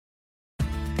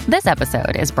This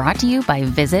episode is brought to you by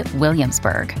Visit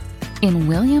Williamsburg. In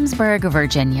Williamsburg,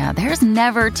 Virginia, there's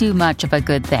never too much of a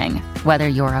good thing. Whether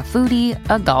you're a foodie,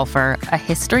 a golfer, a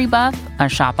history buff, a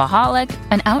shopaholic,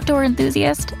 an outdoor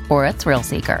enthusiast, or a thrill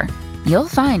seeker, you'll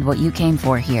find what you came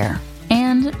for here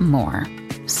and more.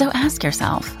 So ask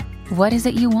yourself, what is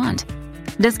it you want?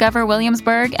 Discover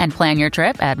Williamsburg and plan your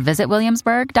trip at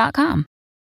visitwilliamsburg.com.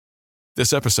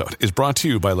 This episode is brought to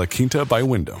you by La Quinta by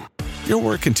Wyndham. Your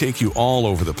work can take you all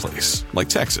over the place, like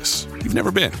Texas. You've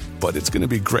never been, but it's going to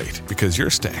be great because you're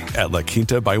staying at La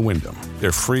Quinta by Wyndham.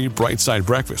 Their free Bright Side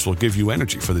breakfast will give you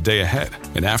energy for the day ahead.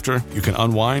 And after, you can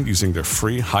unwind using their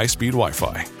free high-speed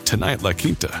Wi-Fi. Tonight, La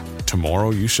Quinta. Tomorrow,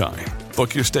 you shine.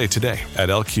 Book your stay today at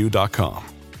LQ.com.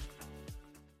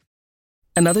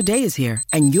 Another day is here,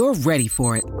 and you're ready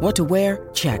for it. What to wear?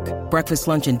 Check. Breakfast,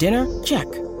 lunch, and dinner? Check.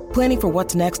 Planning for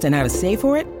what's next and how to save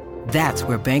for it? That's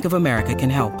where Bank of America can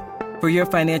help. For your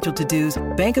financial to-dos,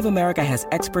 Bank of America has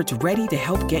experts ready to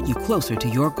help get you closer to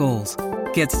your goals.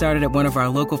 Get started at one of our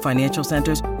local financial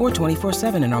centers or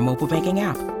 24/7 in our mobile banking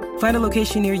app. Find a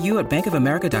location near you at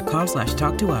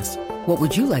bankofamerica.com/talktous. What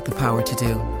would you like the power to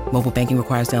do? Mobile banking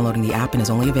requires downloading the app and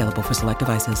is only available for select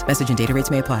devices. Message and data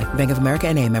rates may apply. Bank of America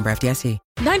N.A., member FDIC.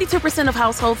 92% of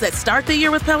households that start the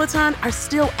year with Peloton are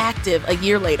still active a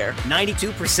year later.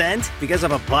 92% because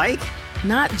of a bike?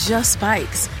 Not just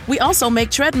bikes. We also make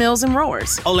treadmills and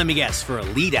rowers. Oh, let me guess, for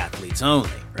elite athletes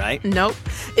only, right? Nope.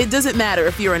 It doesn't matter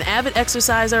if you're an avid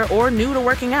exerciser or new to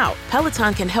working out.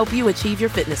 Peloton can help you achieve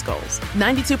your fitness goals.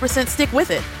 92% stick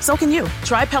with it. So can you.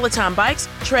 Try Peloton bikes,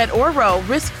 tread, or row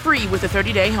risk-free with a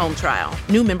 30-day home trial.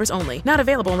 New members only. Not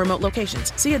available in remote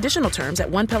locations. See additional terms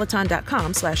at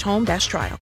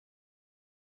onepeloton.com/home-trial.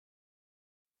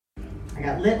 I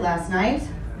got lit last night.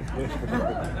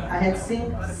 I had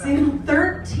seen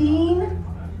 13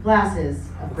 glasses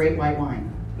of great white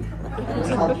wine. It was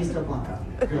called Gusto Blanco.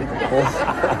 Really great.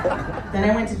 Then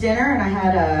I went to dinner and I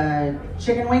had a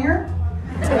chicken winger,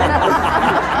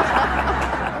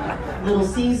 Little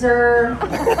Caesar,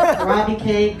 Robbie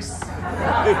cakes,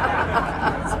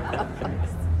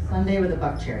 sundae with a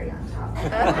buck cherry on top.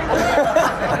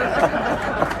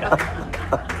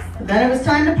 Then it was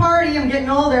time to party. I'm getting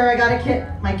older. I gotta kick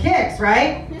my kicks,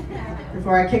 right?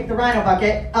 Before I kick the rhino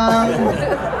bucket. So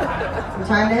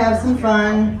time to have some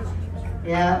fun.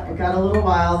 Yeah, it got a little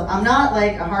wild. I'm not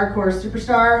like a hardcore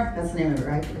superstar. That's the name of it,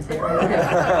 right? Did I say it right? Okay.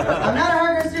 I'm not a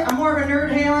hardcore superstar. I'm more of a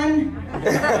nerd Halen.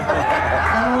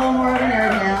 I'm a little more of a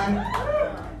nerd Halen.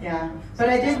 Yeah. But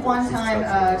I did one time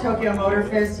Tokyo Motor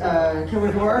Fist,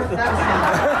 Killer Dwarf. That was fun.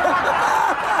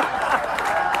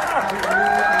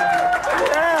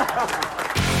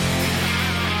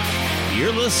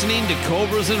 You're listening to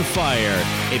Cobras and Fire,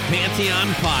 a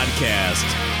Pantheon podcast.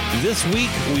 This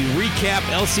week, we recap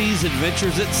Elsie's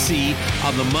adventures at sea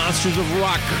on the Monsters of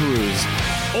Rock cruise.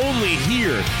 Only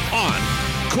here on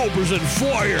Cobras and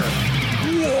Fire.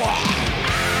 Whoa!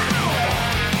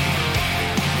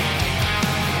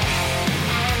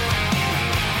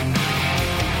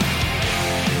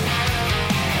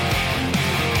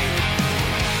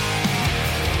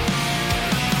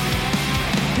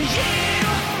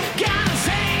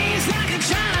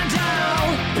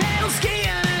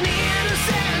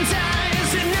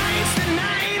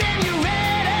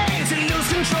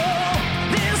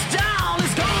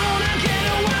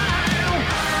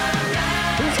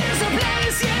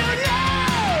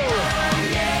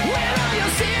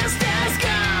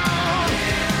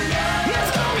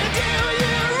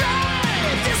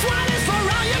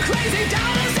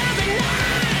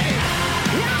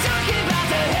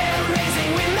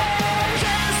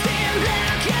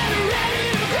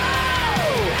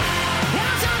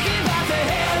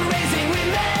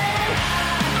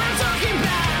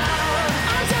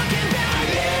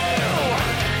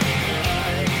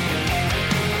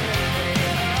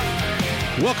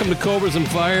 Welcome to Cobras and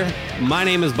Fire. My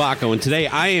name is Baco, and today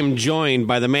I am joined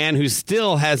by the man who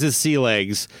still has his sea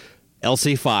legs,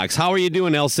 Elsie Fox. How are you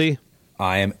doing, Elsie?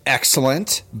 I am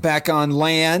excellent. Back on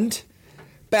land,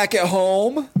 back at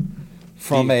home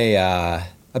from a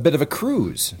bit of a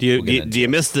cruise. Do you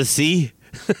miss the sea?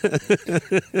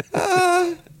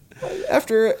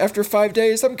 After 5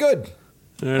 days, I'm good.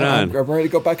 I'm ready to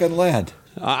go back on land.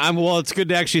 Well, it's good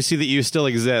to actually see that you still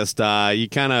exist. You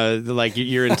kind of like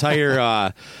your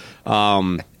entire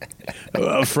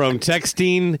From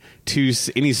texting to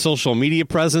any social media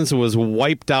presence was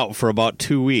wiped out for about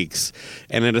 2 weeks.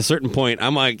 And at a certain point, I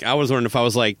was wondering if I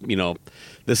was like,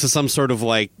 this is some sort of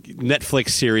like Netflix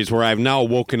series where I've now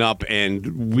woken up and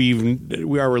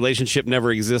our relationship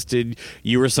never existed.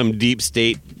 You were some deep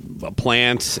state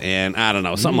plant, and I don't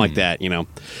know, something like that,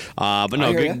 But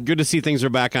no, good to see things are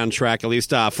back on track, at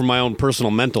least for my own personal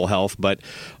mental health. But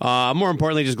more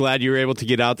importantly, just glad you were able to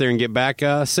get out there and get back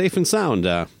safe and sound.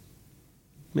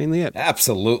 Mainly it.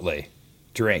 Absolutely.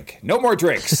 Drink. No more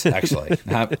drinks, actually.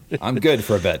 I'm good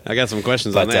for a bit. I got some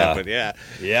questions on that, but yeah.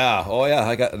 Yeah. Oh, yeah.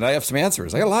 I have some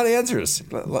answers. I got a lot of answers.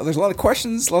 There's a lot of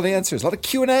questions, a lot of answers, a lot of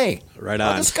Q&A. Right on. A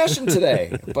lot of discussion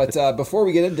today. But before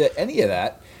we get into any of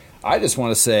that, I just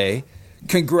want to say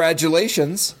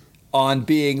congratulations on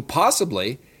being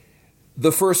possibly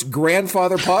the first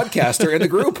grandfather podcaster in the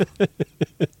group.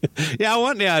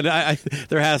 Yeah,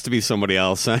 there has to be somebody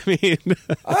else. I mean,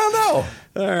 I don't know.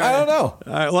 All right. I don't know.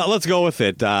 All right, well, let's go with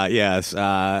it. Yes. And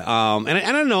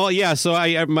I don't know. Yeah. So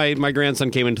my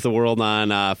grandson came into the world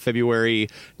on February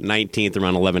 19th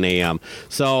around 11 a.m.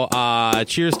 So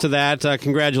cheers to that.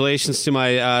 Congratulations to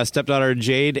my stepdaughter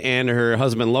Jade and her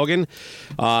husband Logan,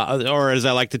 or as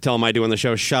I like to tell them I do on the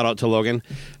show, shout out to Logan.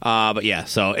 But yeah,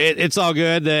 so it's all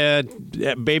good.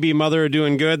 The baby and mother are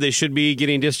doing good. They should be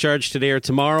getting discharged today or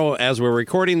tomorrow as we're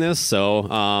recording this. So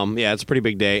yeah, it's a pretty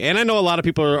big day. And I know a lot of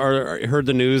people are heard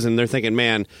the news and they're thinking,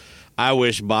 man, I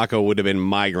wish Baco would have been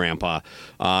my grandpa.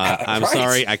 I'm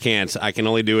sorry, I can't. I can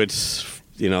only do it,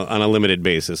 on a limited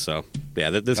basis. So yeah,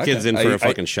 this kid's in for a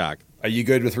fucking shock. Are you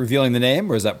good with revealing the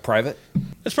name, or is that private?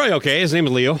 It's probably okay. His name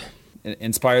is Leo.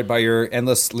 Inspired by your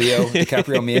endless Leo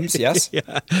DiCaprio memes, yes?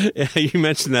 Yeah, you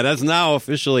mentioned that. That's now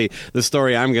officially the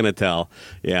story I'm going to tell.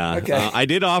 Yeah. Okay. I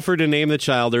did offer to name the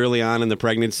child early on in the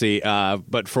pregnancy,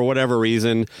 but for whatever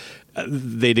reason,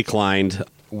 they declined.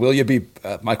 Will you be?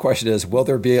 My question is: will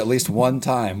there be at least one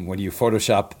time when you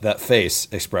Photoshop that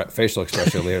facial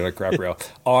expression of Leo DiCaprio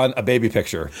on a baby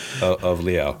picture of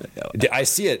Leo? I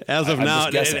see it. As of now,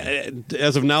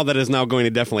 that is now going to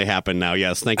definitely happen. Now,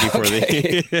 yes. Thank you for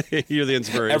you're the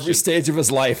inspiration. Every stage of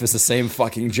his life is the same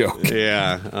fucking joke.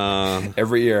 Yeah.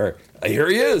 Every year, here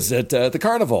he is at the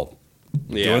carnival.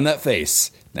 Yeah. Doing that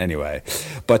face. Anyway,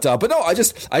 but no, I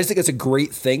just think it's a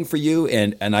great thing for you,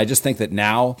 and I just think that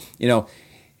now,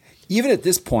 even at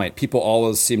this point, people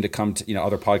always seem to come to,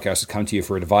 other podcasters come to you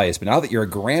for advice. But now that you're a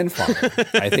grandfather,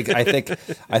 I think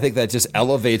that just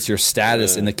elevates your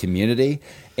status in the community.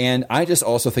 And I just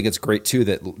also think it's great too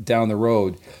that down the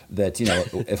road that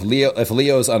if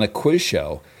Leo's on a quiz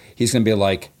show, he's going to be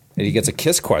like, and he gets a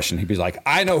Kiss question, he'd be like,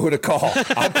 I know who to call.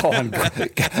 I'm calling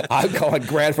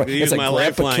grandfather. It's like my Grandpa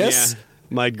lifeline, Kiss. Yeah.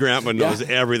 My grandpa knows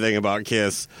everything about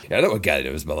Kiss. Yeah, I know what guy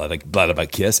knows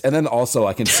about Kiss. And then also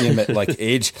I can see him at like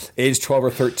age 12 or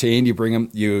 13. You bring him,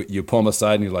 you pull him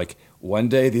aside, and you're like, one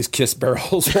day these Kiss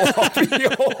barrels will all be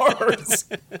yours.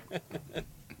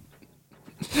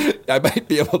 I might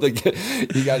be able to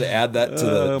you got to add that to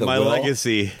the my will.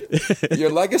 Legacy. Your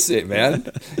legacy, man.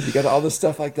 You got all this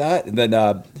stuff like that. And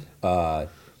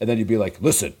then you'd be like,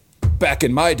 listen, back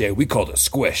in my day, we called it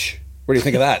squish. What do you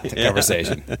think of that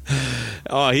conversation?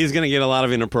 Oh, he's going to get a lot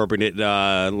of inappropriate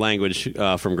language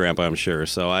from Grandpa, I'm sure.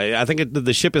 So I think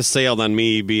the ship has sailed on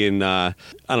me being,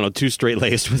 too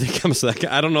straight-laced when it comes to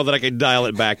that. I don't know that I could dial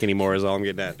it back anymore is all I'm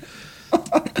getting at.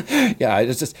 Yeah,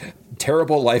 it's just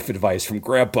terrible life advice from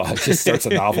Grandpa. It just starts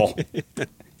a novel.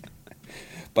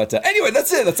 But anyway,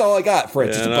 that's it. That's all I got for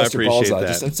it. Just to bust your balls out.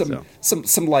 Just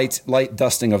some light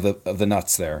dusting of the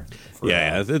nuts there.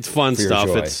 It's fun stuff.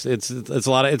 It's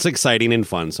a lot of it's exciting and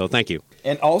fun. So thank you.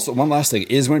 And also one last thing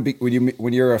is when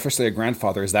you're officially a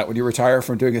grandfather, is that when you retire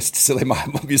from doing a silly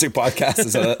music podcast?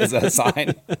 Is that a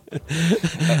sign?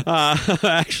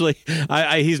 Actually,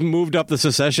 he's moved up the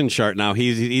Secession chart now.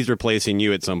 He's replacing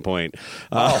you at some point.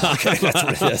 Okay, that's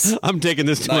what it is. I'm taking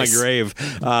this to my grave.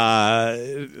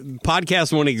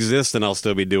 Podcasts won't exist, and I'll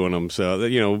still be doing them. So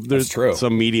there's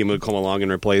some medium will come along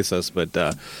and replace us. But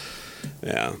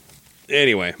yeah.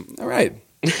 Anyway, all right.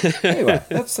 Anyway,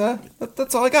 that's all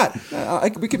I got.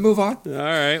 We can move on. All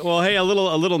right. Well, hey, a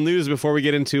little news before we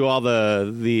get into all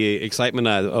the excitement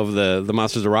of the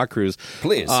Monsters of Rock cruise.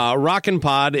 Please. Rockin'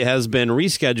 Pod has been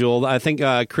rescheduled. I think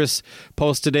Chris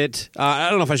posted it. I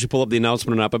don't know if I should pull up the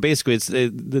announcement or not, but basically, it's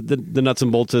the nuts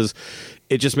and bolts is.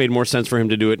 It just made more sense for him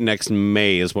to do it next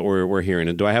May, is what we're hearing.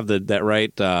 And do I have that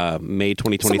right? May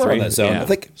 2023. Somewhere in that zone. Yeah. I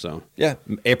think so. Yeah,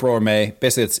 April or May.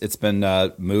 Basically, it's been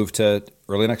moved to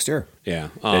early next year. Yeah,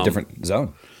 a different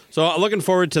zone. So looking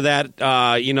forward to that.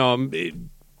 I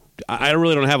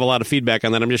really don't have a lot of feedback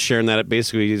on that. I'm just sharing that. It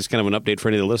basically is kind of an update for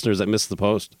any of the listeners that missed the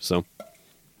post. So.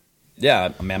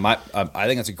 Yeah, man, I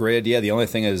think it's a great idea. The only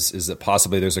thing is that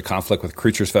possibly there's a conflict with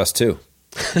Creatures Fest too.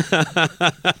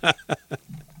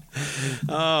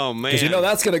 Oh man, because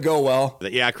that's going to go well.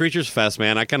 Yeah, Creatures Fest,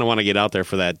 man. I kind of want to get out there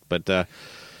for that, but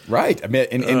right. I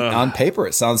mean, on paper,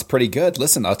 it sounds pretty good.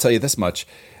 Listen, I'll tell you this much: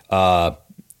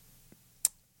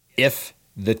 if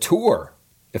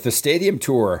the stadium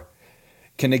tour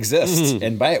can exist,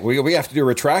 and by it, we have to do a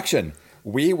retraction.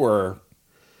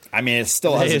 It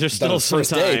still hasn't there's still some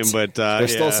time, but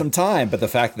there's still some time. But the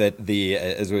fact that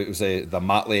as we say, the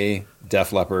Motley,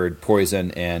 Def Leppard,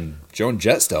 Poison, and Joan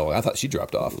Jett still, I thought she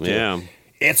dropped off. Too. Yeah,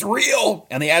 it's real,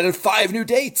 and they added 5 new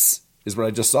dates. Is what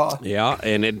I just saw. Yeah,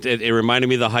 and it reminded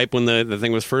me of the hype when the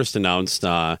thing was first announced.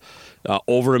 Over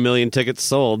 1 million tickets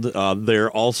sold. They're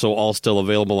also all still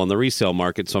available on the resale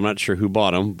market, so I'm not sure who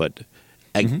bought them, but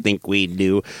I think we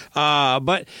do.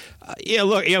 Look,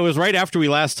 it was right after we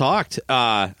last talked.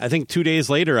 I think 2 days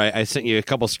later, I sent you a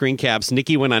couple screen caps.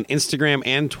 Nikki went on Instagram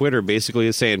and Twitter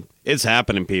basically saying, it's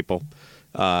happening, people.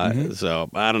 So,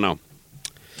 I don't know.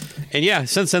 And yeah,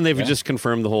 since then, they've just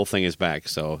confirmed the whole thing is back.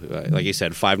 So, like you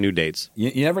said, 5 new dates.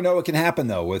 You never know what can happen,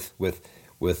 though, with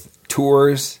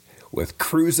tours, with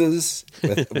cruises,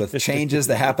 with changes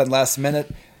that happen last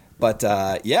minute. But,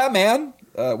 yeah, man.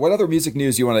 What other music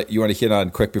news you want to hit on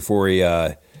quick before we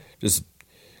just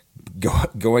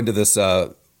go into this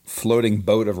floating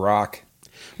boat of rock?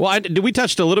 Well, we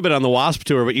touched a little bit on the Wasp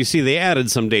tour, but you see they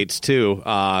added some dates too.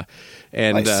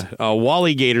 Nice.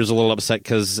 Wally Gator's a little upset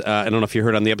because I don't know if you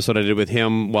heard on the episode I did with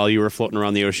him while you were floating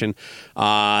around the ocean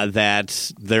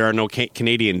that there are no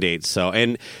Canadian dates. So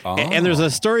and there's a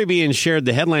story being shared.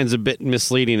 The headline's a bit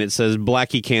misleading. It says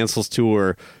Blackie cancels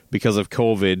tour because of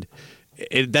COVID.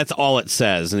 That's all it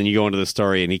says, and then you go into the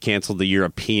story, and he canceled the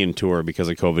European tour because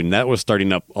of COVID, and that was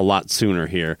starting up a lot sooner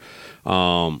here.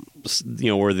 Where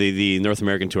the North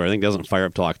American tour, I think, doesn't fire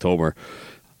up till October.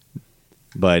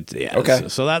 But yeah, okay.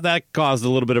 So that caused a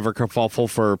little bit of a kerfuffle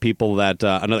for people that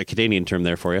another Canadian term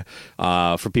there for you,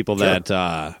 for people that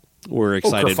were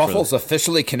excited. Kerfuffle's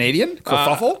officially Canadian.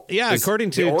 Kerfuffle, yeah,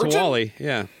 according to Wally,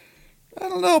 yeah. I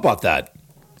don't know about that.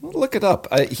 Look it up.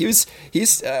 He's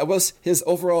was his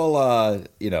overall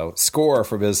score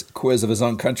from his quiz of his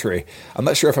own country. I'm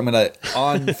not sure if I'm going to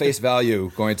on face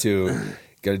value going to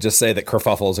just say that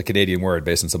kerfuffle is a Canadian word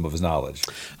based on some of his knowledge.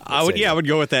 I would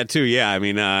go with that too. Yeah, I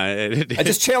mean, I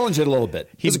just challenge it a little bit.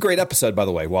 It was a great episode, by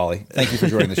the way, Wally. Thank you for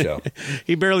joining the show.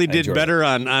 He barely did better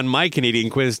on my Canadian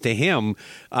quiz to him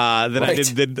than I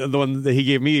did the one that he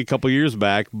gave me a couple years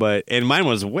back. And mine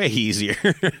was way easier.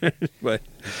 But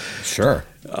sure.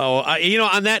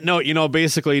 On that note,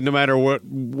 basically, no matter what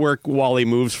work Wally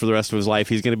moves for the rest of his life,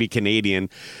 he's going to be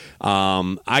Canadian.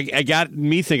 I got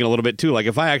me thinking a little bit too. Like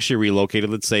if I actually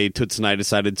relocated, let's say Toots and I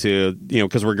decided to,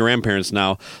 because we're grandparents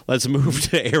now, let's move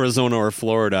to Arizona or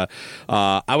Florida.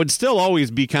 I would still always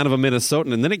be kind of a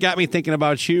Minnesotan, and then it got me thinking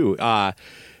about you. I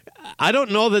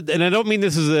don't know that, and I don't mean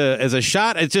this as a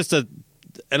shot. It's just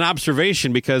an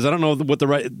observation because I don't know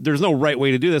there's no right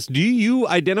way to do this. Do you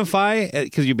identify,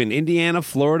 because you've been Indiana,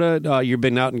 Florida, you've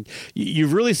been out and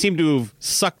you've really seemed to have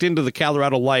sucked into the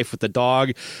Colorado life with the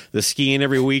dog, the skiing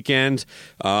every weekend,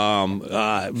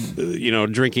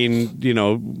 drinking,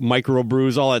 micro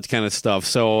brews, all that kind of stuff.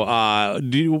 So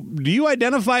do you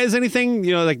identify as anything,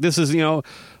 like this is,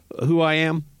 who I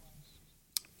am?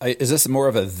 Is this more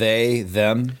of a they,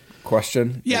 them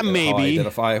question? Yeah, maybe. How I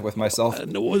identify with myself?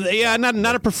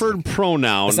 Not a preferred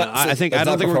pronoun.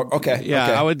 Okay.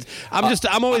 Yeah, okay.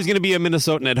 I'm always going to be a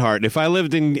Minnesotan at heart. If I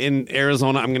lived in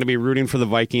Arizona, I'm going to be rooting for the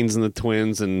Vikings and the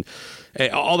Twins and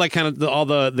all that kind of all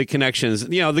the connections.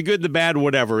 The good, the bad,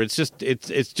 whatever. It's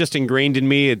just ingrained in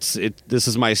me. This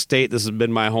is my state. This has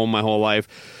been my home my whole life.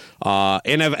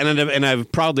 And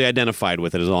I've proudly identified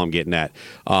with it. Is all I'm getting at.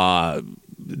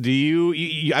 Do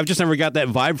you? I've just never got that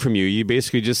vibe from you. You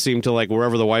basically just seem to like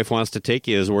wherever the wife wants to take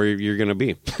you is where you're going to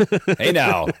be. Hey,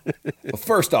 now, well,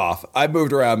 first off, I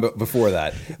moved around before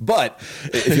that. But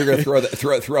if you're going to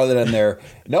throw that in there,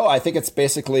 no, I think it's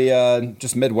basically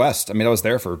just Midwest. I mean, I was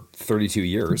there for 32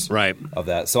 years, right? Of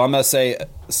that, so I'm going to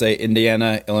say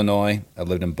Indiana, Illinois. I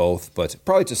lived in both, but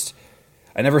probably just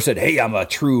I never said, hey, I'm a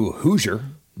true Hoosier.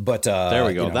 But there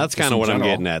we go. That's kind of what I'm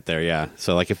getting at there. Yeah.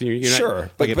 So like if you're not, sure,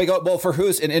 but for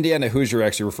who's in Indiana, Hoosier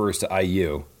actually refers to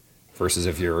IU versus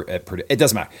if you're at Purdue. It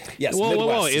doesn't matter. Yes.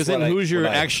 Whoa. Isn't Hoosier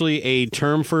actually a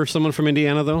term for someone from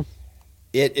Indiana though?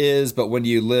 It is, but when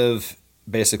you live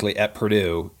basically at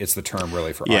Purdue, it's the term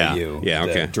really for IU. Yeah.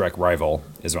 Okay. The direct rival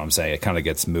is what I'm saying. It kind of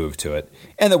gets moved to it,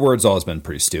 and the word's always been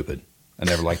pretty stupid. I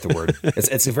never liked the word.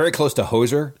 It's very close to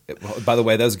hoser. By the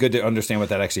way, that was good to understand what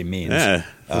that actually means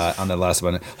on the last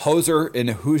one. Hoser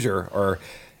and Hoosier are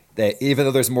that even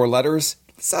though there's more letters,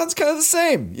 it sounds kind of the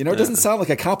same. You know, it doesn't sound like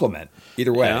a compliment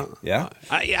either way. Yeah.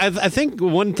 I think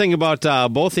one thing about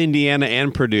both Indiana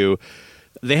and Purdue,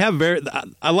 they have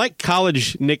I like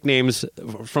college nicknames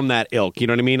from that ilk. You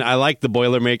know what I mean? I like the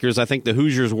Boilermakers. I think the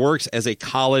Hoosiers works as a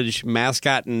college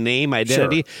mascot name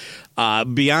identity. Sure.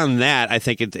 Beyond that, I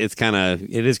think it is kind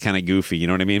of goofy. You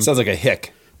know what I mean? Sounds like a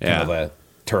hick kind of a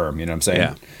term. You know what I'm saying?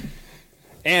 Yeah.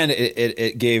 And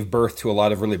it gave birth to a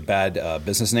lot of really bad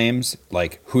business names,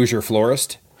 like Hoosier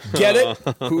Florist. Get it?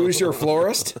 Hoosier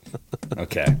Florist?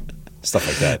 Okay. Stuff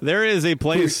like that. There is a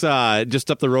place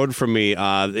just up the road from me.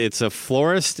 It's a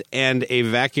florist and a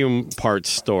vacuum parts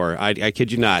store. I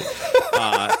kid you not.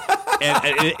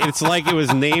 And it's like it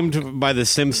was named by The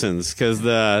Simpsons, because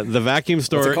the vacuum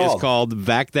store is called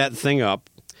Vac That Thing Up,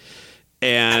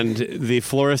 and the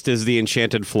florist is the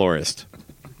Enchanted Florist.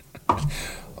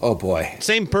 Oh boy!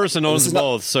 Same person owns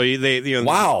both, so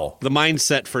wow. The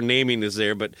mindset for naming is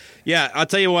there. But yeah, I'll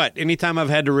tell you what. Anytime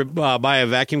I've had to buy a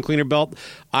vacuum cleaner belt,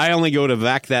 I only go to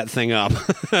Vac That Thing Up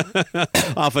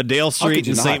off of Dale Street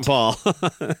in St. Paul.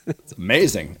 It's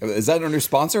amazing. Is that our new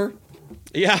sponsor?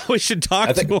 Yeah, we should talk.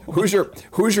 I think Hoosier.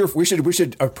 We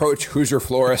should approach Hoosier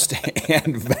Florist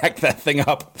and Vac That Thing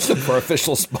Up for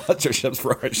official sponsorships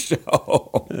for our show.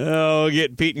 Oh,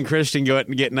 get Pete and Christian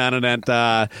getting on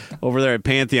that over there at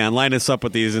Pantheon. Line us up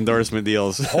with these endorsement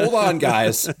deals. Hold on,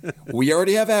 guys. We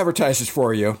already have advertisers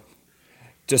for you.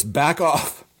 Just back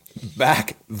off.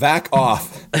 Back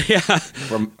off. Yeah.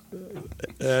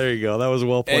 There you go. That was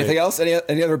well played. Anything else? Any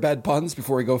other bad puns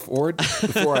before we go forward?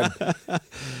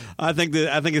 I think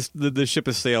it's the ship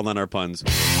has sailed on our puns.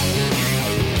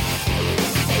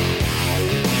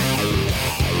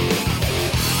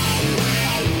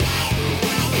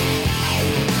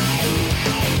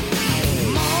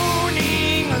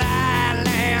 Morning light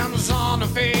lands on the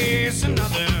face,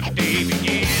 another day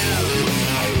begins.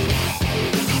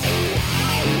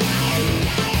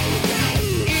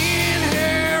 In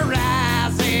her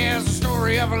eyes, there's a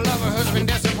story of a lover who's been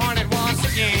disappointed once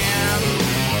again.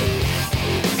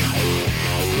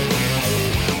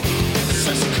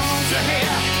 So she combs her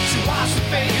hair, she washes her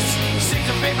face, sings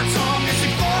her favorite song as she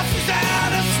forces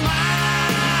out a smile.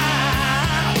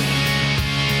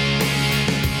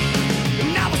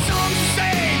 Now the song's the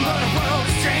same, but the world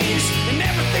has changed, and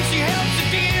everything she held so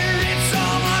dear, it's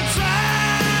all on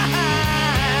trial.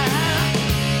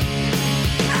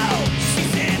 Oh,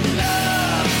 she's in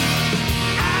love,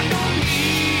 I don't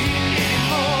need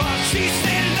anymore. She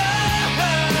said love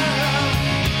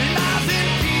lies in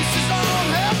pieces on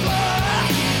her floor.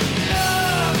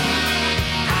 Love,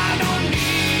 I don't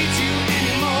need you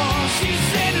anymore. She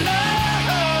said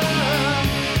love,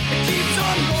 it keeps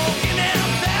on walking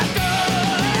out that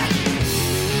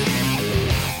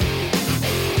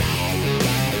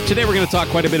door. Today we're going to talk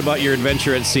quite a bit about your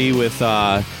adventure at sea with,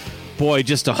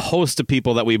 just a host of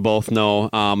people that we both know.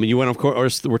 You went, of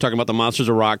course, we're talking about the Monsters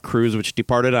of Rock cruise, which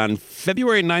departed on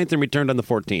February 9th and returned on the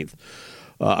 14th.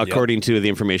 According to the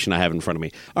information I have in front of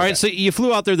me. All right, so you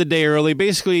flew out there the day early.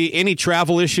 Basically, any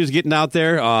travel issues getting out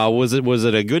there? Was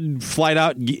it a good flight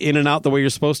out, in and out the way you're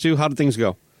supposed to? How did things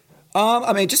go?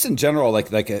 I mean, just in general,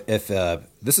 like if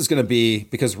this is going to be,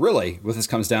 because really what this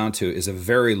comes down to is a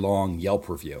very long Yelp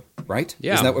review, right?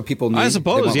 Yeah. Isn't that what people need? I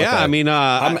suppose, yeah. Like I mean,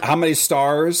 how many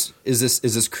stars is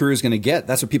this cruise going to get?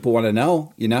 That's what people want to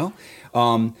know, you know?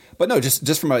 But no,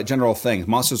 just from a general thing,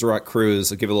 Monsters of Rock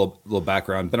cruise, I'll give you a little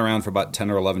background. Been around for about 10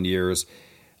 or 11 years.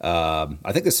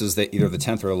 I think this is either the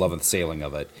 10th or 11th sailing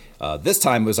of it. This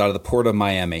time it was out of the port of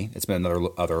Miami. It's been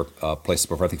other places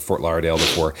before. I think Fort Lauderdale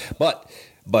before. But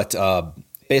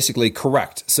basically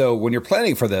correct. So when you're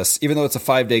planning for this, even though it's a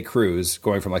 5-day cruise,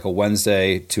 going from like a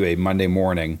Wednesday to a Monday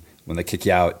morning when they kick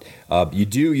you out, you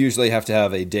do usually have to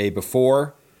have a day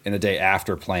before and a day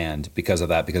after planned because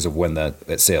of when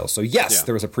it sails. So yes,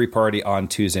 There was a pre-party on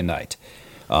Tuesday night.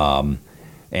 And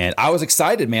I was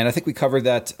excited, man. I think we covered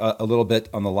that a little bit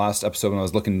on the last episode when I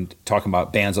was talking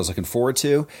about bands I was looking forward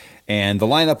to. And the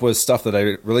lineup was stuff that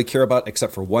I really care about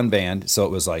except for one band. So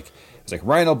it was like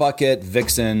Rhino Bucket,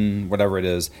 Vixen, whatever it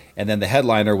is. And then the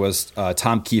headliner was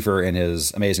Tom Kiefer and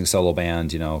his amazing solo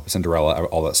band, Cinderella,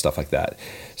 all that stuff like that.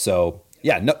 So,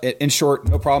 yeah, in short,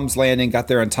 no problems landing, got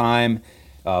there on time.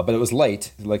 But it was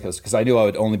late, because I knew I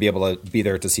would only be able to be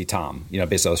there to see Tom.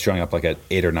 Basically I was showing up like at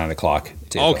 8 or 9 o'clock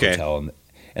to the hotel.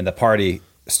 And the party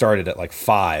started at like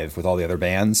 5 with all the other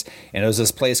bands. And it was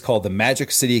this place called the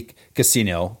Magic City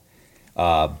Casino,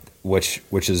 which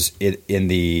is in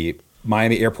the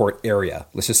Miami Airport area.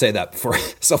 Let's just say that before.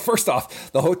 So first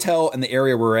off, the hotel and the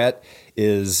area we're at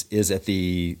is at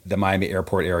the Miami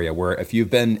Airport area, where if you've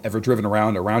been ever driven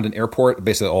around an airport,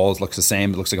 basically it always looks the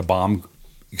same. It looks like a bomb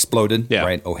exploded,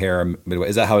 right? O'Hare, Midway.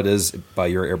 Is that how it is by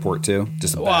your airport too?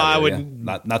 Just a bad area?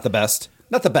 Not the best.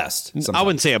 Not the best. Sometimes. I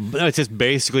wouldn't say it's just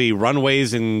basically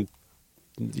runways and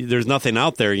there's nothing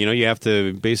out there. You have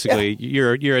to basically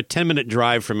you're a 10-minute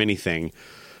drive from anything.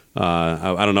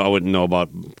 I don't know. I wouldn't know about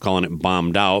calling it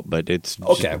bombed out, but it's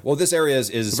okay. Well, this area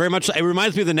is very much. It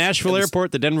reminds me of the Nashville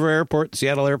airport, the Denver airport, the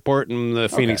Seattle airport, and the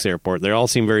Phoenix airport. They all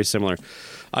seem very similar.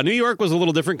 New York was a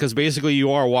little different because basically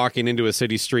you are walking into a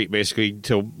city street, basically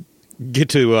to get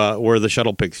to where the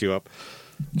shuttle picks you up.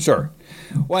 Sure.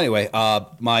 Well, anyway,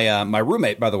 my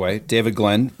roommate, by the way, David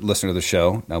Glenn, listener to the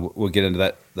show. Now we'll get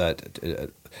into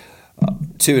that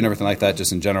too and everything like that,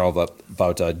 just in general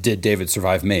about did David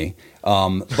survive me?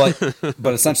 But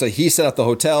essentially, he set up the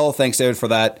hotel. Thanks, David, for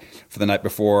that for the night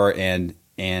before, and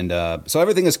so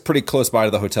everything is pretty close by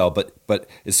to the hotel. But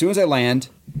as soon as I land,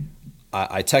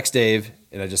 I text Dave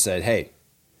and I just said, "Hey,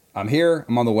 I'm here.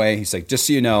 I'm on the way." He's like, "Just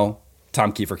so you know,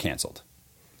 Tom Kiefer canceled."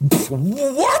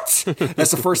 What?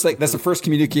 That's the first thing. That's the first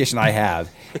communication I have,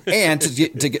 and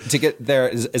to get there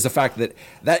is the fact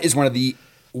that is one of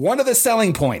the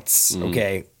selling points.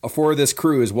 Okay, for this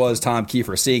cruise was Tom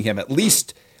Kiefer, seeing him at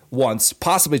least once,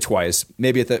 possibly twice,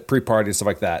 maybe at the pre-party and stuff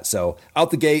like that. So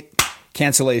out the gate,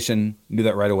 cancellation, knew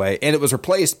that right away, and it was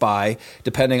replaced by,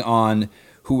 depending on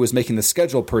who was making the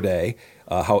schedule per day,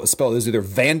 how it was spelled, is either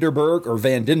Vanderberg or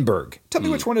Vandenberg. Tell me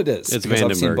which one it is. It's because Vandenberg.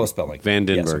 I've seen both spelling.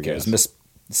 Vandenberg. Yes, okay.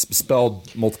 It's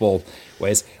spelled multiple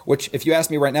ways, which if you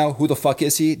ask me right now, who the fuck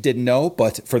is he? Didn't know,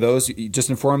 but for those, you just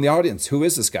inform the audience. Who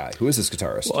is this guy? Who is this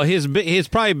guitarist? Well, his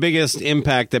probably biggest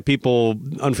impact that people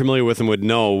unfamiliar with him would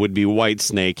know would be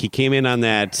Whitesnake. He came in on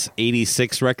that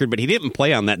 86 record, but he didn't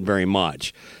play on that very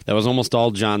much. That was almost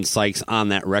all John Sykes on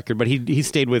that record, but he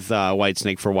stayed with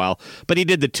Whitesnake for a while. But he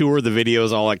did the tour, the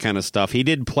videos, all that kind of stuff. He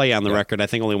did play on the record. I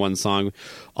think only one song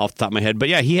off the top of my head. But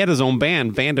yeah, he had his own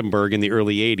band, Vandenberg, in the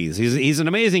early 80s. He's an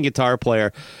amazing guitar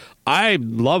player. I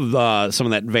love some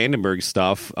of that Vandenberg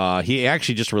stuff. He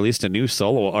actually just released a new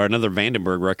solo or another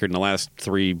Vandenberg record in the last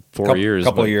 3-4 years.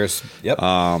 Couple of years. Yep.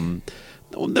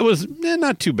 That was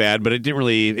not too bad, but it didn't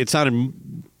really. It sounded.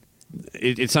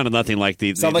 It sounded nothing like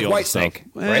the. Sounded like Whitesnake.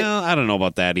 Well, right? I don't know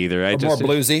about that either. More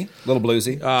bluesy, a little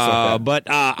bluesy. But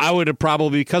I would have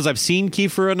probably, because I've seen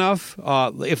Kiefer enough.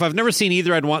 If I've never seen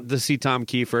either, I'd want to see Tom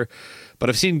Kiefer. But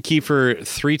I've seen Kiefer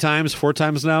 4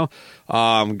 times now.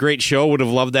 Great show. Would have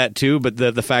loved that too. But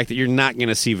the fact that you're not going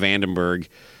to see Vandenberg,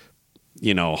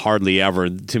 hardly ever.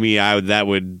 To me, that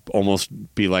would almost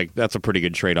be like, that's a pretty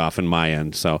good trade-off in my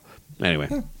end. So anyway,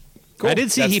 cool. I did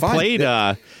see he played.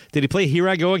 Did he play Here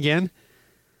I Go Again?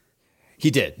 He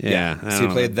did. Yeah. So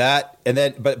he played that, and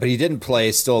then but he didn't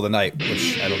play Still of the Night,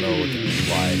 which I don't know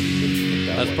why.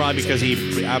 That's probably because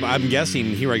I'm guessing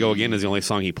Here I Go Again is the only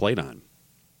song he played on.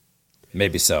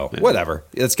 Maybe so. Yeah. Whatever.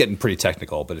 It's getting pretty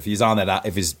technical, but if he's on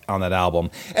that album,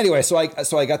 anyway. So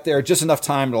I got there just enough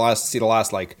time to see the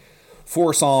last like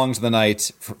 4 songs of the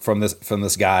night from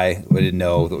this guy who I didn't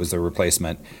know that was the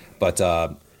replacement. But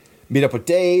meet up with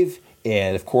Dave,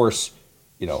 and of course,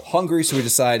 hungry. So we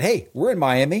decide, hey, we're in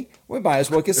Miami. We might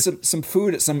as well get some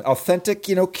food at some authentic,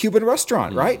 Cuban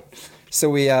restaurant, right? So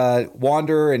we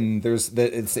wander, and it's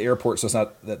the airport, so it's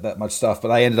not that much stuff. But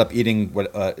I ended up eating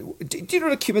what? Do you know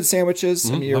what a Cuban sandwich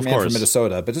is? I mean, you're a man from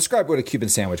Minnesota, but describe what a Cuban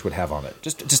sandwich would have on it.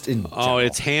 Just in general.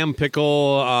 It's ham,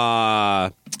 pickle,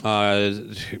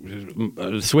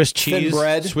 Swiss cheese,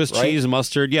 bread, Swiss right? cheese,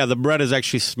 mustard. Yeah, the bread is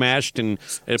actually smashed and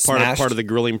part of the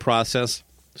grilling process.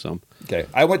 So okay,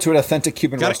 I went to an authentic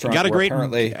Cuban restaurant. I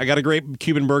got a great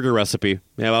Cuban burger recipe.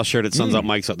 Yeah, I'll share it at Suns Up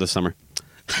Mike's up this summer.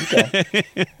 Okay.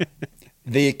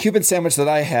 The Cuban sandwich that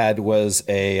I had was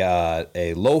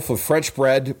a loaf of French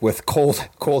bread with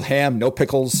cold ham, no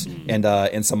pickles,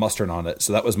 and some mustard on it.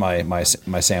 So that was my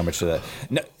sandwich to that.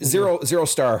 No, zero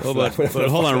star. But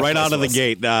hold on, right out of the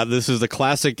gate, this is the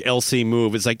classic LC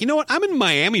move. It's like, you know what? I'm in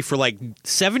Miami for like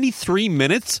 73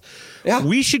 minutes. Yeah,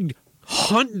 we should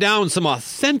hunt down some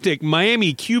authentic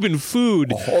Miami Cuban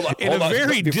food in a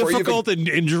very difficult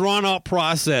and drawn-out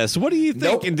process. What do you think?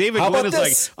 Nope. And David Glenn is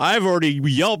like, I've already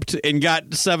Yelped and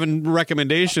got 7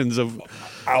 recommendations of...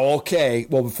 Oh, okay.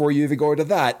 Well, before you even go into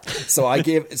that, so I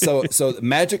gave... So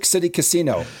Magic City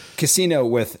Casino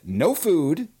with no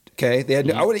food... Okay, they had.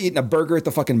 I would have eaten a burger at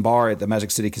the fucking bar at the Magic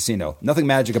City Casino. Nothing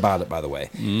magic about it, by the way.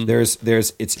 It's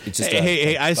just.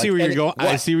 Hey! I see where you're going.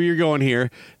 I see where you're going here.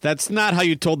 That's not how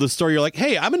you told the story. You're like,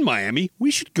 hey, I'm in Miami.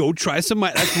 We should go try some.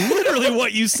 That's literally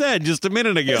what you said just a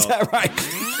minute ago. Is that right?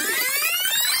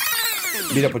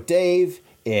 meet up with Dave,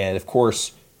 and of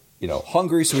course,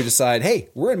 hungry. So we decide, hey,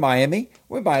 we're in Miami.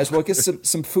 We might as well get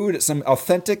some food at some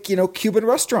authentic, Cuban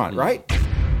restaurant, right?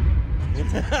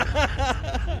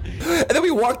 And then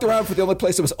we walked around for the only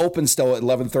place that was open still at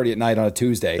 11:30 at night on a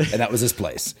Tuesday, and that was this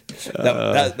place.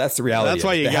 That's the reality. That's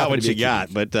why you got what you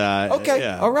got. But okay,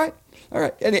 yeah. All right.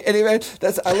 Anyway,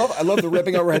 I love the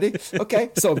ribbing already. Okay,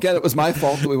 so again, it was my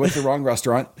fault that we went to the wrong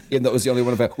restaurant, even though it was the only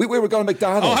one available. We were going to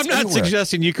McDonald's. Oh, I'm not anywhere.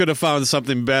 suggesting you could have found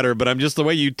something better, but I'm just the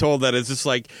way you told that. It's just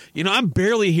like, I'm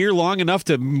barely here long enough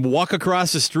to walk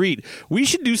across the street. We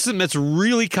should do something that's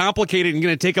really complicated and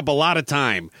going to take up a lot of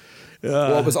time.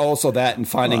 Well, it was also that and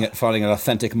finding an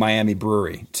authentic Miami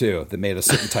brewery too that made a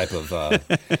certain type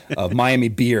of Miami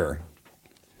beer.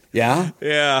 Yeah,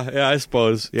 I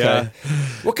suppose. Yeah. Okay.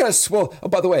 What kind of swell? Oh,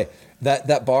 by the way,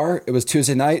 that bar. It was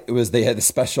Tuesday night. They had a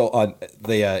special on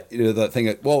the thing.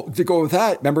 To go with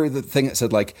that, remember the thing that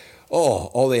said like,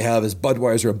 all they have is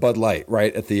Budweiser and Bud Light,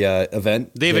 right at the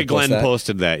event. David Glenn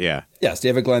posted that. Yeah. Yes,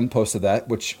 David Glenn posted that,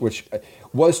 which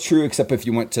was true, except if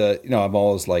you went to, I'm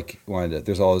always like,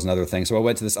 there's always another thing. So I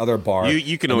went to this other bar.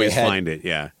 You can always find it,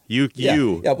 yeah. Yeah,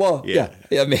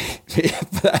 I mean,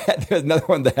 but there's another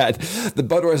one that had the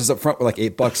Budweiser's up front were like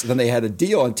 $8. And then they had a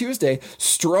deal on Tuesday,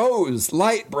 Stroh's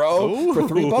Light, bro, for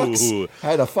 $3.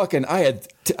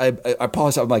 I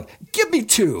apologize. I'm like, give me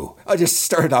 2. I just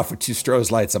started off with 2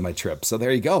 Stroh's Lights on my trip. So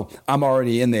there you go. I'm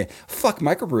already in the fuck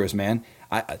microbrewers, man.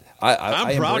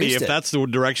 I'm proud of you if that's the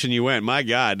direction you went. My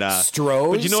God,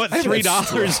 Stroh's. But you know what?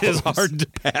 $3 is hard to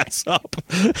pass up.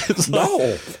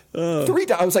 No,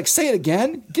 $3. I was like, say it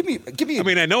again. Give me. I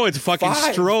mean, I know it's fucking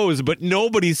 5. Stroh's, but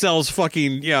nobody sells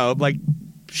fucking like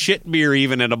shit beer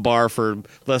even at a bar for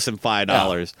less than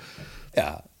 $5.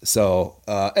 Yeah. So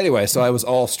anyway, I was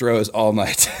all Stroh's all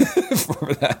night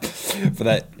for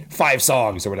that 5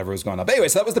 songs or whatever was going on. But anyway,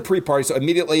 so that was the pre-party. So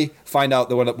immediately find out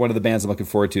that one of the bands I'm looking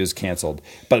forward to is canceled.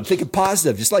 But I'm thinking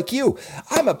positive, just like you.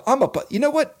 You know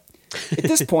what? At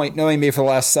this point, knowing me for the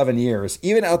last 7 years,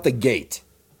 even out the gate,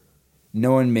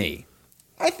 knowing me,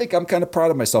 I think I'm kind of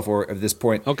proud of myself at this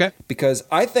point. Okay. Because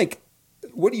I think,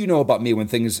 what do you know about me when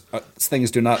things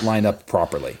do not line up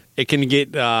properly? It can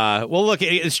get look,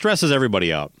 it stresses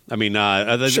everybody out. I mean,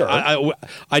 sure.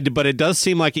 But it does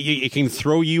seem like it can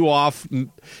throw you off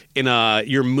in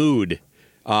your mood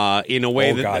in a way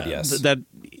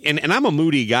and I'm a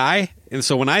moody guy, and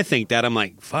so when I think that, I'm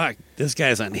like, fuck, this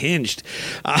guy's unhinged.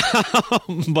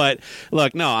 But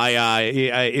look, no,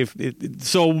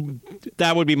 so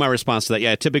that would be my response to that.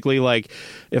 Yeah, typically, like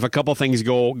if a couple things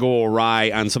go awry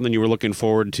on something you were looking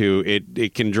forward to,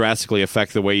 it can drastically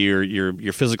affect the way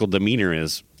your physical demeanor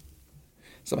is.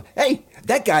 So, hey,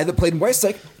 that guy that played in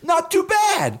Whitesnake, not too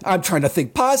bad. I'm trying to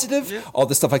think positive, all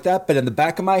this stuff like that. But in the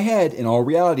back of my head, in all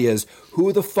reality, is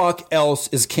who the fuck else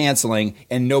is canceling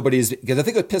and nobody's, because I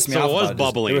think what pissed me off. So it was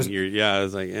bubbling. I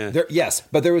was like, yeah. Yes,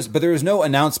 but there was no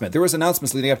announcement. There was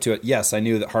announcements leading up to it. Yes, I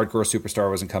knew that Hardcore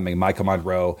Superstar wasn't coming. Michael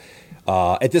Monroe.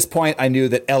 At this point, I knew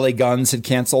that LA Guns had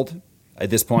canceled. At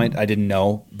this point, I didn't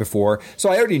know before. So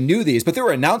I already knew these, but there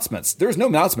were announcements. There was no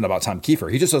announcement about Tom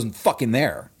Kiefer. He just wasn't fucking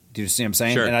there. Do you see what I'm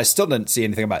saying? Sure. And I still didn't see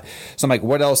anything about it. So I'm like,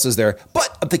 what else is there?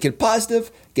 But I'm thinking positive,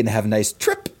 going to have a nice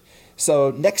trip.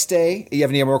 So next day, you have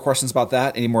any more questions about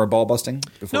that? Any more ball busting?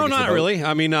 No, not really.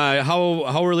 I mean,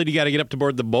 how early do you got to get up to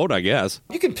board the boat, I guess?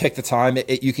 You can pick the time.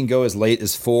 You can go as late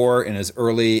as 4 and as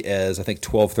early as, I think,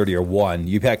 12:30 or 1.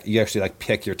 You actually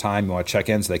pick your time you want to check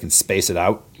in so they can space it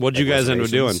out. What did you guys end up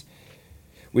doing?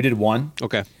 We did 1.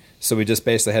 Okay. So we just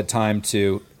basically had time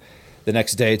to... the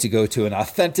next day to go to an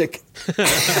authentic.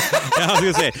 I was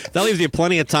going to say, that leaves you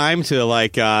plenty of time to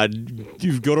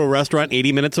you go to a restaurant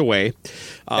 80 minutes away.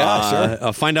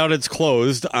 Sure. Find out it's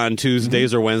closed on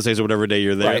Tuesdays or Wednesdays or whatever day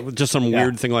you're there. Right. Just some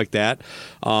weird thing like that.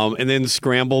 And then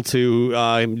scramble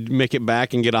to make it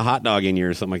back and get a hot dog in you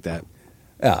or something like that.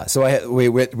 Yeah, so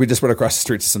we just went across the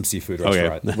street to some seafood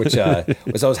restaurant, which I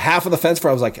was half on the fence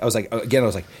for. I was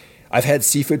like, I've had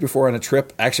seafood before on a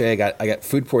trip. Actually, I got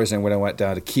food poisoning when I went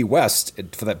down to Key West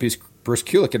for that Bruce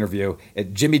Kulick interview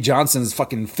at Jimmy Johnson's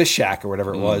fucking fish shack or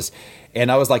whatever it was. And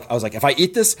I was like, if I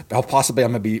eat this, possibly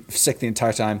I'm gonna be sick the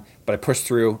entire time. But I pushed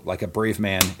through like a brave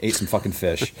man, ate some fucking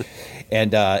fish.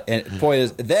 And the point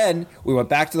is, then we went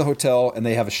back to the hotel, and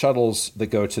they have shuttles that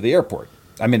go to the airport.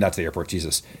 I mean, not to the airport,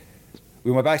 Jesus.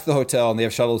 We went back to the hotel, and they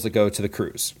have shuttles that go to the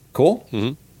cruise. Cool? Mm-hmm.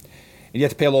 And you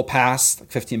have to pay a little pass, like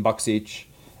 $15 each.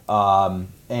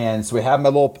 And so we have my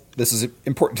little, this is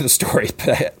important to the story,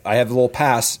 but I have a little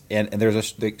pass, and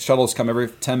the shuttles come every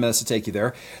 10 minutes to take you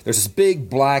there. There's this big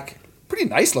black pretty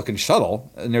nice looking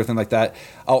shuttle and everything like that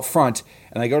out front.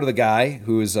 And I go to the guy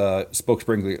who spoke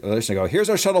English, and I go, "Here's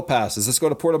our shuttle pass. Does this go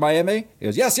to Port of Miami?" He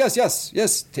goes, "Yes.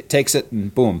 Takes it,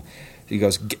 and boom. He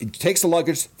goes, takes the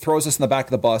luggage, throws us in the back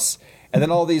of the bus, and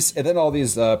then all these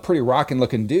pretty rockin'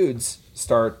 looking dudes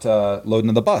start loading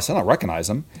in the bus. I don't recognize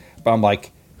them, but I'm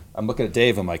looking at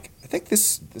Dave. I'm like, I think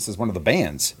this is one of the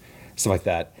bands. Stuff like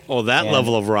that. Oh, that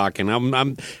level of rocking. I'm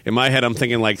in my head. I'm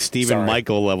thinking like Stephen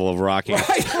Michael level of rocking.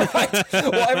 Right.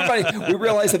 Well, everybody, we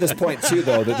realized at this point too,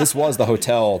 though, that this was the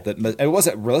hotel that it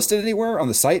wasn't listed anywhere on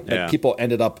the site, but people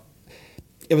ended up.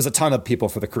 It was a ton of people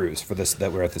for the cruise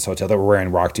that were at this hotel that were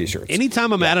wearing rock T-shirts.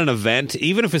 Anytime I'm at an event,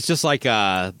 even if it's just like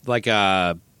a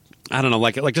I don't know,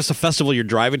 like just a festival you're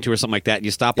driving to or something like that, and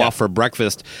you stop off for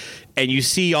breakfast, and you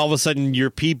see all of a sudden your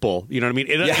people. You know what I mean?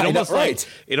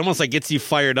 It almost like gets you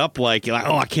fired up. Like you're like,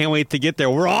 oh, I can't wait to get there.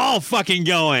 We're all fucking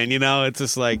going. You know, it's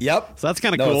just like, yep. So that's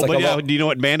kind of cool. Like, but do you know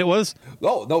what band it was?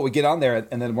 No. We get on there,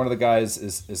 and then one of the guys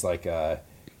is like,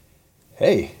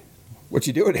 hey, what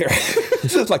you doing here?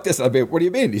 Just like this. I mean, what do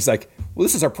you mean? He's like, well,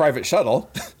 this is our private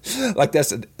shuttle. Like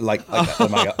this, like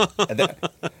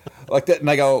that, and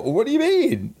I go, what do you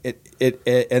mean?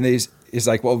 And he's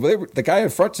like, well, the guy in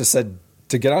front just said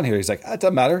to get on here. He's like, it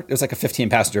doesn't matter. It was like a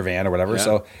 15-passenger van or whatever,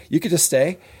 so you could just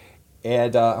stay.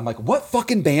 And I'm like, what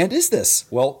fucking band is this?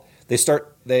 Well,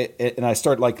 and I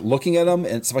start like looking at them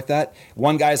and stuff like that.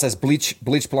 One guy has bleach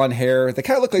blonde hair. They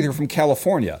kind of look like they're from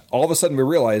California. All of a sudden, we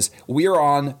realize we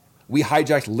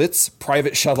hijacked Lit's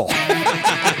private shuttle.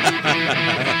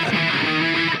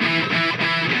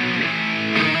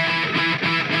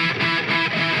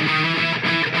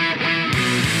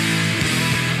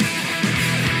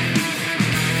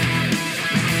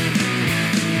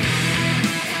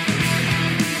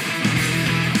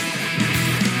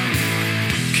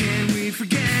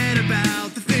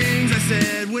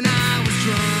 When I was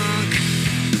drunk,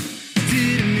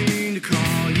 didn't mean to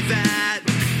call you that.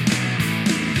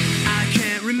 I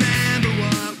can't remember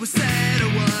what was said or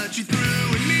what you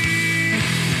threw at me.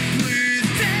 Please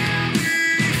tell me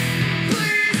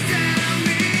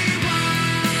why.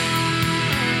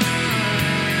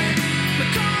 My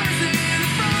car's in the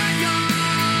front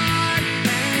yard,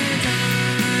 and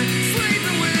I'm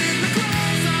sleeping with my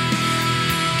clothes on.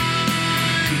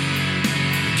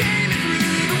 Came in through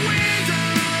the window.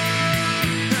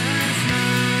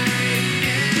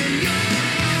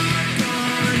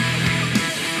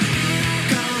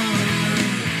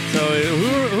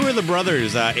 Who are the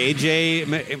brothers? AJ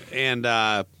and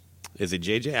is it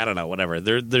JJ? I don't know. Whatever.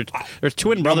 They're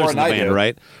twin brothers in the band,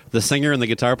 right? The singer and the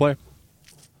guitar player.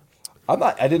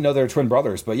 I didn't know they were twin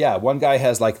brothers, but yeah, one guy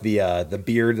has like the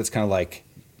beard that's kind of like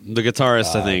the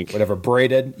guitarist, I think. Whatever,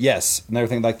 braided, yes, and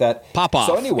everything like that. Popoff.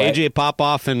 So anyway, AJ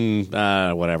Popoff and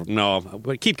whatever. No,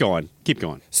 but keep going.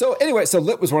 So anyway,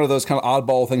 Lit was one of those kind of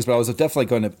oddball things, but I was definitely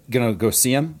going to go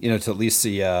see him, to at least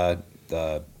see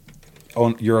the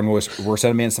Your Own Worst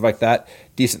Enemy and stuff like that.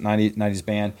 Decent 90s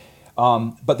band.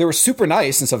 But they were super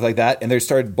nice and stuff like that, and they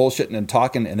started bullshitting and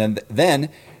talking, and then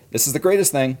this is the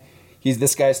greatest thing.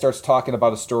 This guy starts talking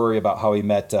about a story about how he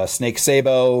met Snake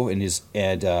Sabo, and he's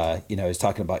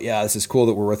talking about, this is cool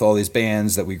that we're with all these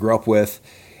bands that we grew up with,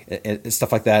 and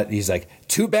stuff like that. And he's like,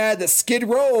 too bad that Skid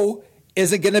Row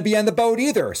isn't going to be on the boat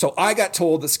either. So I got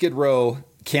told that Skid Row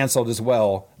canceled as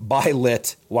well by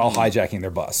Lit while hijacking their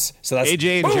bus. So that's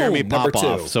AJ and Jeremy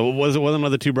Popoff. So was it one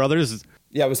of the two brothers?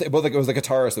 Yeah, it was the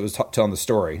guitarist that was telling the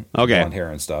story. Okay, blonde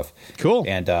hair and stuff. Cool.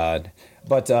 And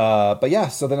but yeah.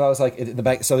 So then I was like, in the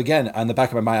back. So again, on the back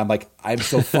of my mind, I'm like, I'm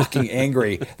so fucking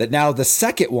angry that now the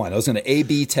second one, I was going to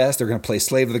A/B test. They're going to play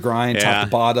Slave to the Grind, top to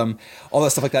bottom, all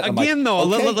that stuff like that. Again, though,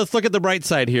 let's look at the bright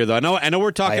side here, though. I know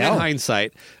we're talking in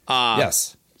hindsight.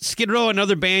 Yes. Skid Row,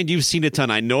 another band you've seen a ton.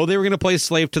 I know they were going to play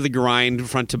Slave to the Grind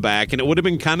front to back, and it would have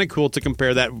been kind of cool to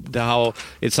compare that to how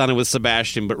it sounded with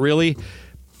Sebastian. But really,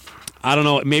 I don't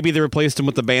know. Maybe they replaced him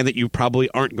with the band that you probably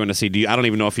aren't going to see. I don't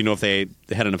even know if they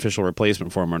had an official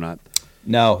replacement for him or not.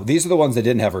 No, these are the ones that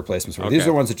didn't have replacements for. Okay. These are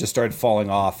the ones that just started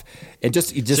falling off. And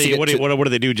what do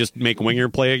they do? Just make Winger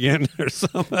play again or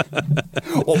something?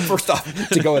 Well, first off,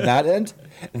 to go at that end,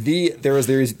 the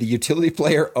utility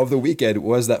player of the weekend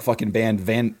was that fucking band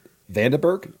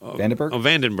Vandenberg.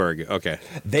 Vandenberg. Okay.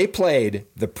 They played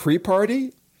the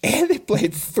pre-party and they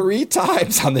played 3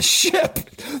 times on the ship.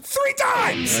 3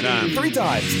 times. Right 3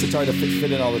 times to try to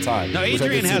fit in all the time. Now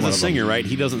Adrian has a singer, right?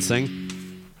 He doesn't sing.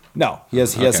 No, he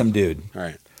has some dude. All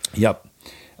right. Yep.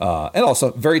 And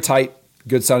also very tight,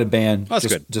 good sounding band. That's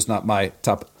good. Just not my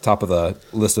top of the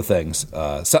list of things.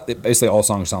 Basically, all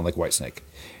songs sound like Whitesnake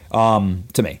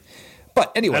to me.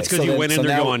 But anyway, That's because you went in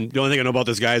there going, the only thing I know about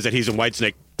this guy is that he's in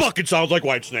Whitesnake. Fucking sounds like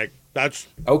Whitesnake. That's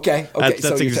okay.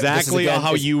 That's exactly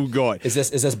how you go. Is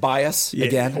this bias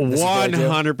again?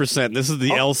 100%. This is the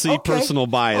LC personal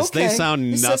bias. Okay. They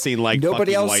sound nothing like fucking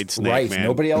Whitesnake, right? man.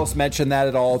 Nobody else mentioned that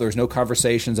at all. There's no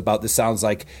conversations about this. Sounds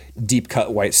like deep cut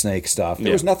Whitesnake stuff.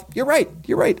 There was nothing. You're right.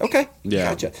 Okay. Yeah.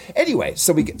 Gotcha. Anyway,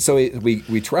 so we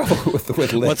travel with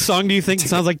Liv. What song do you think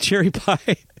sounds like Cherry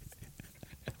Pie?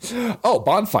 Oh,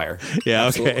 Bonfire. Yeah,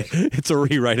 Absolutely. okay. It's a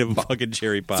rewrite of fucking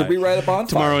Cherry Pie. It's a rewrite of Bonfire.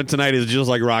 Tomorrow and Tonight is just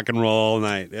like Rock and Roll All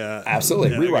Night. Yeah,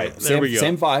 absolutely. Yeah, rewrite. Okay. There we go.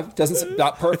 Same vibe.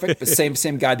 Not perfect, but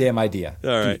same goddamn idea. All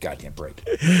right. Give me a goddamn break.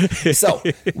 So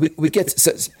we get.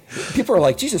 So people are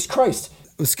like, Jesus Christ,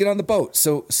 let's get on the boat.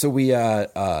 So we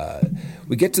get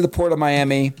to the port of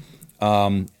Miami,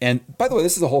 and by the way,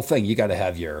 this is the whole thing. You got to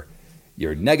have your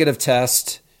negative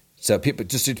test. So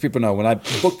people know, when I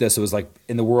booked this, it was like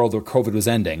in the world where COVID was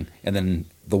ending, and then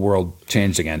the world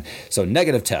changed again. So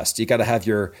negative test. You got to have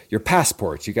your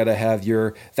passports. You got to have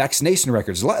your vaccination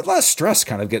records. A lot of stress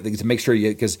kind of to make sure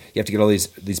because you have to get all these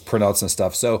printouts and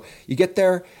stuff. So you get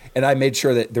there, and I made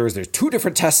sure that there's 2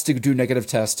 different tests to do negative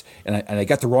test, and I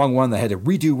got the wrong one. I had to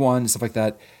redo one and stuff like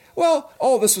that. Well,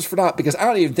 all this was for naught because I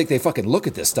don't even think they fucking look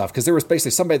at this stuff because there was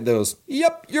basically somebody that goes,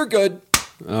 "Yep, you're good."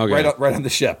 Okay. Right on the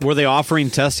ship. Were they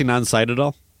offering testing on site at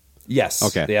all? Yes.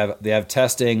 Okay. They have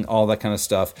testing, all that kind of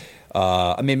stuff.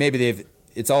 I mean, maybe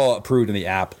it's all approved in the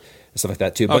app and stuff like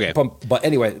that too. But, okay. But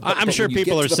anyway, I'm sure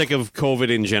people are sick of COVID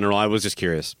in general. I was just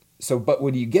curious. So, but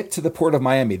when you get to the port of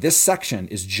Miami, this section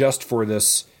is just for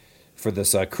this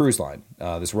cruise line,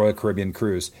 this Royal Caribbean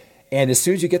cruise. And as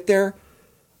soon as you get there,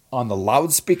 on the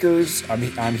loudspeakers,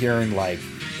 I'm hearing like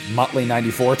Motley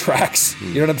 94 tracks.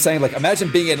 You know what I'm saying? Like,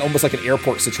 imagine being in almost like an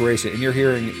airport situation, and you're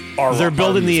hearing. They're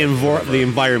building the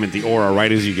environment, the aura, right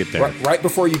as you get there. Right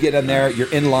before you get in there,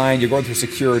 you're in line. You're going through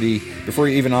security. Before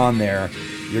you're even on there,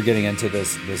 you're getting into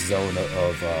this zone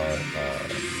of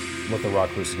what the rock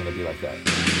cruise is going to be like that.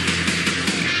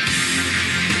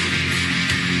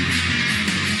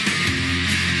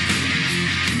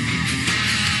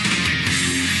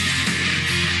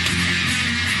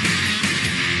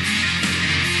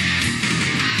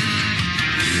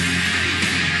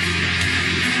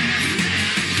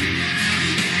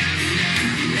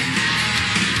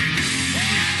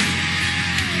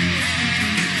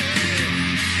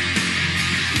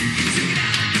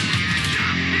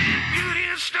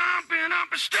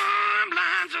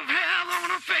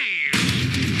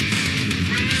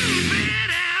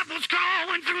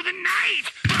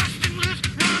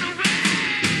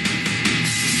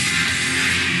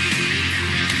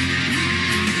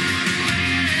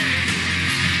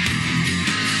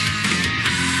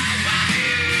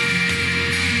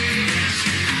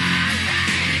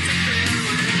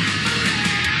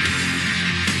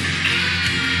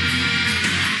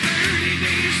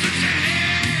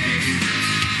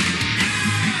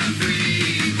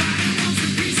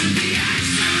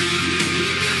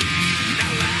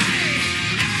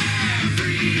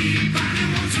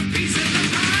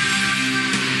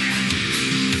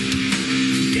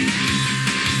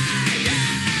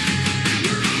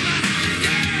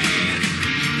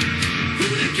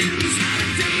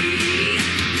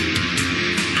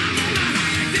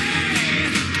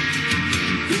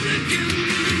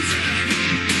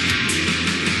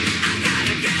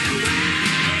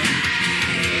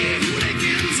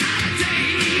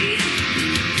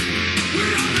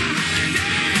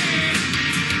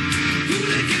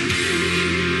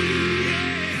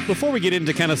 Before we get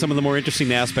into kind of some of the more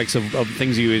interesting aspects of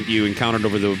things you encountered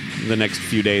over the next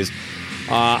few days,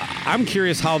 I'm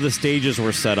curious how the stages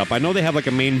were set up. I know they have like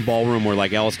a main ballroom where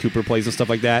like Alice Cooper plays and stuff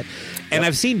like that, and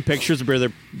I've seen pictures where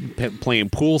they're playing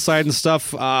poolside and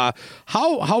stuff.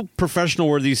 How professional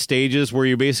were these stages? Were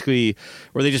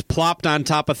they just plopped on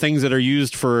top of things that are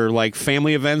used for like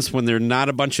family events when they're not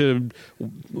a bunch of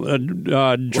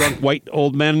drunk white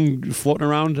old men floating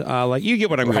around? Like, you get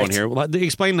what I'm going here.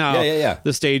 Explain how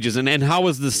the stages and how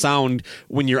was the sound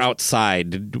when you're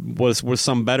outside? Was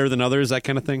some better than others? That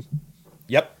kind of thing.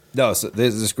 Yep. No, so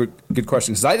this is a good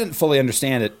question because I didn't fully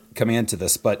understand it coming into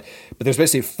this, but there's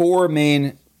basically 4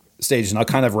 main stages, and I'll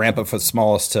kind of ramp up from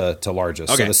smallest to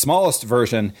largest. Okay. So the smallest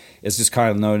version is just kind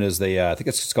of known as I think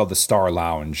it's called the Star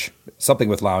Lounge, something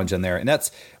with lounge in there, and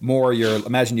that's more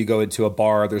imagine you go into a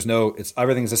bar.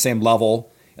 Everything's the same level,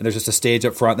 and there's just a stage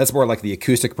up front. That's more like the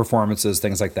acoustic performances,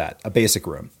 things like that. A basic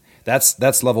room.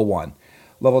 That's level 1.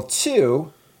 Level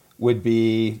 2 would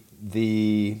be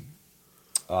the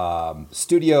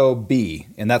Studio B,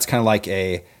 and that's kind of like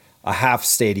a half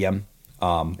stadium.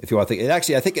 If you want to think,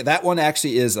 I think that one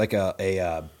actually is like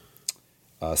a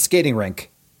skating rink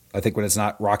I think when it's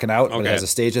not rocking out, but it Okay. has a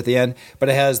stage at the end. But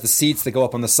it has the seats that go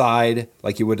up on the side,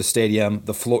 like you would a stadium.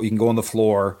 The floor, you can go on the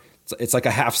floor. It's like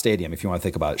a half stadium if you want to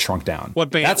think about it, shrunk down. What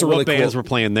band? That's a really what bands cool. were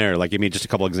playing there? Like, give me just a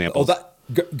couple Oh, examples.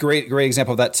 great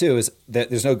example of that too is that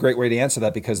there's no great way to answer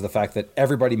that because of the fact that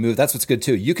everybody moved. That's what's good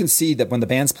too. You can see that when the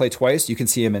bands play twice, you can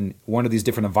see them in one of these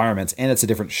different environments, and it's a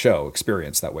different show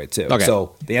experience that way too. Okay.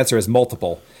 So the answer is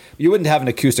multiple. You wouldn't have an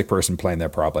acoustic person playing there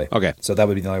probably. Okay. So that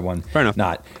would be the only one. Fair enough.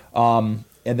 Not. And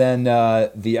then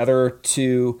the other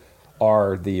two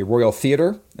are the Royal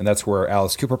Theater, and that's where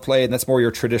Alice Cooper played, and that's more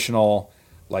your traditional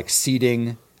like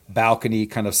seating balcony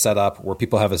kind of setup where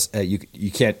people have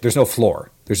you can't. There's no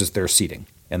floor. There's seating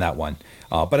in that one.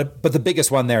 But the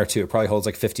biggest one there too. It probably holds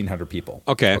like 1,500 people.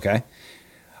 Okay. Okay.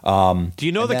 Do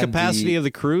you know the capacity of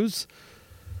the cruise?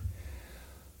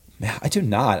 I do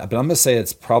not, but I'm going to say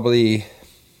it's probably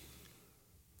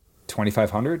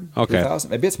 2,500. Okay.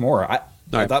 3,000. Maybe it's more. right,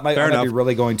 That might fair be enough.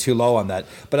 really going too low on that.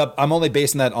 But I'm only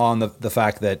basing that on the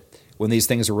fact that when these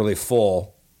things are really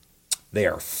full, they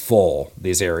are full,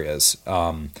 these areas.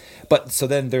 But so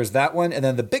then there's that one. And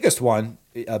then the biggest one,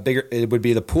 it would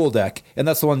be the pool deck. And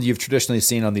that's the one you've traditionally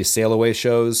seen on these sail away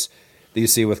shows that you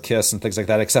see with Kiss and things like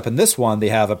that. Except in this one, they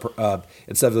have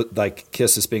instead of like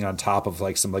Kiss just being on top of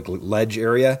like some like ledge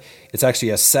area, it's actually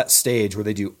a set stage where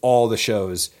they do all the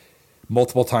shows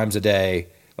multiple times a day.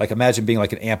 Like imagine being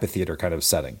like an amphitheater kind of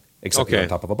setting, except you're on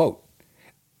top of a boat.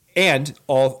 And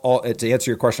all to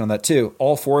answer your question on that too,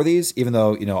 all four of these, even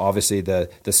though obviously the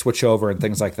switchover and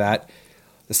things like that,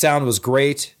 the sound was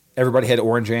great. Everybody had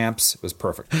orange amps. It was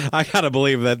perfect. I gotta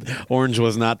believe that orange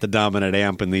was not the dominant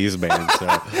amp in these bands.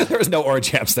 So. There was no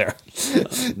orange amps there.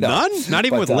 No. None? Not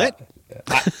even with lit?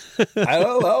 I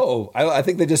don't know. I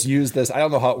think they just used this. I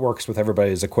don't know how it works with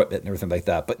everybody's equipment and everything like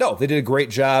that. But no, they did a great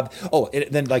job. Oh,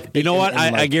 then like you know what?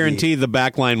 I guarantee the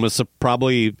back line was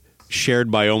probably shared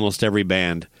by almost every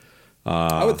band.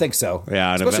 I would think so.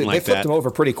 Yeah, an especially event like they flipped that. them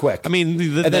over pretty quick. I mean,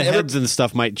 the heads and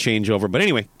stuff might change over, but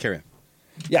anyway, carry on.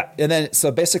 Yeah, and then so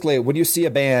basically, when you see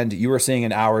a band, you are seeing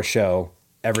an hour show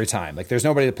every time. Like, there's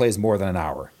nobody that plays more than an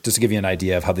hour. Just to give you an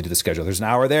idea of how they do the schedule. There's an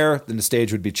hour there, then the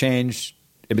stage would be changed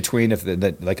in between. If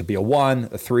like could be a 1,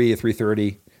 a 3, a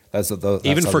 3:30. That's even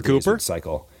how for the days Cooper would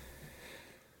cycle.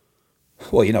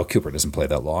 Well, Cooper doesn't play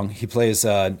that long. He plays,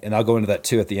 and I'll go into that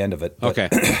too at the end of it. But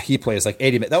okay, he plays like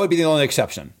 80 minutes. That would be the only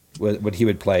exception. What he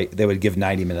would play, they would give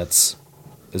 90 minutes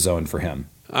a zone for him.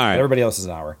 All right, everybody else is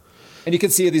an hour. And you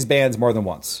can see these bands more than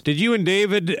once. Did you and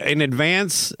David in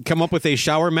advance come up with a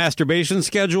shower masturbation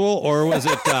schedule, or was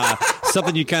it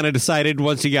something you kind of decided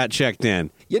once you got checked in?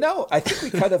 I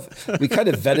think we kind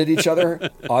of vetted each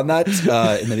other on that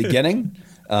in the beginning.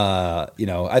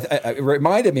 It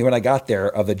reminded me when I got there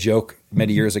of a joke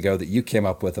many years ago that you came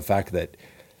up with. The fact that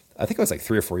I think it was like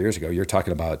 3 or 4 years ago. You were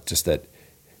talking about just that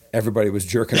everybody was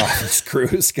jerking off this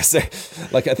cruise because I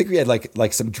think we had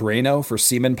like some Drano for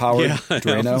semen powered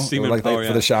Drano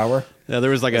for the shower. Yeah,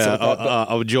 there was like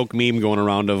a joke meme going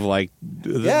around of like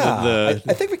I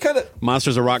think we kind of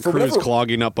Monsters of Rock cruise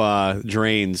clogging up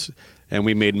drains, and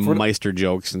we made Meister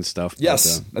jokes and stuff.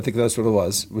 Yes, I think that's what it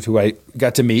was, who I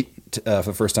got to meet for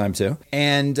the first time too.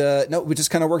 And no, we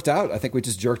just kind of worked out. I think we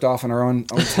just jerked off on our own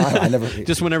time. I never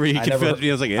just whenever you could fit.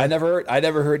 I was like, yeah. I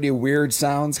never heard any weird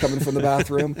sounds coming from the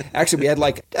bathroom. Actually, we had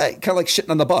like kind of like shitting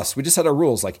on the bus. We just had our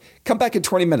rules, like come back in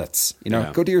 20 minutes.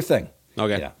 Go do your thing.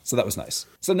 Okay. Yeah. So that was nice.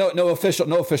 So no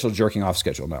official jerking off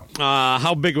schedule. No.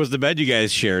 How big was the bed you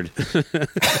guys shared?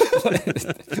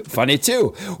 Funny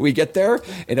too. We get there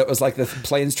and it was like the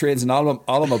planes, trains, and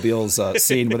automobiles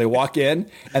scene where they walk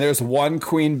in and there's one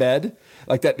queen bed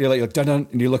like that. You're like dun dun,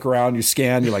 and you look around, you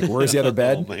scan, you're like, where's the other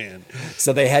bed? Oh man.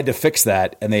 So they had to fix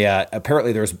that, and they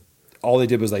apparently all they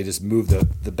did was they just moved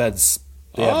the beds.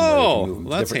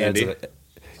 That's handy.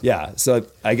 Yeah, so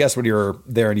I guess when you're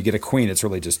there and you get a queen, it's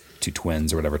really just two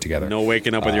twins or whatever together. No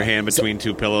waking up with your hand between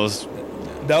two pillows.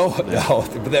 No,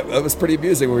 but that was pretty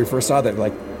amusing when we first saw that.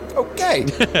 Like, okay,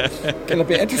 gonna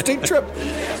be an interesting trip.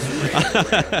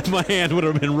 My hand would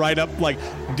have been right up, like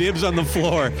dibs on the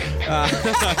floor.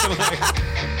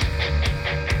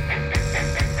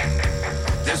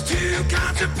 There's two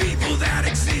kinds of people that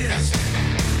exist.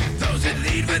 Those that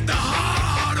lead with the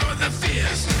heart or the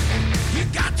fist. You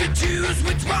got to choose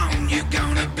which one you're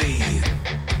gonna be.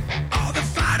 All the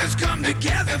fighters come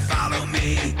together, follow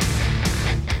me.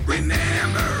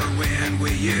 Remember when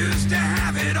we used to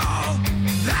have it all?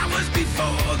 That was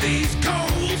before these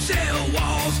cold shell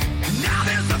walls. Now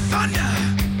there's the thunder,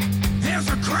 there's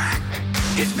a crack.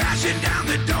 It's bashing down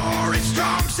the door, it's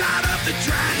strong side of the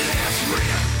track. Let's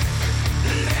rip,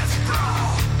 let's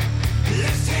brawl.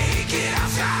 Let's take it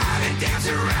outside and dance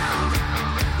around.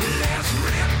 Let's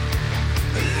rip.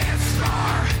 Let's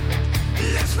start.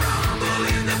 Let's rumble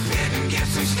in the pit and get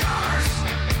some scars.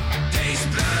 Taste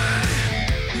blood,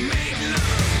 make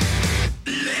love.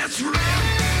 Let's run.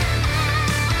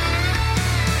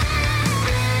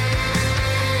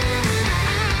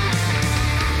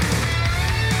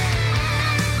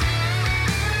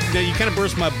 Now, you kind of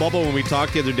burst my bubble when we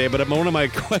talked the other day, but one of my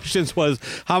questions was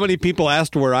how many people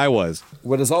asked where I was.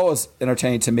 What is always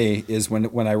entertaining to me is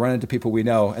when I run into people we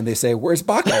know and they say, "Where's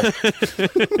Baco?"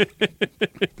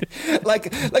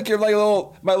 like you're like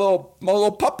my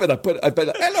little puppet. I put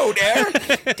hello there.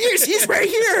 He's right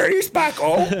here. He's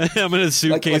Baco. I'm in a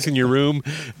suitcase in your room.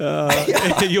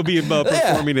 You'll be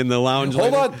performing in the lounge.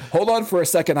 Hold on for a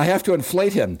second. I have to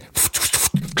inflate him.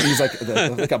 He's like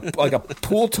a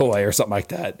pool toy or something like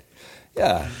that.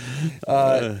 Yeah.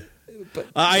 But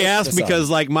I asked because,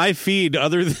 like, my feed,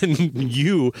 other than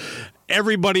you,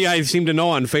 everybody I seem to know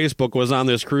on Facebook was on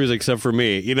this cruise except for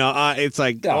me. You know, it's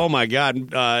like, oh my God.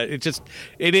 And I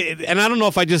don't know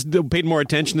if I just paid more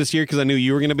attention this year because I knew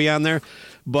you were going to be on there.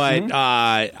 But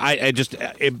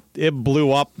it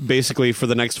blew up basically for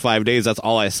the next 5 days. That's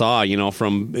all I saw, you know,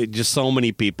 from just so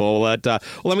many people. Let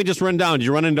me just run down. Did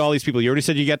you run into all these people? You already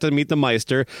said you got to meet the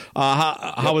Meister.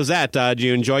 How was that? Did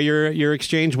you enjoy your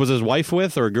exchange? Was his wife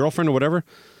with or a girlfriend or whatever?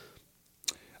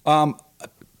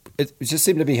 It just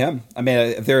seemed to be him. I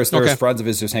mean, there was friends of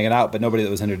his just hanging out, but nobody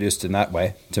that was introduced in that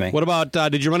way to me. What about,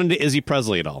 did you run into Izzy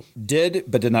Presley at all? Did,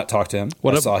 but did not talk to him.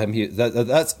 I saw him.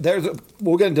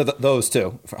 We'll get into those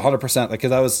too, 100%. Because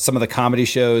that was some of the comedy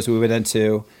shows we went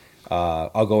into.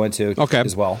 I'll go into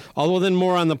as well. Although then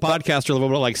more on the podcast a little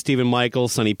bit like Stephen Michael,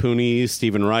 Sonny Pooney,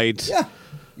 Stephen Wright. Yeah.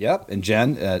 Yep. And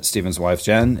Jen, Stephen's wife,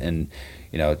 Jen. And,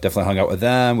 you know, definitely hung out with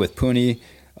them, with Pooney.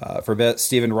 For a bit,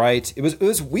 Stephen Wright. It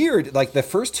was weird. Like the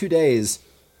first 2 days,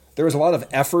 there was a lot of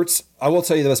efforts. I will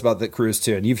tell you this about the cruise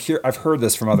too, and I've heard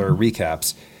this from other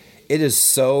recaps. It is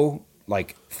so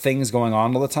like things going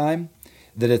on all the time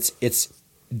that it's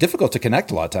difficult to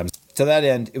connect a lot of times. To that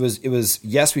end, it was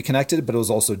yes, we connected, but it was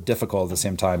also difficult at the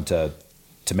same time to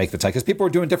make the time because people were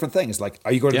doing different things. Like,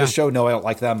 are you going to this show? No, I don't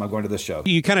like them. I'm going to this show.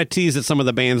 You kind of teased that some of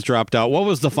the bands dropped out. What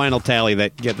was the final tally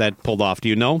that pulled off? Do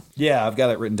you know? Yeah, I've got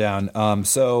it written down.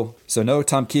 So no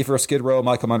Tom Kiefer, Skid Row,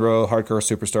 Michael Monroe, Hardcore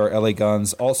Superstar, LA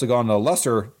Guns. Also gone on a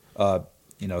lesser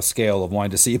scale of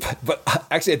wanting to see. But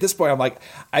actually, at this point,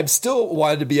 I'm still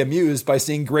wanted to be amused by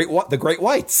seeing the Great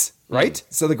Whites. Right?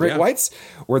 So the Great Whites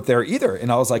weren't there either.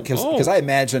 And I was like, because I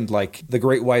imagined like the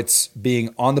Great Whites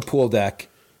being on the pool deck.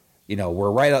 You know,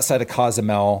 we're right outside of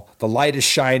Cozumel. The light is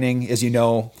shining, as you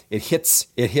know. It hits,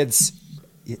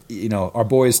 you know, our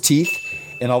boy's teeth,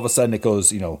 and all of a sudden it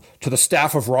goes, you know, to the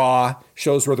staff of Ra,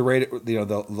 shows where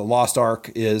the Lost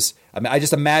Ark is. I mean, I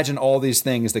just imagine all these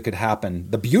things that could happen.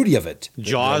 The beauty of it.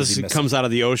 Jaws comes out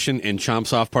of the ocean and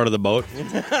chomps off part of the boat.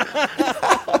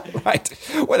 Right.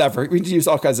 Whatever. We can use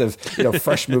all kinds of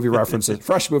fresh movie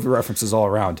references all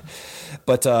around.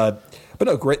 But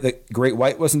no, the Great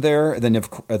White wasn't there. And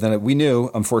then we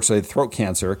knew, unfortunately, throat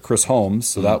cancer, Chris Holmes.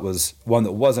 So that was one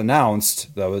that was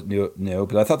announced. That was new.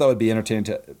 But I thought that would be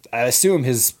entertaining. I assume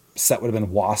his set would have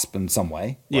been Wasp in some way.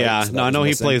 Right? Yeah. So no, I know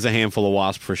he plays a handful of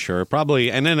Wasp for sure.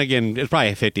 Probably. And then again, it's probably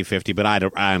a 50-50, but I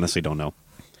honestly don't know.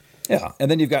 Yeah.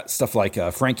 And then you've got stuff like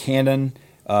Frank Hannon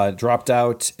dropped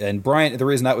out. And Brian, the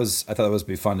reason I thought that would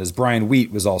be fun is Brian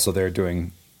Wheat was also there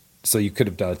doing, so you could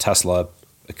have done a Tesla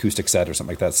acoustic set or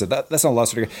something like that. So that's not a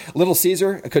lesser degree. Little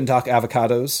Caesar, I couldn't talk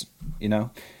avocados, you know.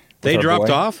 They dropped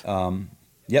off?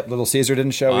 Yep, Little Caesar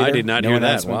didn't show either. I did not hear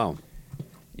that. Wow.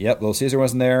 Yep, Little Caesar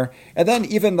wasn't there. And then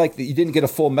even like you didn't get a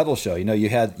full metal show. You know, you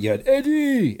had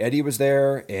Eddie. Eddie was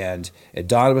there and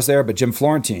Don was there, but Jim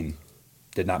Florentine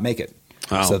did not make it.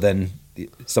 Oh. So then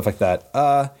stuff like that.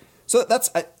 So that's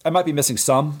I might be missing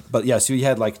some, but yeah, so you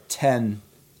had like 10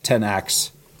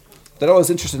 acts that I was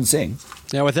interested in seeing.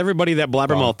 Yeah, with everybody that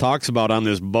Blabbermouth talks about on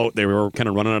this boat, they were kind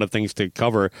of running out of things to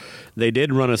cover. They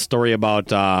did run a story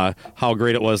about how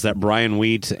great it was that Brian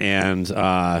Wheat and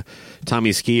Tommy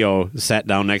Skio sat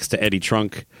down next to Eddie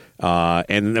Trunk.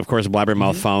 And, of course,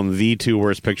 Blabbermouth found the two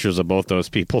worst pictures of both those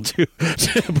people to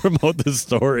promote the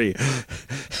story.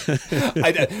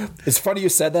 It's funny you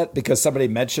said that because somebody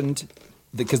mentioned,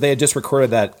 because they had just recorded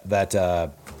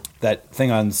that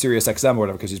thing on Sirius XM or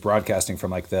whatever, because he's broadcasting from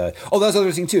like that's the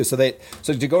other thing too. So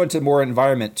to go into more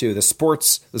environment too, the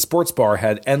sports bar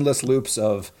had endless loops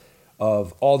of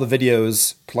all the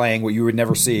videos playing what you would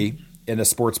never see in a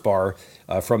sports bar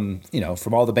from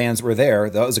all the bands that were there.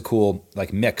 That was a cool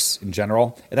like mix in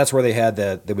general, and that's where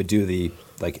they would do the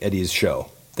like Eddie's show.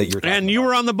 that you're talking And you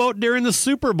were on the boat during the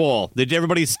Super Bowl. Did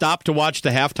everybody stop to watch the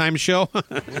halftime show?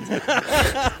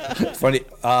 Funny,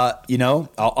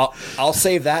 I'll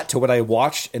save that to what I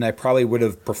watched, and I probably would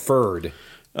have preferred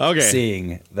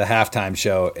seeing the halftime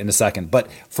show in a second.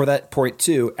 But for that point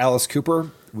too, Alice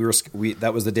Cooper,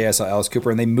 that was the day I saw Alice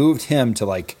Cooper, and they moved him to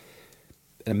like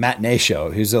a matinee show.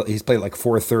 He's played at like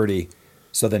 4:30,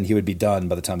 so then he would be done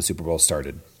by the time the Super Bowl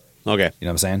started. Okay. You know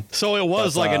what I'm saying? So it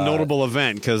was like a notable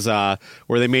event because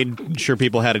where they made sure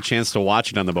people had a chance to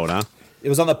watch it on the boat, huh? It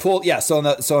was on the pool. Yeah. So on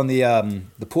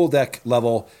the pool deck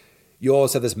level, you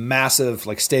always have this massive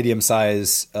like stadium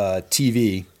size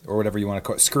TV or whatever you want to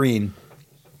call it, screen,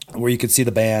 where you could see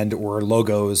the band or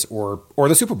logos or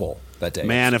the Super Bowl that day.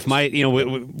 Man, if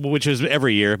which is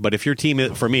every year, but if your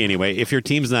team, for me anyway, if your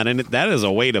team's not in it, that is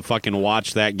a way to fucking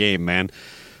watch that game, man.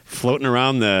 Floating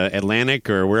around the Atlantic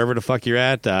or wherever the fuck you're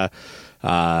at,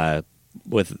 on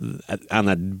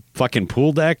the fucking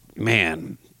pool deck,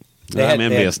 man. I'm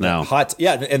envious now.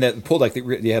 And the pool deck,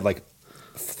 they had like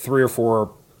 3 or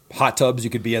 4 hot tubs you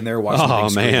could be in there watching. Oh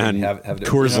man, have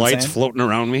Coors Lights floating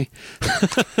around me.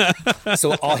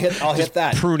 So I'll hit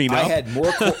that. Pruning up.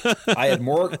 I had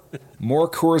more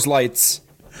Coors Lights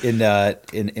in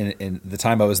the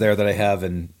time I was there than I have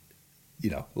in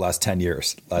last 10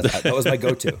 years. That was my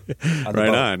go-to. Right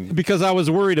on. Because I was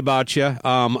worried about you.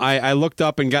 I looked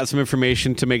up and got some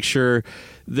information to make sure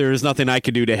there's nothing I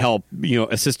could do to help,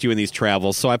 assist you in these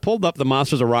travels. So I pulled up the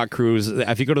Monsters of Rock Cruise.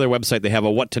 If you go to their website, they have a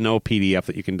What to Know PDF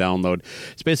that you can download.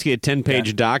 It's basically a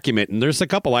 10-page document, and there's a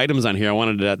couple items on here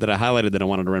that I highlighted that I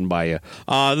wanted to run by you.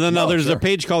 There's a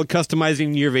page called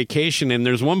Customizing Your Vacation, and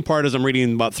there's one part as I'm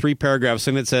reading about 3 paragraphs,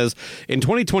 and it says, in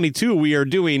 2022, we are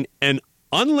doing an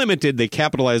unlimited, they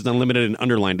capitalized unlimited and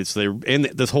underlined it. So and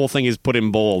this whole thing is put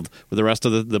in bold, where the rest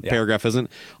of the paragraph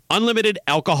isn't. Unlimited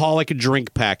alcoholic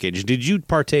drink package. Did you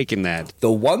partake in that?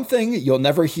 The one thing you'll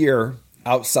never hear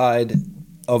outside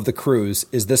of the cruise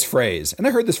is this phrase. And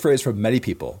I heard this phrase from many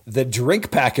people. The drink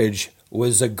package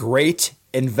was a great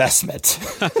investment.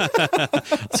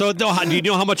 So do you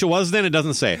know how much it was then? It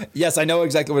doesn't say. Yes, I know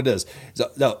exactly what it is. So,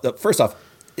 no, first off,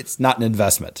 it's not an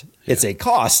investment. Yeah. It's a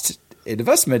cost. An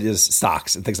investment is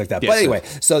stocks and things like that. Yes, but anyway,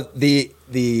 so the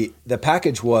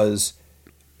package was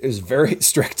very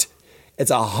strict. It's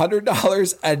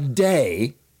 $100 a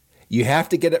day. You have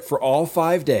to get it for all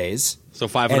 5 days. So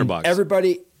 $500.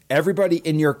 Everybody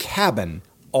in your cabin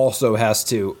also has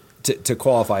to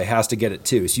qualify, has to get it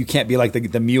too. So you can't be like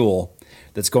the mule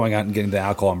that's going out and getting the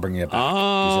alcohol and bringing it back. Oh, you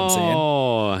know what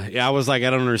I'm saying? Yeah. I was like,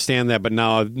 I don't understand that, but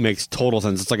now it makes total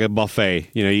sense. It's like a buffet.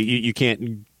 You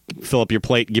can't fill up your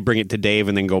plate, you bring it to Dave,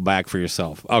 and then go back for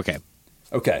yourself. Okay.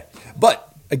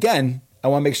 But again, I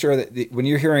want to make sure that when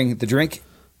you're hearing the drink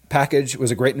package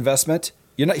was a great investment,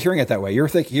 you're not hearing it that way. You're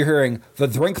hearing the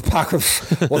drink package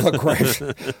was a great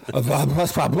blah, blah,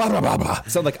 blah, blah.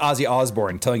 Sound like Ozzy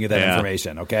Osbourne telling you that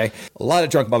information. Okay, a lot of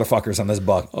drunk motherfuckers on this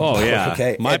book. Oh yeah,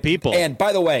 okay, my people. And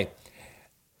by the way,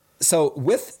 so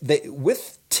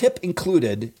with tip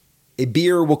included, a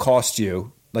beer will cost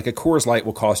you, like a Coors Light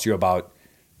will cost you about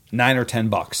 $9 or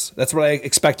 $10. That's what I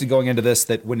expected going into this,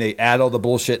 that when they add all the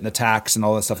bullshit and the tax and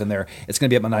all that stuff in there, it's going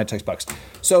to be about $9 or $10.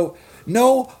 So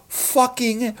no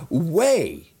fucking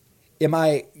way am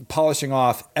I polishing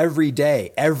off every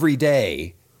day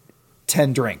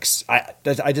 10 drinks. I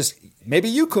just, maybe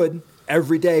you could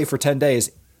every day for 10 days.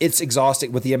 It's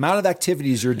exhausting with the amount of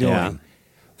activities you're doing. Yeah.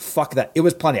 Fuck that. It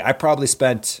was plenty. I probably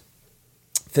spent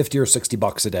 $50 or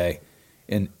 $60 a day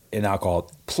in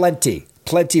alcohol. Plenty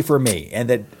for me. And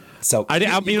then, so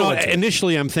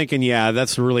initially I'm thinking,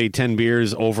 that's really 10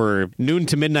 beers over noon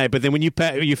to midnight. But then when you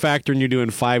factor in you're doing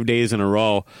 5 days in a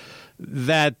row,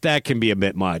 that can be a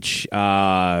bit much.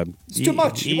 It's too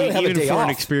much. Even for an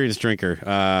experienced drinker.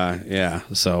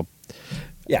 So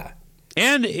yeah.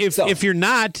 And if you're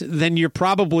not, then you're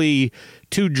probably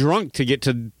too drunk to get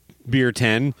to beer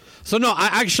 10. So no,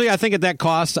 I think at that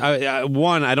cost, I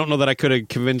don't know that I could have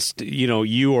convinced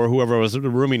you or whoever I was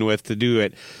rooming with to do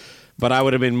it. But I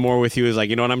would have been more with you as like,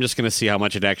 I'm just going to see how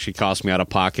much it actually cost me out of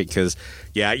pocket because,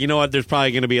 there's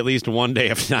probably going to be at least one day,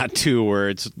 if not 2, where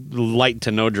it's light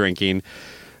to no drinking.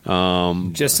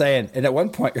 Just saying. And at one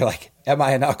point, you're like, am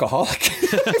I an alcoholic?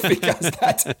 Because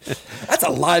that's a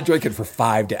lot of drinking for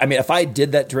 5 days. I mean, if I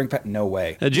did that drink, no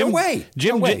way. No way.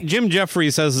 Jim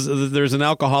Jeffrey says there's an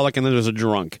alcoholic and then there's a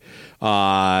drunk.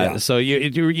 So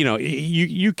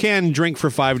you can drink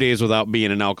for 5 days without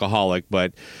being an alcoholic,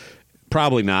 but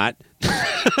probably not.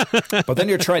 But then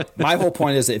you're trying. My whole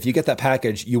point is that if you get that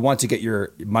package, you want to get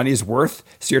your money's worth.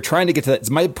 So you're trying to get to that.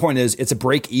 My point is, it's a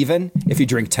break even if you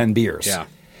drink 10 beers. Yeah.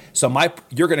 So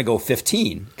you're going to go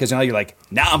 15 because now you're like,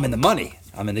 now I'm in the money.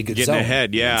 I'm in a good Getting zone.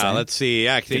 ahead, You know what I'm yeah. saying? Let's see.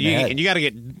 Yeah, Getting ahead. and you got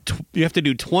to you have to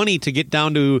do 20 to get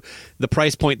down to the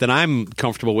price point that I'm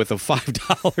comfortable with of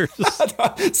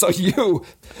 $5. So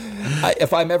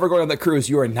if I'm ever going on the cruise,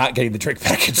 you are not getting the drink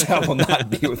package. I will not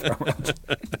be with around.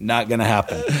 Not gonna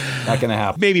happen. Not gonna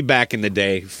happen. Maybe back in the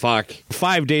day. Fuck.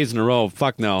 5 days in a row.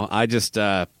 Fuck no. I just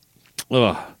All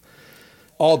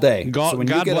day. God, So when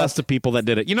you God get bless up- the people that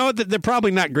did it. You know what? They're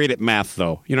probably not great at math,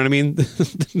 though. You know what I mean?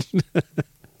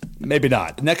 Maybe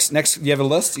not. Next. You have a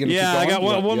list? You gonna Yeah, keep I got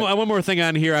going? one more thing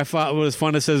on here I thought was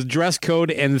fun. It says dress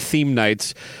code and theme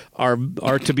nights are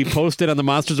to be posted on the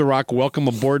Monsters of Rock Welcome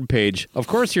Aboard page. Of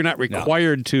course, you're not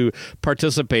required to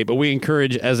participate, but we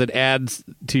encourage as it adds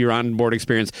to your onboard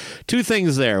experience. Two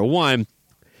things there. One,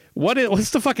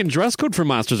 what's the fucking dress code for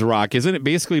Monsters of Rock? Isn't it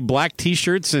basically black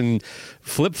T-shirts and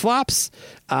flip-flops?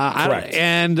 Correct.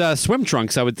 And swim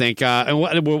trunks, I would think. And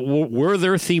what were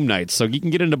their theme nights? So you can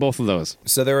get into both of those.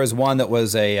 So there was one that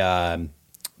was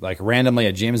randomly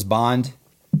a James Bond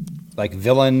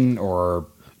villain or.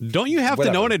 Don't you have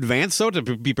to know in advance, though,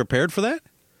 to be prepared for that?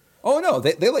 Oh no,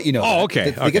 they let you know. Oh, that.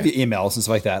 okay. They give you emails and stuff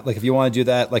like that. Like if you want to do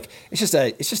that, it's just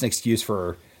an excuse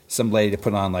for some lady to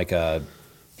put on like a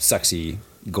sexy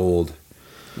gold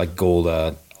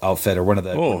outfit or one of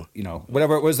the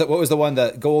whatever it was. What was the one,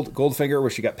 the Goldfinger where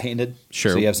she got painted?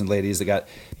 Sure. So you have some ladies that got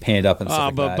painted up and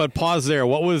stuff like that. But pause there.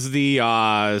 What was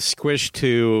the squish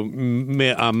to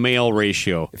male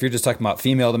ratio? If you're just talking about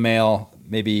female to male,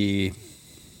 maybe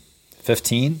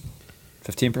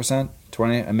 15%,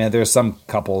 20. I mean, there's some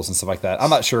couples and stuff like that. I'm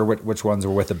not sure which ones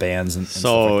were with the bands and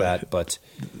stuff like that, but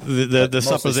the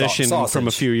supposition from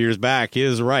a few years back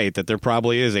is right that there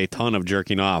probably is a ton of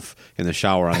jerking off in the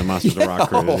shower on the Monsters of Rock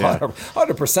cruise. Yeah.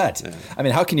 100%. Yeah. I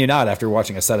mean, how can you not after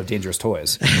watching a set of Dangerous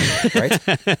Toys, right?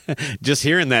 Just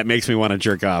hearing that makes me want to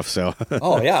jerk off. So.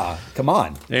 Oh yeah, come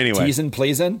on. Anyway, teasing,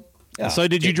 pleasing. Yeah. So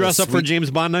did you dress up for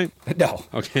James Bond night? No.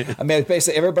 Okay. I mean,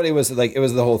 basically everybody was like, it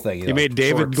was the whole thing. You made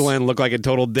David shorts, Glenn look like a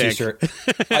total dick. T-shirt.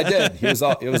 I did. He was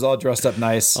all dressed up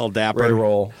nice, all dapper. Ready to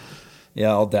roll.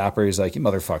 Yeah, all dapper. He's like, you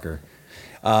motherfucker.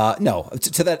 No,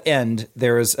 to that end,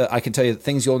 there is. I can tell you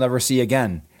things you'll never see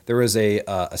again. There was a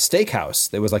steakhouse.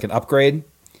 There was like an upgrade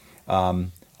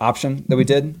option that we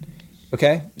did.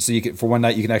 Okay, so you could, for one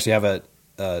night you can actually have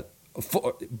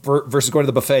versus going to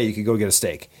the buffet, you could go get a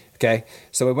steak. Okay,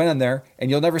 so we went in there,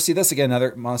 and you'll never see this again.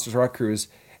 Another Monsters Rock cruise,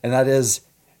 and that is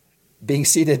being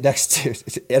seated next to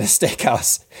at a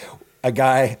steakhouse.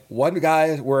 One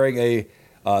guy wearing a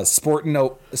sporting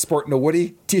a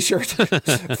Woody T-shirt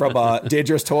from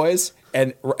Dangerous Toys,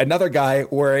 and another guy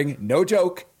wearing, no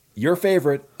joke, your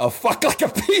favorite, a Fuck Like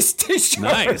a Beast T-shirt.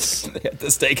 Nice. At the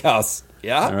steakhouse.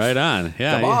 Yeah. Right on.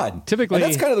 Yeah. Come on. Typically, and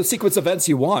that's kind of the sequence of events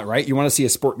you want, right? You want to see a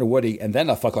Sporting a Woody and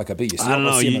then a Fuck Like a Beast. I don't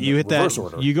know. You hit that.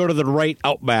 Order. You go to the right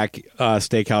Outback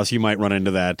steakhouse, you might run into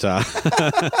that.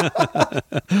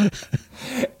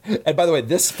 And by the way,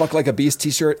 this Fuck Like a Beast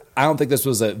T-shirt, I don't think this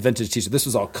was a vintage T-shirt. This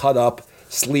was all cut up,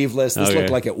 sleeveless. This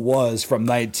looked like it was from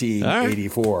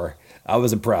 1984. Right. I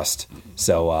was impressed.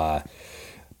 So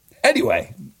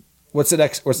anyway. What's the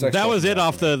next? That was it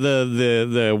off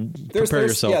the prepare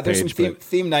yourself page. There's some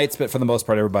theme nights, but for the most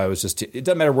part, everybody was just. It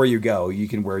doesn't matter where you go. You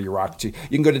can wear your rock. You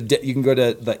can go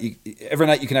to every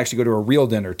night. You can actually go to a real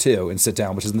dinner too and sit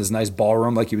down, which is in this nice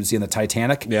ballroom like you would see in the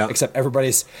Titanic. Yeah. Except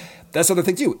everybody's. That's the other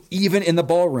thing too. Even in the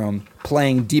ballroom,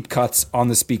 playing deep cuts on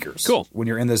the speakers. Cool. When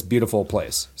you're in this beautiful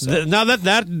place. So. Now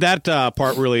that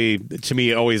part really, to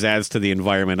me, always adds to the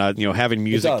environment. Having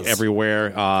music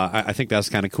everywhere. I think that's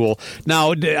kind of cool.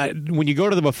 Now, when you go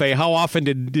to the buffet, how often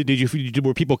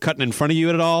were people cutting in front of you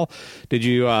at all? Did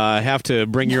you have to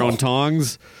bring your own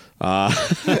tongs?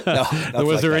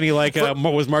 Was there any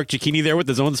was Mark Giacchini there with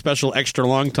his own special extra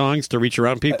long tongs to reach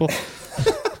around people?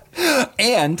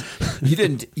 And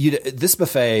this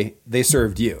buffet, they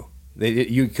served you.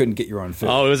 You couldn't get your own food.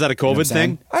 Oh, was that a COVID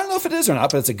thing? I don't know if it is or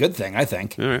not, but it's a good thing, I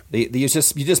think. All right. You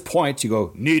just point, you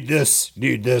go, need this,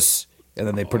 and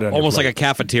then they put it on almost like a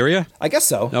cafeteria? I guess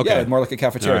so. Okay. Yeah, more like a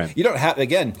cafeteria. Right. You don't have,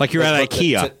 again. Like you're at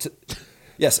IKEA.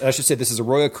 Yes, I should say this is a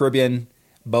Royal Caribbean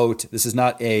boat. This is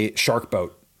not a shark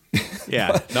boat.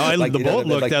 Yeah. No, the boat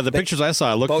looked, the pictures I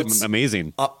saw looked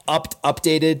amazing.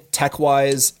 Updated,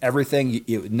 tech-wise, everything.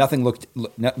 Nothing looked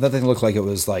like it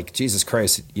was like, Jesus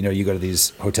Christ, you go to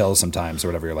these hotels sometimes or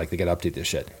whatever, you're like, they got to update this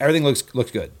shit. Everything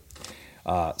looked good.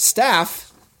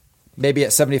 Staff, maybe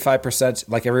at 75%,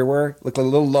 like everywhere, looked a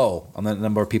little low on the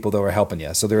number of people that were helping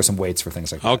you. So there were some waits for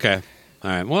things like that. Okay. All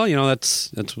right. Well,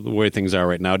 that's the way things are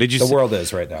right now. The world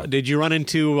is right now. Did you run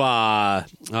into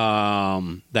that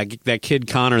kid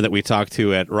Connor that we talked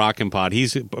to at Rockin' Pod?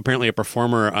 He's apparently a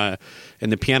performer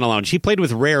in the Piano Lounge. He played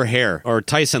with Rare Hair, or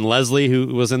Tyson Leslie, who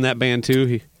was in that band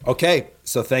too. Okay,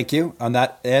 so thank you on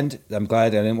that end. I'm glad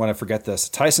I didn't want to forget this.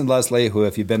 Tyson Leslie, who,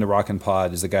 if you've been to Rockin'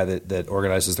 Pod, is the guy that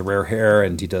organizes the Rare Hair,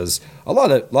 and he does a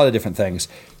lot of different things.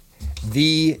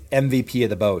 The MVP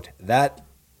of the boat. That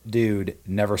dude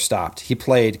never stopped. He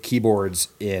played keyboards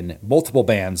in multiple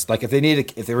bands. Like if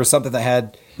there was something that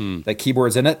had like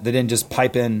keyboards in it, they didn't just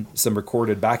pipe in some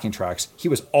recorded backing tracks. He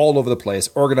was all over the place,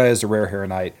 organized a Rare Hair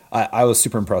night. I was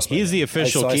super impressed by him. He's the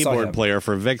official keyboard player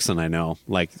for Vixen, I know.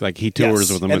 Like he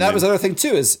tours with them. And that was the other thing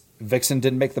too, is Vixen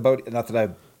didn't make the boat. Not that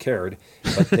I cared,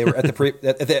 but they were at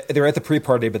the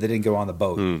pre-party, but they didn't go on the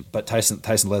boat. But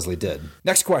Tyson Leslie did.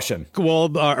 Next question.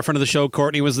 Well, our friend of the show,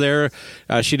 Courtney, was there.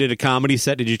 She did a comedy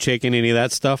set. Did you check in any of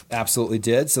that stuff? Absolutely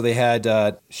did. So they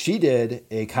had she did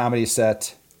a comedy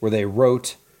set where they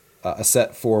wrote a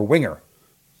set for Winger.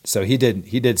 So he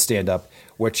did stand up,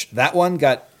 which that one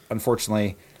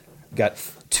unfortunately got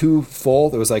too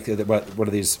full. There was like one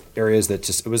of these areas that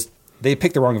just they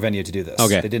picked the wrong venue to do this.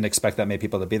 Okay. They didn't expect that many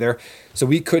people to be there. So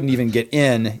we couldn't even get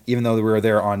in, even though we were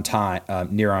there on time,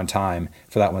 near on time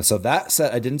for that one. So that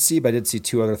set I didn't see, but I did see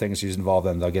two other things she's involved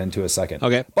in that I'll get into in a second.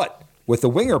 Okay. But with the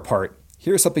Winger part,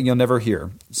 here's something you'll never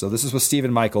hear. So this is with Steve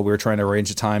and Michael. We were trying to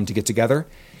arrange a time to get together.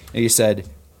 And he said,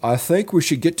 I think we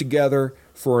should get together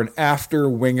for an after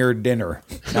Winger dinner.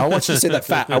 Now I want you to say that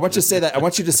fast. I want you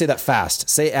to say that fast.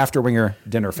 Say after Winger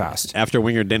dinner fast. After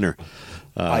Winger dinner.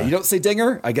 You don't say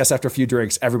dinger? I guess after a few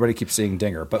drinks, everybody keeps saying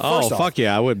dinger. But first off, fuck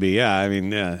yeah, I would be. Yeah, I mean,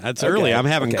 that's early. I'm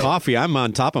having coffee. I'm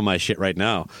on top of my shit right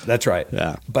now. That's right.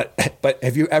 Yeah. But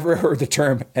have you ever heard the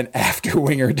term an after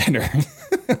Winger dinner?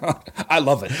 I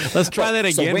love it. Let's try that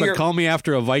again, but call me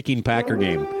after a Viking Packer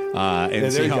game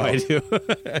and see how I do.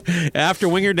 After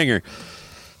Winger dinger.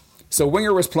 So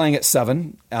Winger was playing at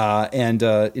 7, and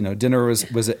dinner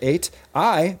was at 8.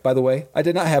 By the way, I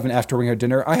did not have an after Winger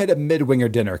dinner. I had a mid Winger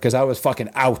dinner because I was fucking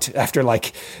out after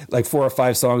like 4 or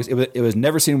 5 songs. It was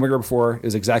never seen Winger before. It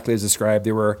was exactly as described.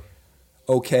 They were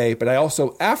okay, but I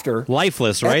also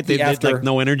lifeless, right? They did like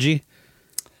no energy.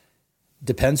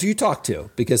 Depends who you talk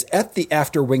to, because at the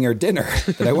after Winger dinner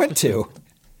that I went to,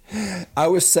 I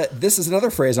was set. This is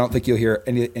another phrase I don't think you'll hear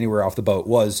anywhere off the boat.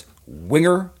 Was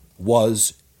Winger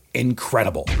was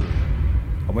incredible.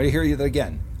 I'm going to hear that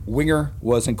again. Winger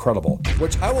was incredible,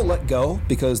 which I will let go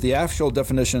because the actual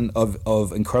definition of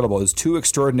incredible is too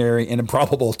extraordinary and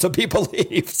improbable to be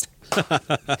believed.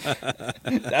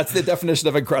 That's the definition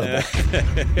of incredible.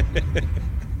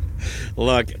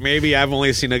 Look, maybe I've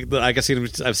only seen I've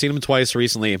seen them twice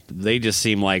recently. They just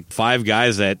seem like 5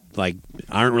 guys that like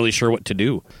aren't really sure what to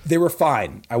do. They were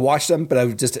fine. I watched them, but I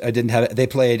didn't have it. They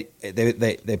played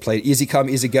easy come,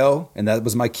 easy go, and that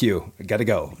was my cue. I got to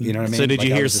go. You know what I mean? So did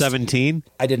you hear 17?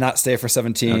 I did not stay for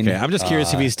 17. Okay, I'm just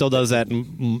curious if he still does that.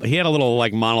 He had a little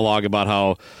like monologue about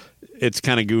how it's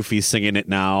kind of goofy singing it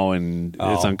now and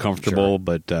it's uncomfortable,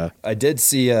 sure. But I did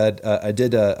see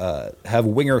have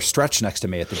Winger Stretch next to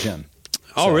me at the gym.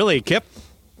 Oh, so. Really, Kip?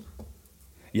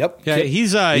 Yep. Yeah, Kip.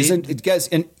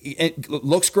 It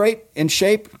looks great in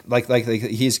shape.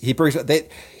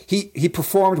 He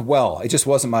performed well. It just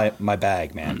wasn't my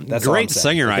bag, man. That's great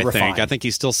singer. I think. I think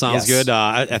he still sounds good.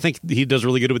 I think he does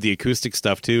really good with the acoustic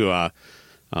stuff too.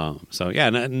 So yeah,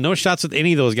 no shots with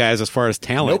any of those guys as far as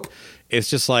talent. Nope. It's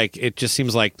just like it just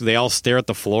seems like they all stare at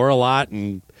the floor a lot,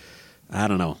 and I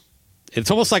don't know. It's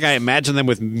almost like I imagine them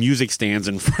with music stands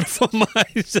in front of them.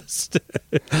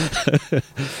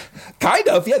 Kind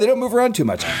of, yeah. They don't move around too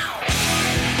much.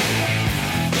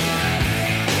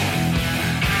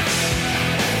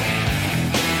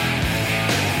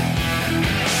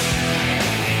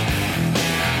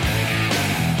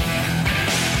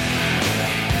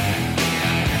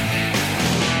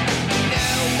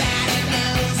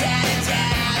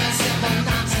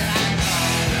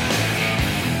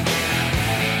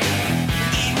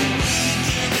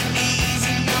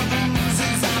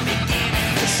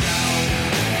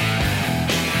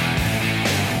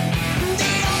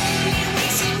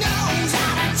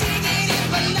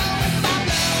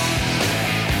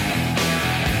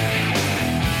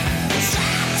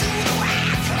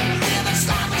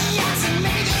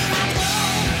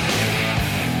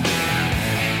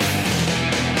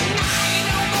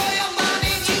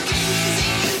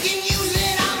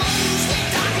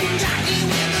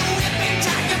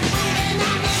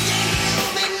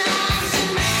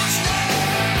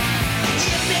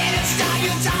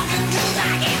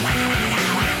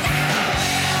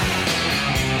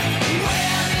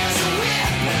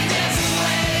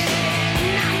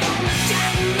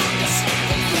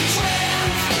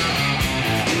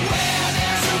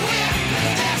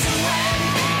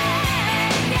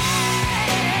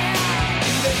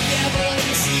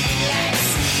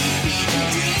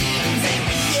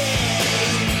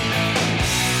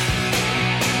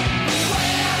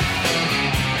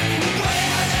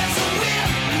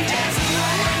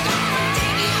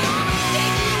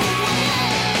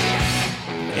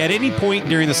 at any point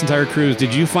during this entire cruise,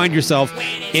 did you find yourself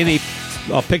in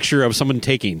a picture of someone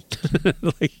taking?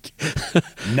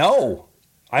 No,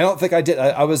 I don't think I did.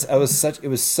 It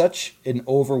was such an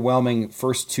overwhelming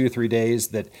first 2 or 3 days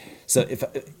that, so if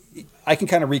I can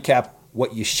kind of recap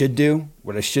what I should do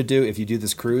if you do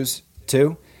this cruise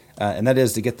too. And that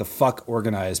is to get the fuck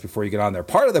organized before you get on there.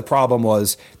 Part of the problem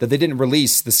was that they didn't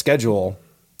release the schedule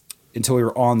until we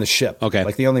were on the ship. Okay.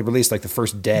 Like they only released like the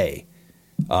first day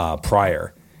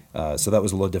prior. So that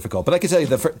was a little difficult. But I can tell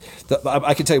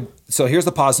you so here's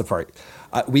the positive part.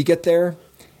 We get there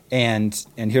and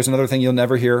here's another thing you'll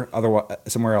never hear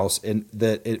somewhere else. And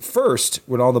that at first,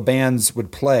 when all the bands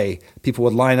would play, people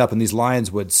would line up and these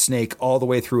lines would snake all the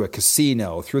way through a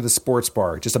casino, through the sports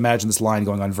bar. Just imagine this line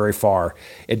going on very far.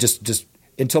 It just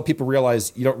until people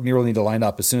realize you don't really need to line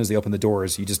up. As soon as they open the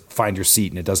doors, you just find your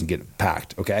seat and it doesn't get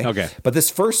packed. Okay. Okay. But the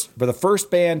first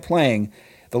band playing,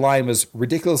 the line was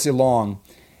ridiculously long,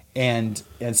 and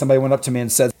somebody went up to me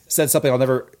and said something I'll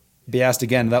never be asked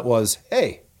again. And that was,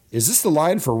 "Hey, is this the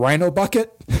line for Rhino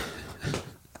Bucket?"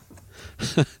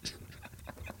 When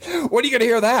are you going to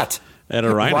hear that? At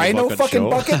a Rhino Bucket fucking show?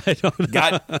 bucket? I don't know.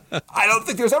 God, I don't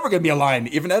think there's ever going to be a line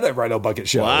even at a Rhino Bucket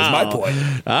show. Wow. Is my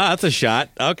point. That's a shot.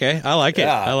 Okay, I like it.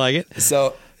 Yeah. I like it.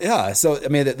 So I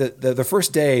mean, the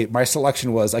first day, my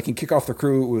selection was I can kick off the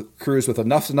cruise with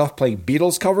enough playing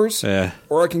Beatles covers,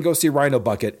 or I can go see Rhino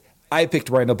Bucket. I picked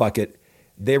Rhino Bucket.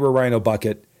 They were Rhino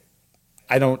Bucket.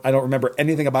 I don't remember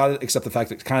anything about it except the fact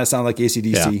that it kind of sounded like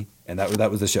AC/DC, and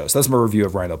that was the show. So that's my review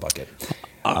of Rhino Bucket.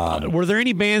 Were there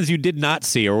any bands you did not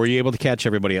see, or were you able to catch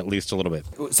everybody at least a little bit?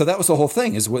 So that was the whole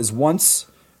thing. Was once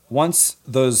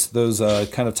those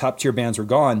kind of top tier bands were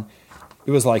gone,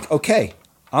 it was like, okay,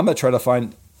 I'm gonna try to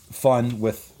find fun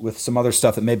with some other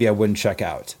stuff that maybe I wouldn't check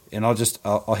out, and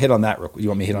I'll hit on that real quick. You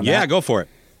want me to hit on that? Yeah, go for it.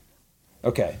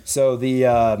 Okay, so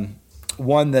the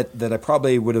one that I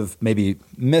probably would have maybe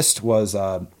missed was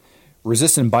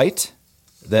Resist and Bite.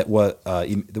 That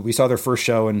we saw their first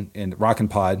show in Rockin'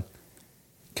 Pod.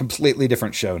 Completely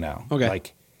different show now. Okay.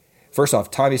 Like, first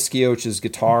off, Tommy Skioch's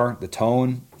guitar, the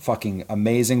tone, fucking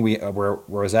amazing. Where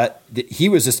was that? He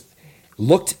was just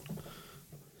looked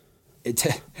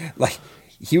like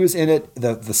he was in it.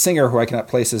 The singer, who I cannot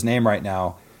place his name right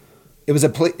now, it was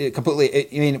completely.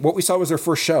 I mean, what we saw was their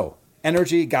first show.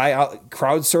 Energy guy out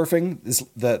crowd surfing.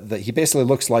 He basically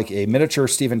looks like a miniature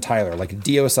Steven Tyler, like a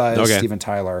Dio-sized Steven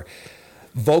Tyler.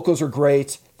 Vocals are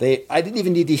great. I didn't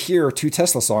even need to hear 2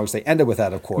 Tesla songs. They ended with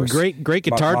that, of course. Great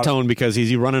guitar tone because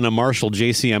he's running a Marshall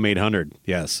JCM 800.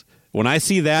 Yes. When I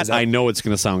see that, I know it's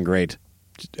going to sound great.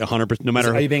 100%. No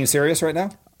matter. Are you being serious right now?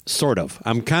 Sort of.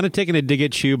 I'm kind of taking a dig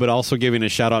at you, but also giving a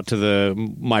shout out to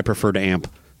my preferred amp.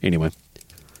 Anyway.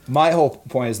 My whole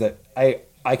point is that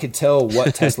I could tell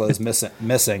what Tesla is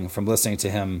missing from listening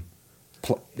to him.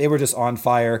 They were just on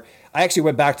fire. I actually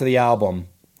went back to the album.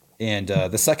 And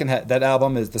the second half of the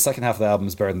album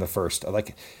is better than the first.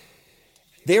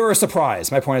 They were a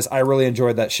surprise. My point is, I really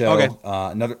enjoyed that show. Okay.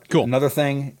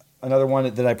 Another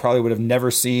one that I probably would have never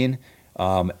seen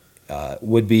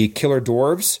would be Killer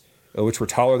Dwarves, which were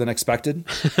taller than expected.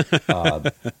 I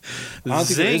don't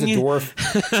think there is a dwarf.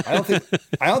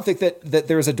 I don't think that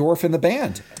there's a dwarf in the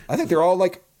band. I think they're all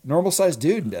like normal sized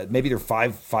dude. Maybe they're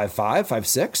 5'5",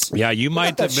 5'6". Yeah, you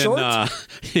might have been.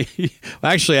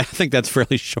 Actually, I think that's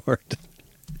fairly short.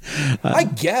 I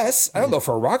guess. I don't know.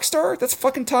 For a rock star, that's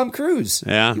fucking Tom Cruise.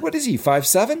 Yeah. What is he?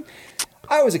 5'7"?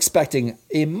 I was expecting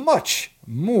a much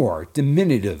more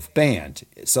diminutive band.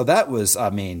 So that was,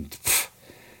 I mean,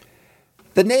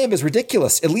 the name is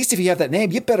ridiculous. At least if you have that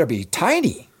name, you better be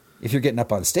tiny if you're getting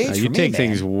up on stage. You take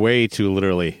things way too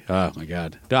literally. Oh my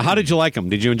God. How did you like him?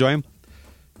 Did you enjoy him?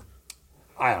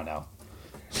 I don't know.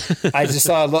 I just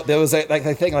saw there was like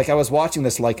the thing, like I was watching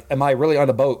this, like, am I really on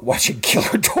a boat watching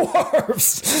Killer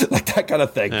Dwarfs? Like that kind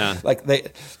of thing. Yeah. Like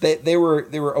they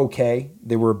were okay.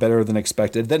 They were better than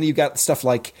expected. Then you got stuff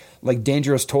like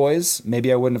Dangerous Toys.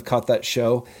 Maybe I wouldn't have caught that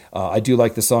show. I do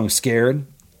like the song Scared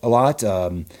a lot.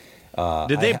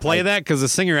 Did they play that? Because the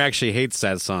singer actually hates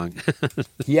that song.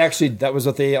 That was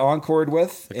what they encored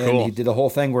with. And Cool. he did a whole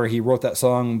thing where he wrote that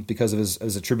song because of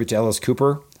as a tribute to Alice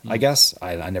Cooper, I guess.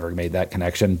 I never made that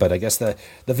connection, but I guess the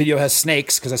video has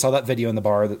snakes because I saw that video in the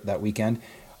bar that weekend.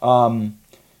 But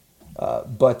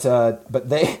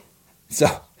they,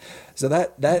 so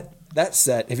that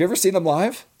set, have you ever seen them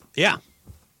live? Yeah.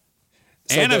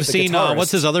 So and I've seen, guitarist-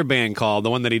 what's his other band called?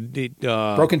 The one that he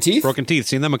Broken Teeth? Broken Teeth.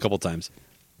 Seen them a couple times.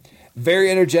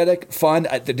 Very energetic, fun.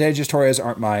 The Dangerous Toys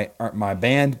aren't my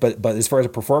band, but as far as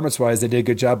performance wise, they did a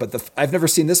good job. But I've never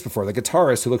seen this before. The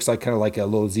guitarist, who looks like kind of like a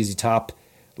little ZZ Top,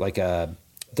 like a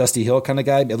Dusty Hill kind of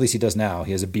guy. At least he does now.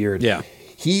 He has a beard. Yeah.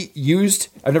 He used,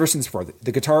 I've never seen this before,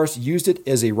 the guitarist used it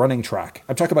as a running track.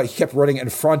 I'm talking about he kept running in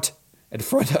front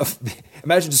of,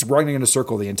 imagine just running in a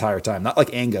circle the entire time. Not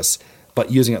like Angus,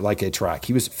 but using it like a track.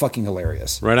 He was fucking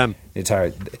hilarious. Right on.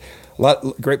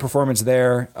 Great performance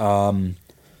there.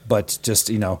 But just,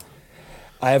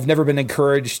 I have never been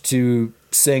encouraged to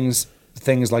sing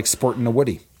things like Sportin' a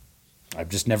Woody. I've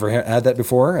just never had that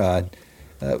before.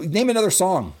 Name another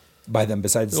song by them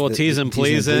besides Tease and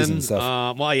Pleasin'.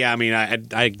 Stuff. Well, yeah, I mean,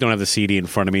 I don't have the CD in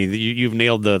front of me. You've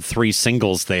nailed the 3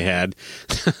 singles they had.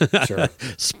 Sure.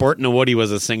 Sportin' a Woody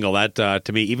was a single. That,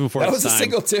 to me, even for that its was time. A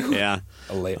single, too? Yeah.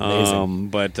 Amazing.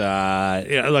 But,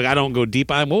 look, I don't go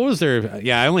deep on, what was their,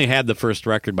 I only had the first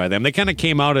record by them. They kind of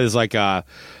came out as like on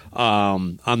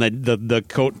the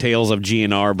coattails of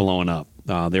GNR blowing up.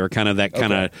 They were kind of that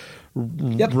kind of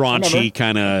raunchy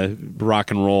kind of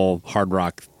rock and roll hard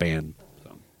rock band.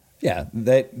 Yeah,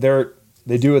 they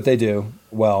do what they do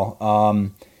well.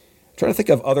 Trying to think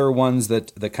of other ones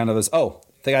that kind of is. I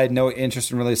think I had no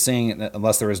interest in really seeing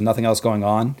unless there was nothing else going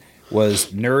on. Was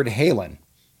Nerd Halen.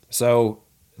 So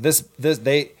this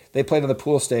they played on the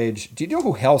Pool stage. Do you know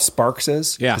who Hal Sparks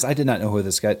is? Yeah, because I did not know who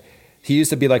this guy. He used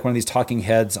to be like one of these talking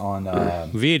heads on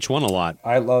VH1 a lot.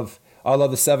 I love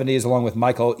the 70s along with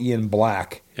Michael Ian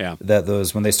Black. Yeah,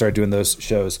 when they started doing those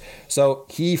shows. So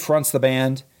he fronts the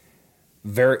band.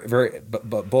 Very, very,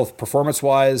 but both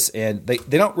performance-wise, and they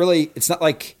don't really. It's not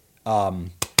like,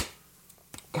 God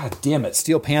damn it,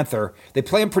 Steel Panther. They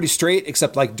play them pretty straight,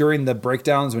 except like during the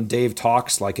breakdowns when Dave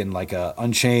talks, like in like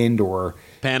Unchained or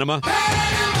Panama.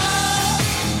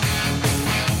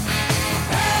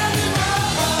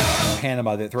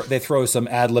 Panama. They throw some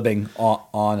ad-libbing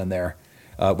on in there,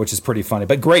 which is pretty funny,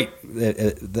 but great.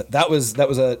 That was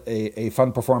a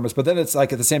fun performance. But then it's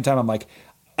like at the same time, I'm like.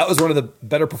 That was one of the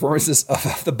better performances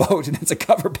of the Boat, and it's a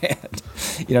cover band.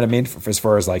 You know what I mean? As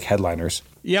far as like headliners.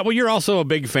 Yeah, well, you're also a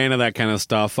big fan of that kind of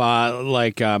stuff,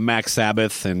 like Max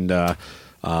Sabbath and no,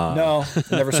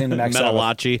 I've never seen the Max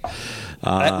Metalachi.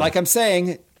 Like I'm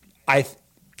saying,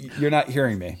 you're not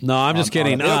hearing me. No, I'm just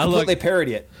kidding. They don't completely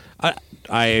parody it.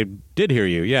 I did hear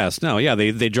you. Yes. No. Yeah.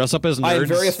 They dress up as nerds. I am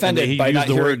very offended by use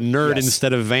the word nerd yes.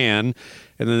 instead of van,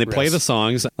 and then they play the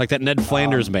songs like that Ned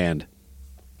Flanders band.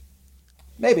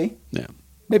 Maybe. Yeah.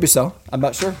 Maybe so. I'm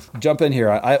not sure. Jump in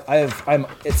here.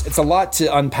 It's a lot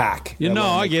to unpack.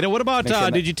 I get it. What about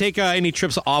did you take any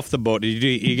trips off the boat? Did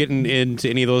you get into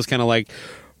any of those kind of like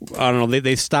I don't know,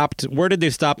 they stopped. Where did they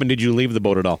stop and did you leave the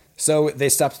boat at all? So they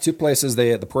stopped at 2 places.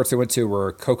 The ports they went to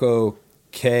were Coco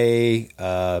Cay.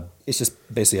 It's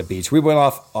just basically a beach. We went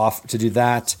off to do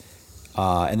that.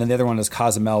 And then the other one is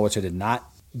Cozumel, which I did not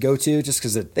go to just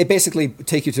because they basically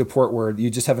take you to a port where you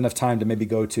just have enough time to maybe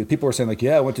go to. People were saying like,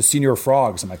 yeah, I went to Senor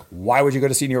Frogs. I'm like, why would you go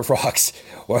to Senor Frogs?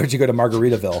 Why would you go to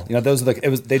Margaritaville? Those are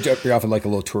they dropped you off in like a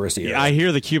little touristy area. Yeah, I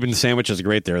hear the Cuban sandwich is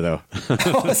great there though.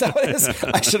 Oh, is that what it is?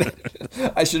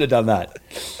 I should have done that.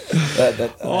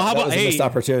 How about was a missed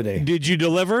opportunity? Did you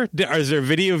deliver? Is there a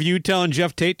video of you telling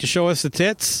Jeff Tate to show us the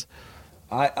tits?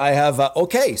 I have.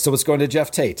 Okay, so it's going to Jeff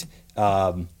Tate.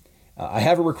 I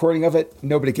have a recording of it.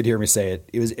 Nobody could hear me say it.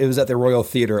 It was at the Royal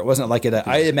Theatre. It wasn't like it.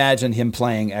 I imagine him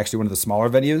playing actually one of the smaller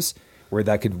venues where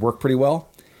that could work pretty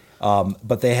well.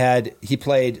 But he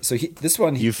played. So this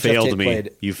one. You failed me.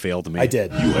 You failed me. I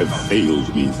did. You have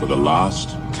failed me for the last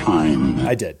time.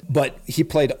 I did. But he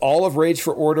played all of Rage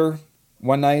for Order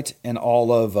one night and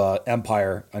all of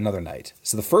Empire another night.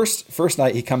 So the first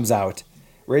night he comes out,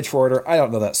 Rage for Order. I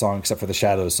don't know that song except for the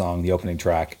Shadows song, the opening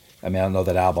track. I mean, I don't know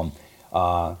that album.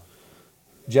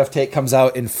 Jeff Tate comes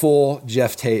out in full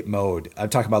Jeff Tate mode. I'm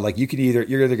talking about like you're either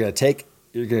going to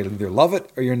either love it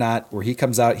or you're not. Where he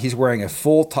comes out, he's wearing a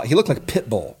full. He looked like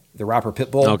Pitbull, the rapper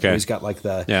Pitbull. Okay, he's got like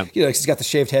he's got the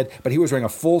shaved head, but he was wearing a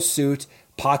full suit,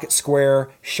 pocket square,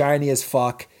 shiny as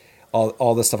fuck,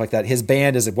 all this stuff like that. His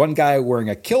band is one guy wearing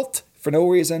a kilt for no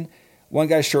reason, one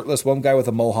guy shirtless, one guy with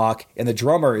a mohawk, and the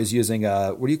drummer is using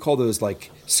what do you call those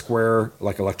like square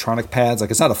like electronic pads? Like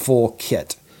it's not a full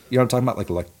kit. You know what I'm talking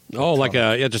about?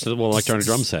 Just a little electronic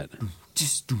drum set.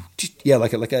 Yeah,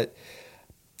 like a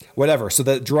whatever. So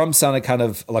the drum sounded kind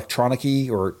of electronic-y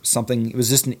or something. It was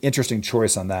just an interesting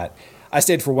choice on that. I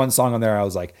stayed for one song on there. I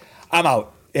was like, I'm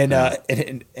out. And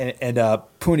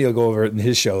Poonie will go over it in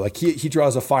his show. Like he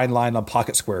draws a fine line on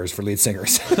pocket squares for lead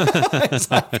singers.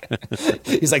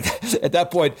 He's like at that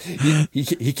point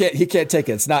he can't take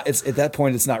it. It's at that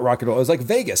point it's not rock and roll. It was like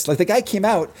Vegas. Like the guy came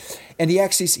out and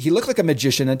he looked like a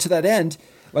magician. And to that end,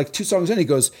 like 2 songs in, he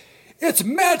goes, it's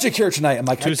magic here tonight. I'm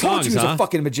like, Two I told you songs, he was huh? a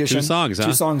fucking magician. 2 songs, huh?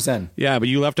 2 songs in. Yeah, but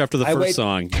you left after the first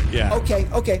song. Yeah.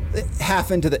 Okay.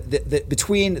 Half into the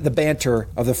between the banter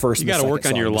of the first. You got to work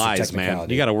on your lies, man.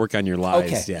 You got to work on your lies.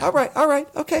 Okay. Yeah. All right.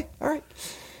 Okay. All right.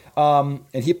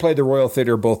 And he played the Royal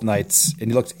Theatre both nights,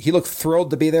 and he looked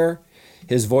thrilled to be there.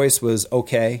 His voice was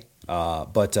okay.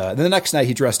 But then the next night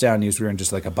he dressed down and he was wearing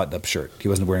just like a button-up shirt. He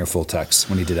wasn't wearing a full tux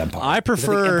when he did Empire. I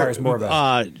prefer Empire's more of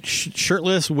a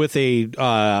shirtless with a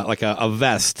like a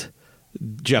vest.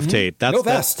 Jeff Tate. No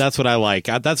vest. That's what I like.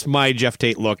 That's my Jeff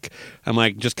Tate look. I'm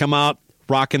like, just come out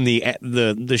rocking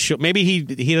the show. Maybe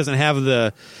he doesn't have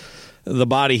the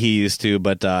body he used to,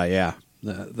 but yeah.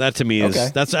 That to me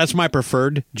is that's my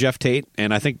preferred Jeff Tate,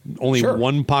 and I think only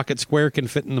one pocket square can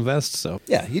fit in the vest. So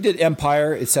yeah, he did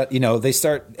Empire. It's that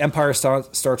Empire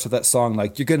starts with that song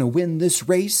like you're gonna win this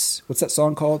race. What's that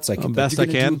song called? It's like Best you're I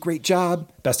gonna Can. do a great job,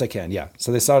 best I can. Yeah.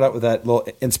 So they started out with that little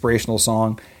inspirational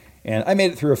song, and I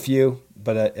made it through a few,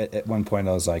 but at one point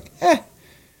I was like,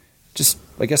 just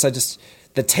I guess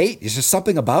the Tate is just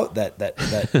something about that.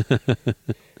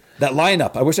 That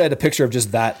lineup. I wish I had a picture of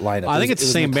just that lineup. I think it's the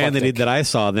same band that I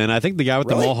saw then. I think the guy with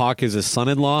the mohawk is his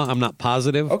son-in-law. I'm not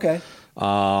positive. Okay.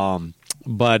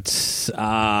 But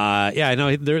yeah, I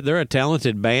know they're a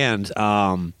talented band.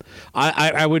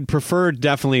 I would prefer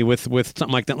definitely with something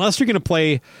like that, unless you're going to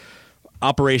play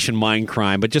Operation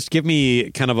Mindcrime, but just give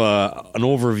me kind of an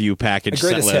overview package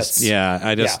set list. Hits. Yeah,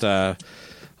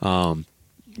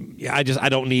 I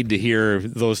don't need to hear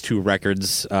those 2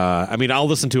 records. I mean, I'll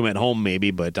listen to them at home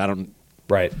maybe, but I don't.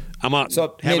 Right. I'm out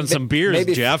having some beers,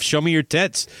 Jeff. Show me your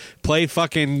tits. Play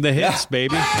fucking the hits,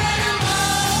 baby.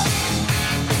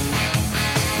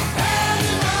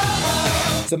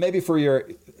 So maybe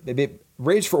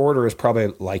Rage for Order is probably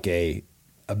like a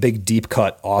big deep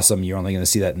cut, awesome. You're only going to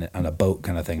see that on a boat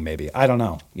kind of thing. Maybe I don't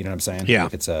know. You know what I'm saying? Yeah.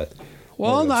 Like it's a.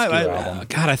 Well,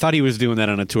 God, I thought he was doing that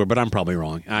on a tour, but I'm probably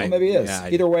wrong. Maybe he is. Yeah,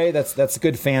 either way, that's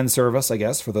good fan service, I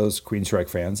guess, for those Queensryche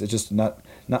fans. It's just not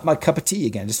my cup of tea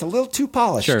again. Just a little too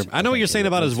polished. Sure, I know what you're saying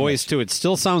about his voice too. It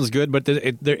still sounds good, but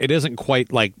it isn't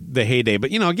quite like the heyday.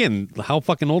 But again, how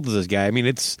fucking old is this guy? I mean,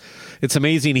 it's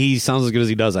amazing. He sounds as good as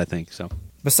he does. I think so.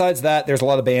 Besides that, there's a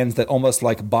lot of bands that almost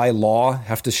like by law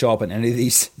have to show up in any of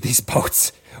these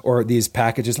boats or these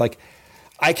packages. Like,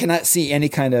 I cannot see any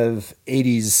kind of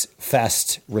 80s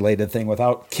fest related thing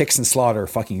without Kix and Slaughter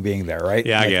fucking being there, right?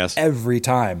 Yeah, like I guess. Every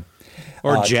time.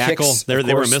 Or Jackal. Kix,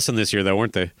 they were missing this year, though,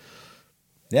 weren't they?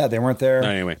 Yeah, they weren't there.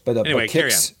 Anyway, but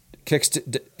carry on. Kix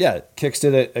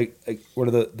did one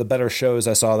of the better shows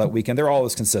I saw that weekend. They're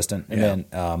always consistent. And then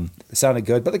it sounded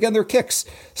good. But again, they're Kix.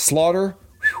 Slaughter,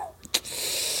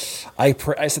 I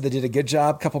said they did a good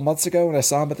job a couple months ago when I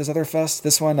saw them at this other fest.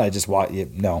 This one, they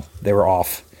were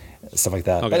off. Stuff like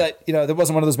that. Okay. But there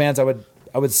wasn't one of those bands I would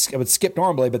skip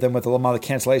normally, but then with a little amount of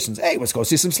cancellations, hey, let's go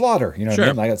see some Slaughter. You know what I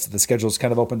mean? Like the schedule's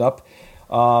kind of opened up.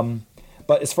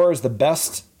 But as far as the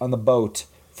best on the boat,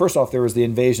 first off, there was the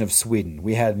invasion of Sweden.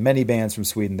 We had many bands from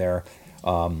Sweden there.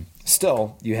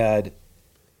 Still, you had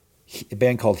a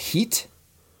band called Heat,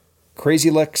 Crazy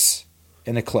Licks,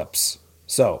 and Eclipse.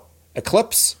 So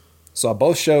Eclipse saw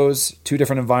both shows, 2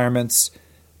 different environments,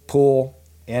 pool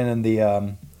and in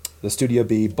the Studio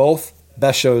B, both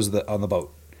best shows on the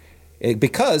boat.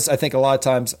 Because I think a lot of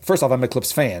times, first off, I'm an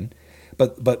Eclipse fan,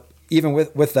 but even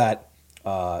with that,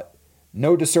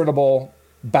 no discernible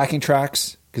backing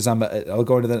tracks, because I'll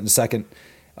go into that in a second,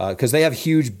 because they have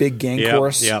huge big gang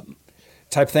chorus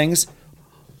type things.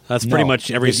 That's pretty much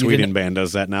every Sweden band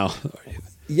does that now.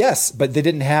 Yes, but they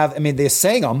didn't have. I mean, they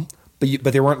sang them,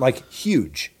 but they weren't like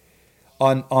huge.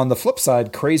 On the flip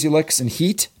side, Crazy Licks and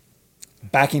Heat,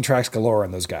 backing tracks galore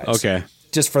on those guys. Okay,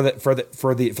 just for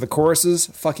the choruses,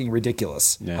 fucking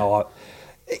ridiculous. Yeah.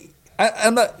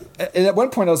 I'm not. And at one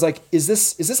point, I was like, "Is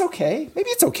this okay? Maybe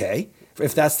it's okay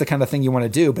if that's the kind of thing you want to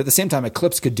do." But at the same time,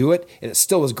 Eclipse could do it, and it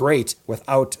still was great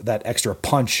without that extra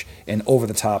punch and over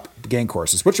the top gang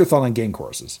choruses. What's your thought on gang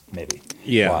choruses? Maybe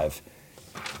live.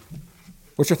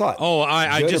 What's your thought? Oh,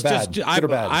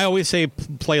 I always say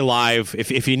play live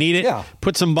if you need it. Yeah.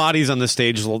 Put some bodies on the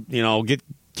stage.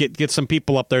 Get some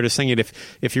people up there to sing it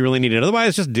if you really need it.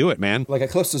 Otherwise, just do it, man. Like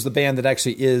Eclipse is the band that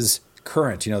actually is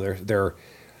current.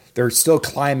 They're still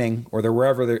climbing, or they're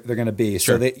wherever they're going to be.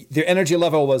 Sure. So their energy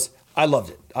level was, I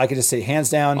loved it. I could just say hands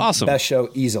down, awesome. Best show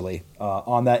easily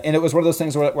on that. And it was one of those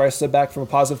things where I stood back from a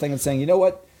positive thing and saying, you know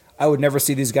what, I would never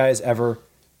see these guys ever.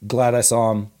 Glad I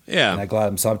saw them. Yeah, and I'm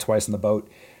glad I saw them twice in the boat.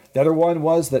 The other one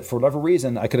was that for whatever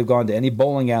reason, I could have gone to any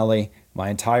bowling alley my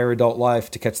entire adult life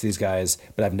to catch these guys,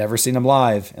 but I've never seen them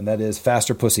live, and that is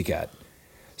Faster Pussycat.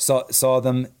 Saw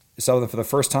them for the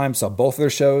first time, saw both of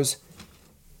their shows.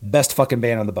 best fucking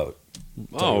band on the boat.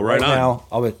 Oh, right on. Now,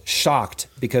 I was shocked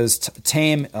because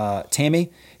Tammy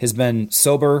has been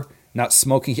sober, not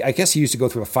smoking. I guess he used to go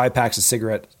through 5 packs of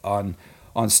cigarette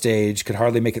on stage, could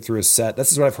hardly make it through his set.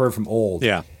 This is what I've heard from Old.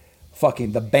 Yeah.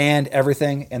 Fucking the band,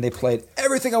 everything, and they played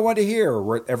everything I wanted to hear.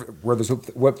 Where there's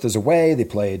Whip, There's a Way. They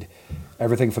played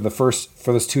everything for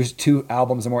those two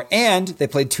albums and more, and they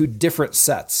played 2 different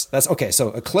sets. That's okay. So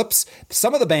Eclipse,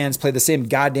 some of the bands played the same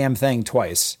goddamn thing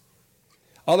twice.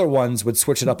 Other ones would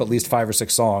switch it up at least 5 or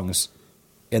 6 songs,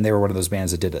 and they were one of those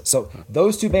bands that did it. So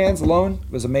those 2 bands alone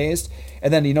was amazed.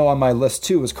 And then on my list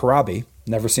too was Karabi.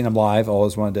 Never seen him live.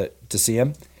 Always wanted to see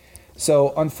him.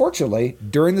 So unfortunately,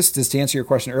 during this, to answer your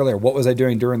question earlier, what was I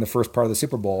doing during the first part of the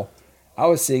Super Bowl? I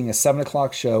was seeing a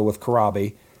 7:00 show with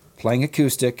Karabi, playing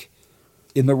acoustic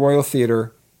in the Royal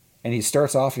Theater, and he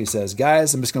starts off and he says,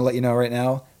 "Guys, I'm just going to let you know right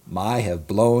now, I have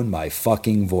blown my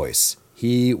fucking voice."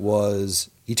 He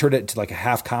turned it into like a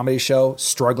half comedy show,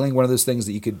 struggling, one of those things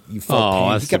that you felt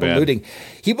pain. That's he kept alluding.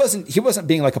 He wasn't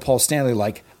being like a Paul Stanley,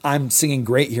 like I'm singing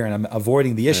great here and I'm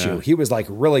avoiding the issue. Yeah. He was like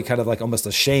really kind of like almost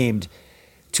ashamed.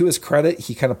 To his credit,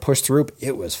 he kind of pushed through.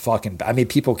 It was fucking bad. I mean,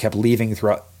 people kept leaving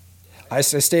throughout. I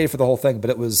stayed for the whole thing, but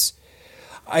it was.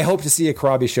 I hope to see a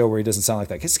Karabi show where he doesn't sound like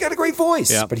that. He's got a great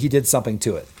voice, but he did something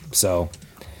to it. So,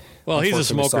 well, he's a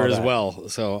smoker as well.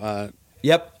 So,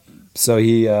 yep. So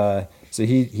he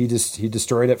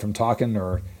destroyed it from talking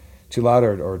or too loud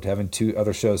or having 2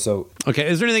 other shows. So, okay,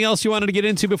 is there anything else you wanted to get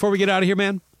into before we get out of here,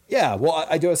 man? Yeah, well,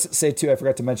 I do say too. I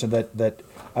forgot to mention that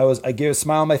I gave a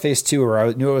smile on my face too, where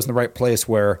I knew I was in the right place.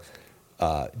 Where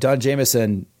Don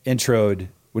Jamieson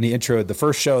when he introed the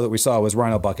first show that we saw was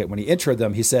Rhino Bucket. When he introed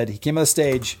them, he said he came on the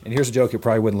stage, and here's a joke you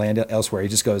probably wouldn't land elsewhere. He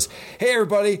just goes, "Hey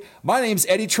everybody, my name's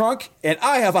Eddie Trunk, and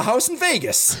I have a house in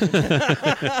Vegas."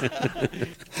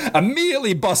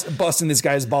 Immediately busting this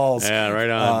guy's balls. Yeah, right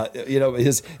on.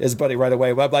 His buddy right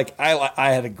away. But like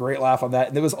I had a great laugh on that,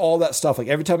 and there was all that stuff. Like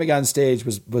every time he got on stage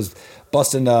was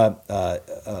busting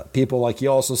people. Like he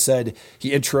also said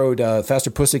he introed Faster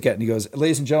Pussycat, and he goes,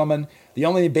 "Ladies and gentlemen, the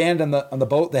only band on the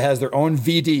boat that has their own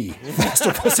VD,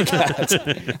 Faster Pussycat."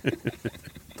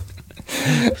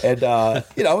 And a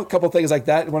couple of things like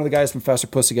that. One of the guys from Faster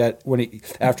Pussycat,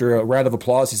 after a round of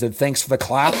applause, he said, "Thanks for the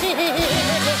clap."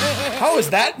 How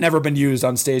has that never been used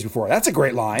on stage before? That's a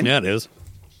great line. Yeah, it is.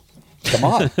 Come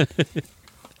on.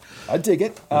 I dig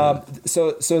it.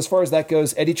 So as far as that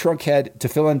goes, Eddie Trunk had, to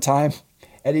fill in time,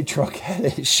 Eddie Trunk had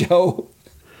a show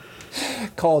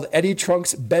called Eddie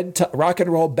Trunk's Rock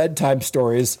and Roll Bedtime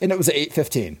Stories, and it was at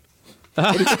 8:15.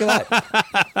 What do you think of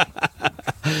that?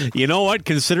 You know what?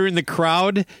 Considering the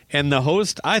crowd and the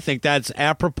host, I think that's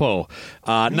apropos.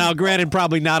 Now, granted,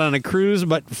 probably not on a cruise,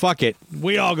 but fuck it.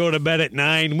 We all go to bed at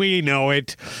 9. We know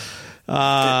it.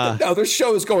 No, there's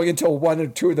shows going until 1 or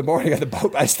 2 in the morning on the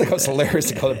boat. I just think it was hilarious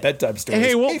to call it bedtime stories.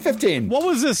 Hey, 8:15. What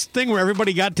was this thing where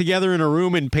everybody got together in a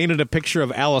room and painted a picture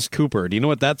of Alice Cooper? Do you know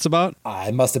what that's about?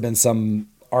 It must have been some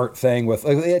art thing with.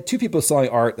 They had 2 people selling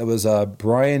art. That was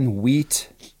Brian Wheat.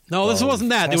 No, this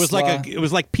wasn't that. Tesla. It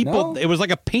was like people. No? It was like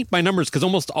a paint by numbers because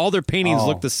almost all their paintings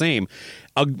look the same.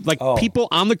 People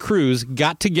on the cruise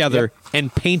got together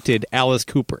and painted Alice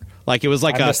Cooper. Like it was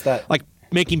like like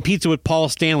making pizza with Paul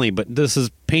Stanley, but this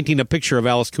is painting a picture of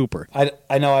Alice Cooper.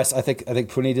 I know. I think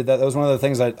Puni did that. That was one of the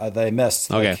things that I missed.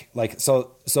 Okay.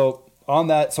 So on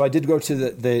that. So I did go to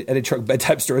the Eddie Trunk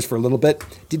bedtime stories for a little bit.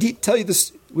 Did he tell you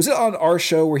this? Was it on our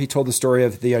show where he told the story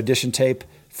of the audition tape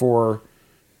for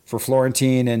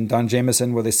Florentine and Don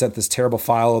Jamieson, where they sent this terrible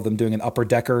file of them doing an upper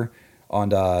decker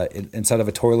on inside of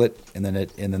a toilet, and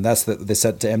then that's they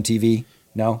sent to MTV?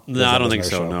 No, I don't think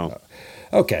so. No.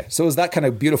 Okay, so it was that kind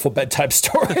of beautiful bedtime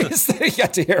stories that you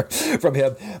got to hear from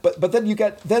him. But then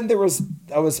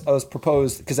I was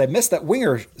proposed because I missed that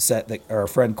Winger set that our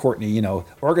friend Courtney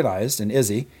organized, and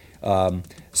Izzy.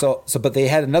 But they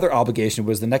had another obligation.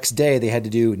 Was the next day they had to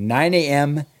do 9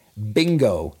 a.m.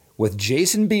 bingo with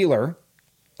Jason Bieler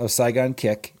of Saigon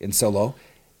Kick in solo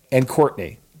and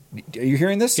Courtney. Are you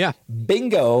hearing this? Yeah.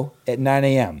 Bingo at 9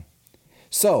 a.m.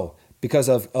 So because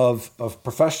of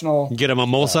professional, get a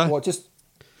mimosa. Just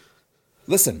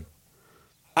listen.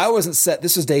 I wasn't set.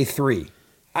 This was day 3.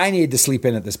 I needed to sleep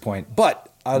in at this point,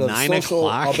 but out of 9 social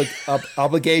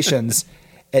obligations,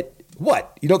 at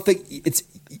what you don't think it's.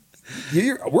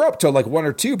 We're up till like 1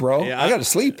 or 2, bro. Yeah, I got to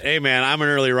sleep. Hey, man, I'm an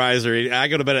early riser. I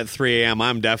go to bed at 3 a.m.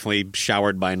 I'm definitely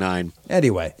showered by 9.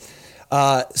 Anyway,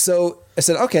 so I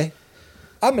said, okay,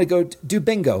 I'm going to go do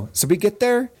bingo. So we get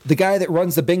there. The guy that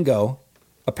runs the bingo,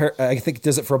 I think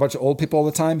does it for a bunch of old people all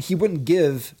the time. He wouldn't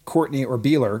give Courtney or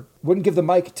Bieler, wouldn't give the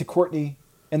mic to Courtney.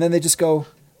 And then they just go,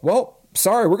 well,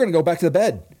 sorry, we're going to go back to the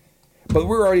bed. But we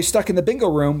were already stuck in the bingo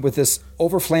room with this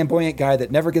over flamboyant guy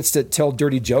that never gets to tell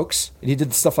dirty jokes. And he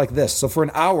did stuff like this. So for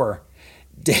an hour,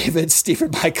 David, Steve,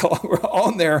 and Michael were all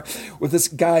in there with this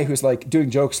guy who's like doing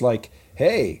jokes like,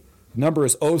 hey, number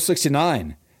is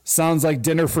 069. Sounds like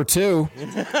dinner for two.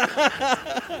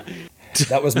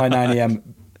 That was my 9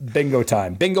 a.m. bingo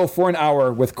time. Bingo for an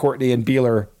hour with Courtney and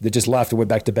Beeler that just left and went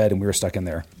back to bed, and we were stuck in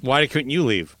there. Why couldn't you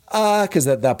leave? Because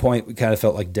at that point, we kind of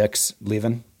felt like dicks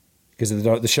leaving because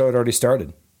the show had already started.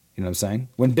 You know what I'm saying?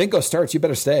 When bingo starts, you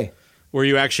better stay. Were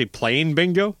you actually playing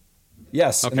bingo?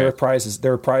 Yes, okay. And there were prizes.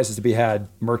 There were prizes to be had,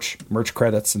 merch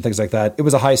credits and things like that. It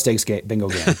was a high stakes bingo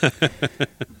game.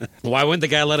 Why wouldn't the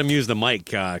guy let him use the mic?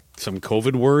 Some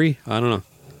COVID worry? I don't know.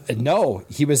 No,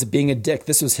 he was being a dick.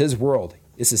 This was his world.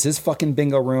 This is his fucking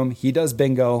bingo room. He does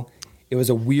bingo. It was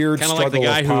a weird kind of struggle.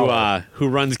 Like the guy who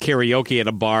runs karaoke at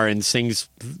a bar and sings,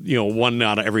 one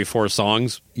out of every 4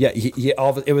 songs. Yeah,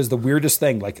 it was the weirdest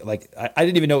thing. Like I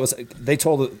didn't even know it was. They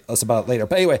told us about it later.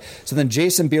 But anyway, so then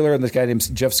Jason Beeler and this guy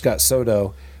named Jeff Scott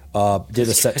Soto did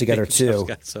a set together too.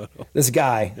 This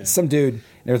guy, some dude, and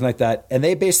everything like that. And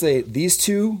they basically, these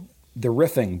two, the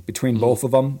riffing between both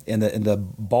of them and the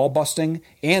ball busting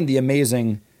and the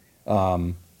amazing,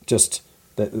 just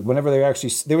that whenever they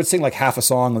would sing like half a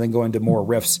song and then go into more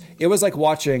riffs. It was like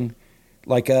watching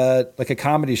like a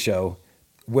comedy show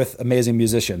with amazing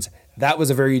musicians. That was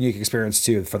a very unique experience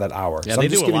too for that hour. Yeah, so they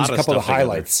I'm just do giving a lot you a of couple of stuff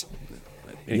highlights.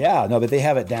 Yeah, no, but they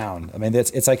have it down. I mean,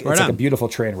 it's like a beautiful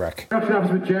train wreck. I was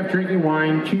with Jeff drinking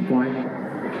wine, cheap wine,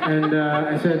 and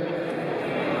I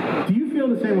said, "Do you feel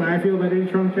the same way I feel about Eddie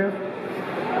Trunk, Jeff?"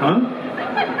 Huh?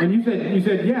 And you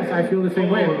said yes, I feel the same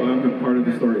way. I'm not part of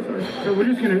the story, sorry. So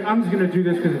I'm just gonna do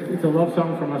this because it's a love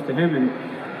song from us to him, and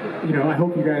I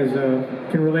hope you guys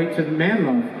can relate to the man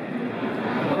love.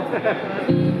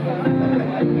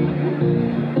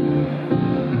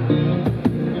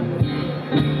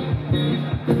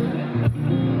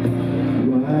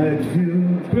 Why do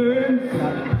birds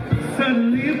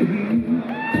suddenly appear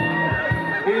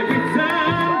every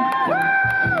time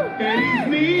Eddie's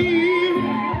near?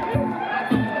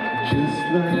 Just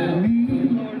like me,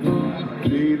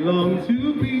 they long to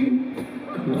be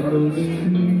close to you.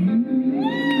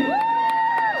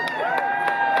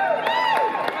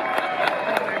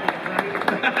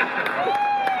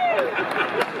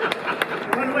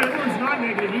 By the way, everyone's not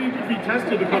negative. You need to be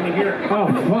tested to come in here. Oh,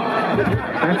 fuck.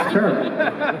 That's terrible.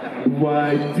 Why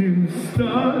do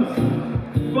stars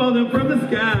fall from the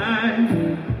sky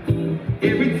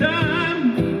every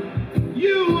time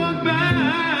you walk by?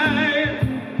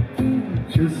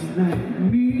 Just like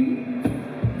me,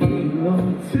 they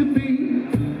long to be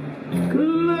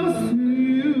close to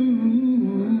you.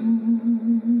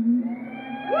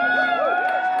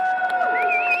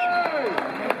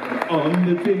 On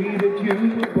the day that you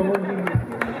were born.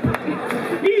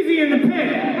 Easy in the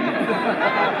pit.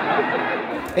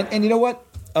 And you know what?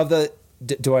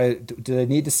 Do I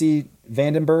need to see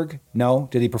Vandenberg? No.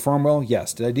 Did he perform well?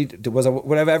 Yes.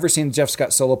 Would I have ever seen Jeff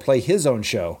Scott Solo play his own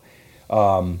show?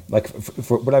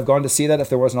 Would I've gone to see that if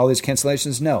there wasn't all these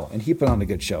cancellations? No. And he put on a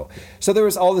good show. So there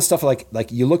was all this stuff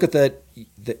like you look at the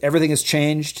everything has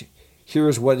changed.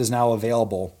 Here's what is now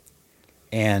available,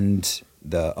 and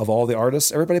of all the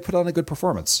artists, everybody put on a good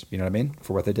performance. You know what I mean,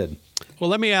 for what they did. Well,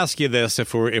 let me ask you this: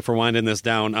 if we're winding this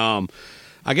down,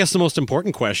 I guess the most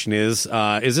important question is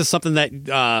this something that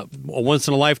a once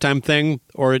in a lifetime thing,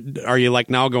 or are you like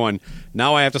now going,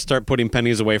 now I have to start putting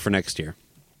pennies away for next year?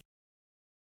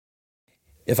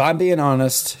 If I'm being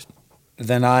honest,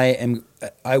 then I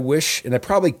wish, and I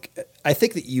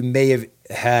think that you may have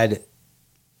had,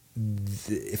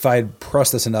 if I had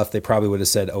pressed this enough, they probably would have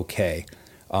said, okay.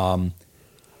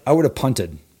 I would have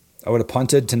punted.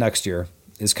 To next year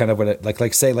is kind of what I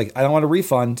don't want a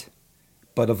refund,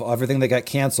 but of everything that got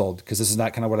canceled, because this is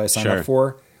not kind of what I signed up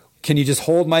for. Can you just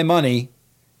hold my money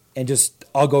and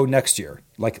I'll go next year,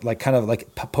 like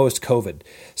post COVID.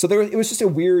 So it was just a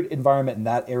weird environment in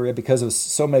that area because of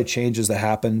so many changes that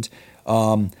happened.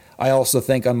 I also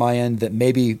think on my end that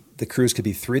maybe the cruise could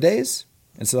be 3 days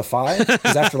instead of 5.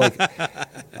 Because after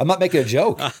I'm not making a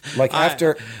joke.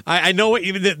 I know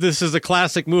this is a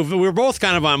classic move. We're both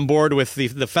kind of on board with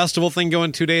the festival thing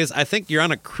going 2 days. I think you're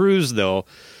on a cruise though.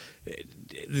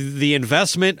 The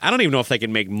investment, I don't even know if they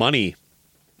can make money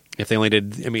if they only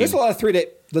did. I mean, there's a lot of 3-day.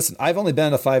 Listen, I've only been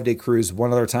on a 5-day cruise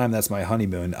one other time. That's my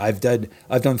honeymoon. I've done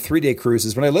 3-day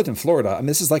cruises when I lived in Florida. I mean,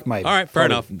 this is like my all right, fair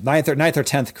enough. 9th or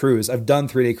 10th cruise. I've done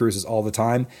 3-day cruises all the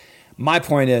time. My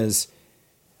point is,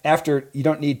 after you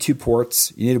don't need 2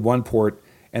 ports, you need 1 port,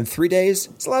 And 3 days,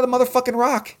 it's a lot of motherfucking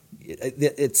rock.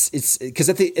 It's because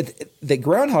at the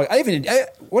Groundhog,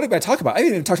 what did I talk about? I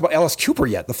haven't even talked about Alice Cooper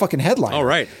yet, the fucking headline. Oh,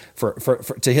 right. For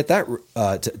to hit that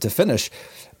to finish.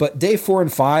 But day 4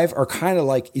 and 5 are kind of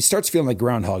like, he starts feeling like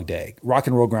Groundhog Day, rock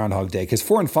and roll Groundhog Day, because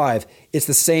 4 and 5, it's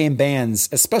the same bands,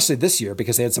 especially this year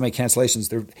because they had so many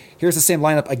cancellations. Here's the same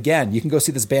lineup again. You can go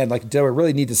see this band. Like, do I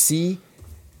really need to see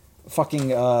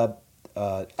fucking? I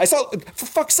saw, for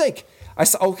fuck's sake, I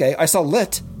saw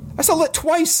Lit. I saw Lit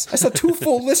twice. I saw 2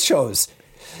 full Lit shows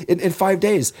in 5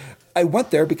 days. I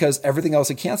went there because everything else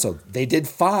had canceled. They did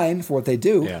fine for what they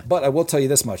do, but I will tell you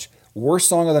this much: worst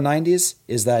song of the '90s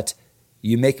is that.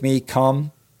 You make me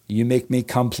come, you make me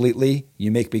completely,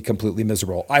 you make me completely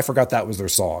miserable. I forgot that was their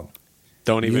song.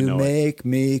 Don't even know it. You make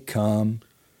me come.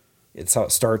 It's how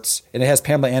it starts. And it has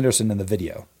Pamela Anderson in the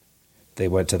video. They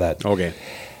went to that. Okay.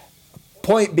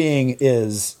 Point being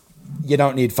is you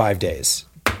don't need 5 days.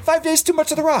 5 days too much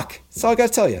of the rock. That's all I got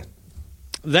to tell you.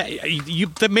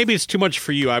 That maybe it's too much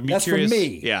for you. That's curious. For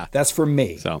me. Yeah. That's for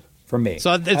me. So. For me.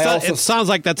 So it sounds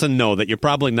like that's a no, that you're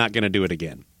probably not going to do it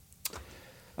again.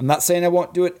 I'm not saying I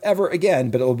won't do it ever again,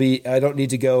 but I don't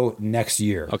need to go next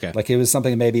year. Okay. Like it was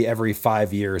something maybe every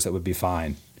 5 years that would be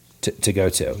fine to go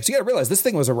to. So you got to realize this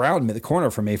thing was around me, the corner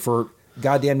for me for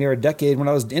goddamn near a decade when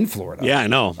I was in Florida. Yeah, I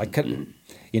know. I couldn't,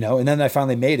 and then I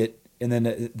finally made it. And then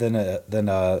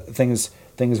things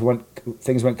went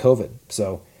COVID.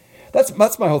 So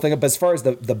that's my whole thing. But as far as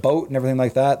the boat and everything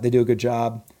like that, they do a good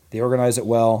job. They organize it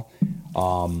well.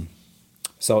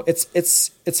 So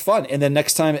it's fun. And then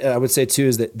next time I would say too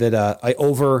is that I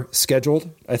over scheduled.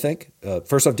 I think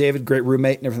first off, David, great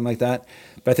roommate and everything like that.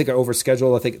 But I think I over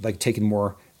scheduled. I think like taking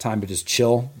more time to just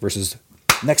chill versus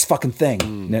next fucking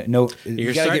thing. No,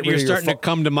 you're starting to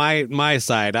come to my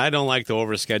side. I don't like to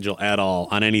overschedule at all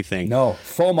on anything. No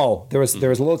FOMO. There was a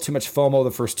little too much FOMO the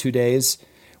first 2 days.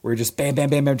 Where you're just bam, bam,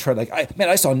 bam, bam. Trying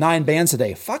I saw 9 bands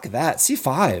today. Fuck that. See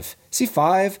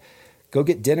 5. Go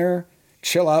get dinner.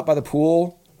 Chill out by the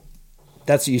pool.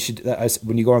 That's what you should.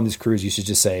 When you go on this cruise, you should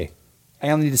just say,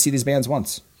 "I only need to see these bands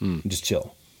once," and just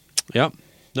chill. Yep.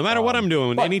 No matter what I'm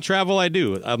doing, any travel I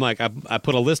do, I'm like I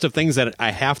put a list of things that I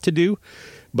have to do.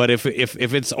 But if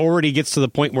it's already gets to the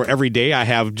point where every day I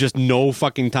have just no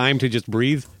fucking time to just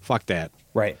breathe, fuck that.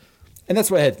 Right. And that's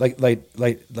what I had.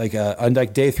 On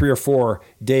like day 3 or 4,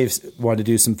 Dave wanted to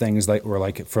do some things like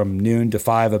from noon to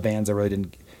 5 of bands I really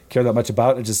didn't care that much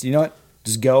about, and just what,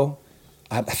 just go.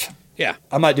 Yeah,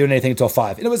 I'm not doing anything until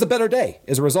 5, and it was a better day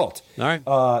as a result. All right.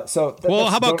 How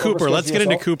about Cooper? Let's get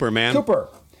into Cooper, man. Cooper.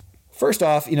 First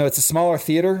off, it's a smaller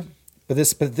theater, but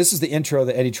this is the intro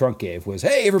that Eddie Trunk gave was,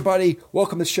 "Hey everybody,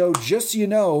 welcome to the show. Just so you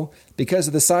know, because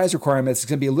of the size requirements, it's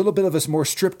going to be a little bit of a more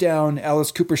stripped down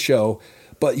Alice Cooper show,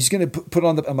 but he's going to put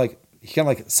on the." I'm like, he kind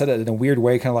of like said it in a weird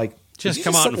way, kind of like, just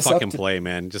come out and fucking play,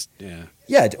 man. Just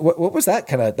yeah. What was that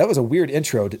kind of? That was a weird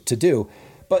intro to do,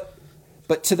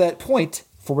 but to that point.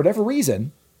 For whatever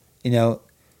reason, I'm a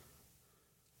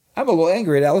little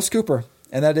angry at Alice Cooper,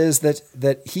 and that is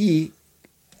that he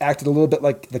acted a little bit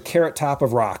like the Carrot Top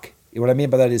of rock. What I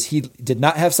mean by that is he did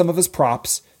not have some of his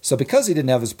props. So because he didn't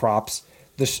have his props,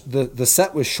 the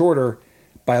set was shorter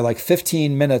by like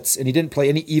 15 minutes, and he didn't play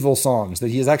any evil songs that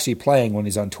he is actually playing when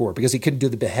he's on tour because he couldn't do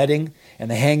the beheading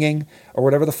and the hanging or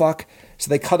whatever the fuck. So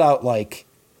they cut out I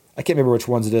can't remember which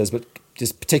ones it is, but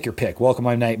just take your pick. Welcome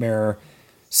My Nightmare,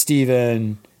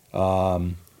 Steven,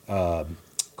 Cold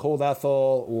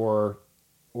Ethel,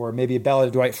 or maybe a Ballad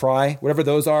of Dwight Fry, whatever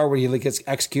those are, where he gets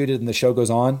executed and the show goes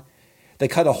on. They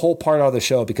cut a whole part out of the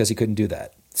show because he couldn't do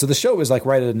that. So the show was like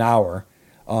right at an hour,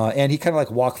 and he kind of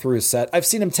like walked through his set. I've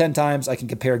seen him 10 times. I can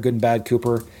compare good and bad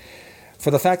Cooper.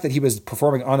 For the fact that he was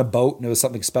performing on a boat and it was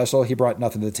something special, he brought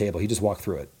nothing to the table. He just walked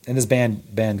through it. And his band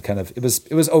kind of, it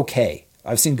was okay.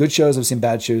 I've seen good shows. I've seen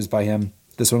bad shows by him.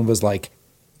 This one was like,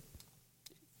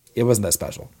 it wasn't that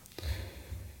special,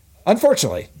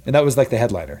 unfortunately, and that was like the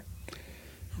headliner.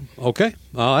 Okay,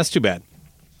 that's too bad.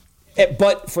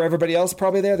 But for everybody else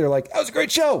probably they're like, that was a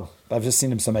great show. I've just seen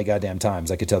him so many goddamn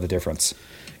times, I could tell the difference.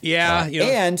 Yeah,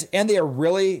 and they are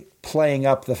really playing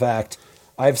up the fact.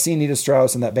 I've seen Nita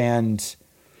Strauss in that band.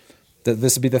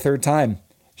 This would be the 3rd time.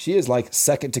 She is like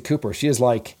second to Cooper. She is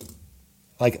like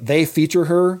they feature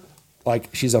her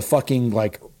like she's a fucking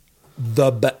like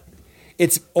the best.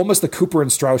 It's almost the Cooper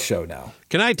and Strauss show now.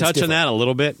 Can I touch on that a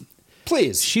little bit?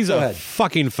 Please. She's a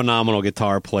fucking phenomenal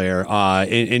guitar player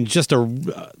and just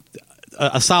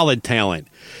a solid talent.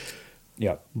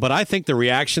 Yeah. But I think the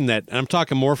reaction and I'm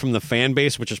talking more from the fan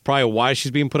base, which is probably why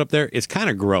she's being put up there, is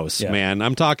kind of gross, man.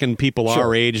 I'm talking people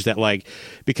our age that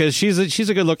because she's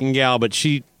a good looking gal, but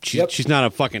she's not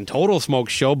a fucking total smoke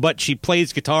show, but she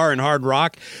plays guitar and hard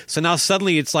rock. So now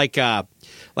suddenly it's like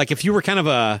if you were kind of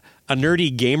a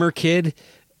nerdy gamer kid,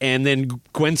 and then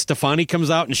Gwen Stefani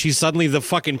comes out and she's suddenly the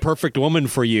fucking perfect woman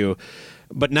for you.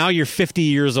 But now you're 50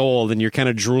 years old and you're kind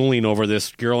of drooling over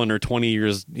this girl in her 20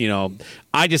 years,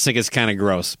 I just think it's kind of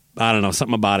gross. I don't know.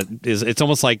 Something about it it's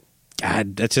almost like,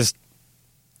 God, that's just,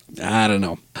 I don't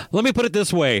know. Let me put it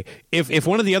this way. If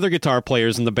one of the other guitar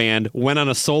players in the band went on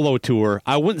a solo tour,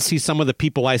 I wouldn't see some of the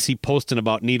people I see posting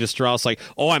about Nita Strauss like,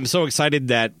 oh, I'm so excited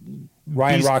that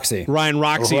Ryan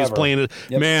Roxy is playing it.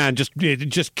 Yep. Man,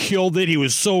 just killed it. He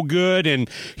was so good, and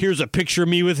here's a picture of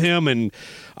me with him, and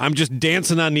I'm just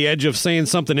dancing on the edge of saying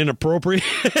something inappropriate.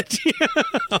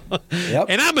 Yep.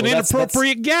 And I'm an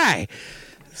inappropriate guy.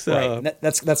 So right.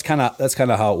 That's kind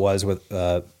of how it was with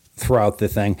throughout the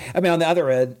thing. I mean, on the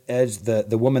other edge,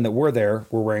 the women that were there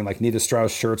were wearing like Nita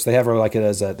Strauss shirts. They have her like it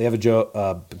as they have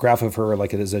a graph of her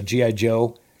like it as a G.I.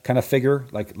 Joe kind of figure,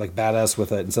 like badass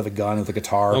with instead of a gun with a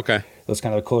guitar. Okay, that's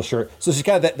kind of a cool shirt. So she's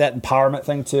kind of that empowerment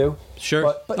thing too.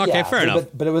 Sure. But okay, yeah, fair enough.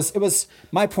 But it was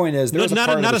my point is there was not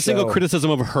a single show,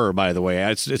 criticism of her, by the way.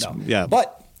 It's yeah.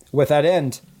 But with that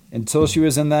end, until she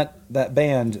was in that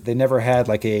band, they never had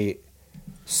like a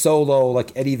solo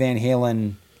like Eddie Van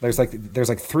Halen. There's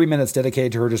like 3 minutes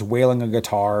dedicated to her just wailing a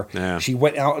guitar. Yeah. She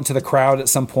went out into the crowd at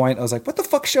some point. I was like, what the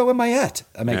fuck show am I at?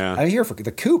 I mean, I'm here for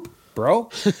the Coop,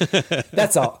 bro.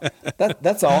 That's all.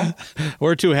 That's all.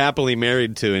 We're too happily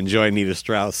married to enjoy Nita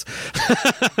Strauss.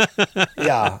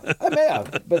 Yeah. I mean, yeah,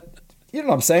 but you know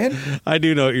what I'm saying? I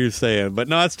do know what you're saying. But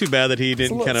no, it's too bad that he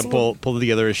didn't kind of pull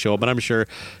together a show. But I'm sure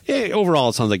overall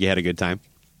it sounds like you had a good time.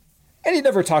 And he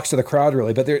never talks to the crowd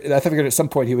really, but I figured at some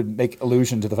point he would make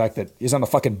allusion to the fact that he's on the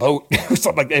fucking boat or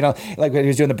something like when he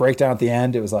was doing the breakdown at the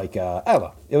end. It was like I don't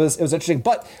know, it was interesting.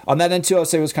 But on that end too, I would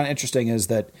say it was kind of interesting is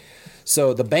that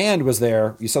so the band was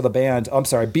there. You saw the band. I'm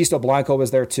sorry, Beasto Blanco was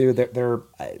there too. They're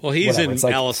well, he's in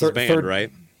like Alice's band,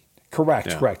 right?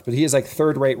 Correct. But he is like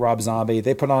third-rate Rob Zombie.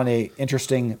 They put on a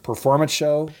interesting performance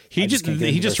show. He just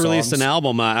released an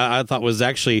album I thought was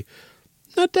actually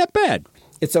not that bad.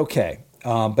 It's okay.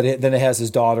 But then it has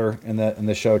his daughter in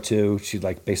the show too. She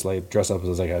like basically dressed up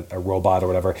as like a robot or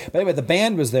whatever. But anyway, the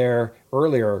band was there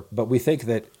earlier, but we think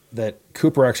that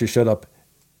Cooper actually showed up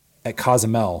at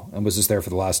Cozumel and was just there for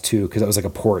the last two because it was like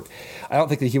a port. I don't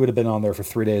think that he would have been on there for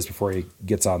 3 days before he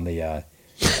gets on the.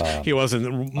 He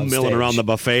wasn't milling around the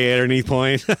buffet at any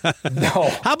point. No.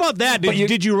 How about that?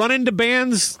 Did you run into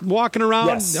bands walking around?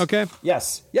 Yes. Okay.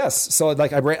 Yes. So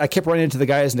like I kept running into the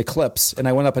guys in Eclipse, and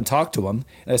I went up and talked to them,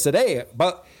 and I said, "Hey,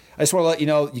 but I just want to let you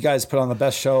know, you guys put on the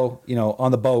best show,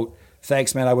 on the boat.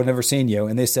 Thanks, man. I would have never seen you."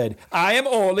 And they said, "I am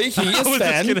Oli. He is I was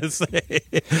Sven. just gonna say,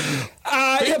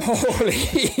 I am Oli.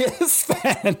 He is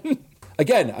Sven."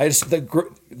 Again,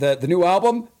 the new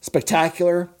album,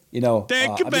 spectacular.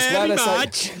 Thank you very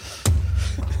much.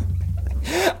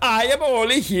 I am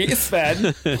Oli. He is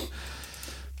Sven.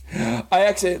 I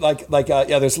actually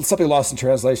there's something lost in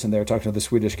translation there talking to the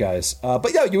Swedish guys.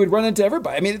 But yeah, you would run into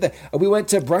everybody. I mean, we went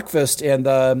to breakfast and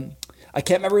I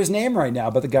can't remember his name right now,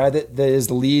 but the guy that is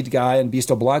the lead guy in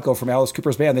Beasto Blanco from Alice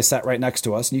Cooper's band, they sat right next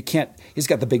to us, and he's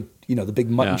got the big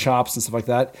mutton chops and stuff like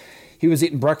that. He was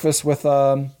eating breakfast with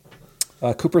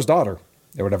Cooper's daughter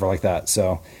or whatever like that.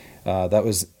 So. That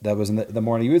was in the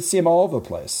morning. You would see him all over the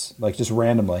place, like just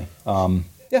randomly.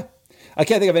 Yeah, I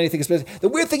can't think of anything specific. The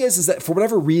weird thing is that for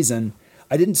whatever reason,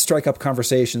 I didn't strike up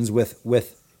conversations with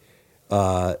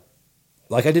I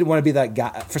didn't want to be that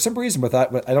guy. For some reason with that,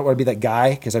 I don't want to be that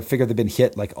guy because I figured they've been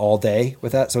hit like all day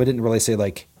with that. So I didn't really say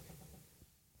like,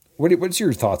 what's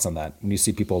your thoughts on that when you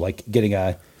see people like getting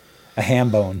a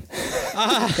ham bone?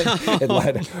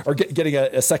 Or getting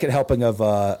a second helping of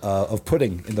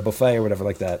pudding in the buffet or whatever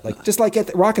like that, like just like at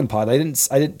the Rockin' Pod. I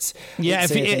didn't. Yeah,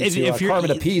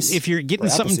 if you're getting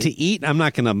something to eat, I'm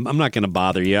not gonna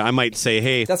bother you. I might say,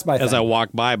 hey, that's my as thing. I walk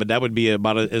by, but that would be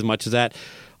about as much as that.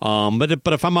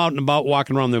 But if I'm out and about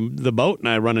walking around the boat and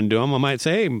I run into them, I might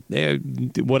say, hey,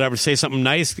 whatever, say something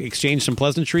nice, exchange some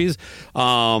pleasantries,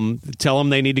 tell them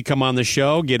they need to come on the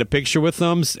show, get a picture with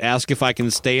them, ask if I can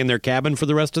stay in their cabin for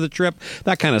the rest of the trip,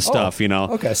 that kind of stuff,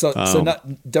 Okay, so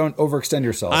don't overextend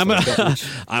yourself. I'm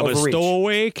a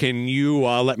stowaway. Can you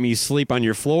let me sleep on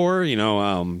your floor?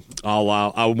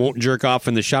 I won't jerk off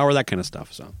in the shower, that kind of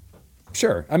stuff. So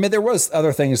sure. I mean, there was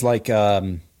other things like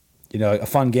a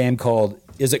fun game called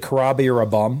Is It Karabi or a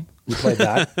Bum? We played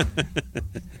that.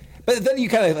 But then you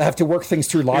kind of have to work things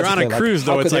through logically. You're on a cruise,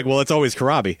 though. It's like, well, it's always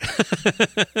Karabi.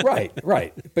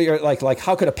 Right. But you're like,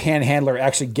 how could a panhandler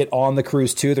actually get on the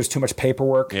cruise too? There's too much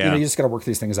paperwork. Yeah. You just got to work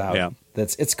these things out. Yeah.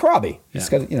 It's Karabi. You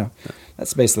just got to,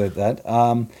 that's basically that.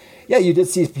 You did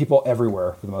see people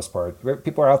everywhere for the most part.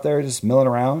 People are out there just milling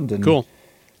around and cool.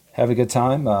 Have a good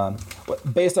time.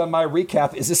 Based on my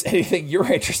recap, is this anything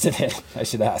you're interested in? I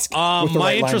should ask.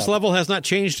 My interest level has not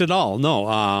changed at all.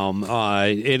 No,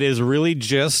 it is really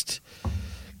just,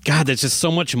 God, that's just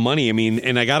so much money. I mean,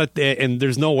 and I got it, and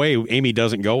there's no way Amy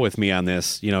doesn't go with me on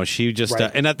this. She just,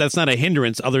 Right. and that's not a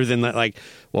hindrance other than that, like,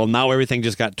 well, now everything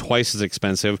just got twice as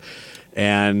expensive,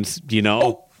 and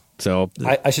so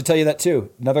I should tell you that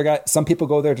too. Another guy. Some people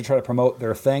go there to try to promote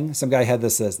their thing. Some guy had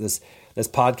this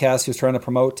podcast he was trying to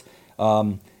promote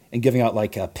and giving out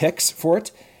like picks for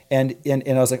it. And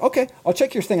I was like, okay, I'll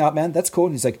check your thing out, man. That's cool.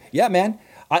 And he's like, yeah, man.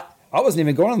 I wasn't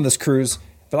even going on this cruise,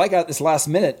 but I got this last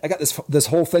minute. I got this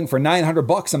whole thing for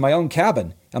 $900 in my own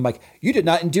cabin. I'm like, you did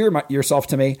not endear yourself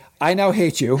to me. I now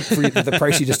hate you for the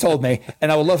price you just told me,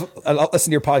 and I'll listen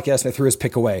to your podcast. And I threw his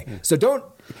pick away. So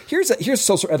here's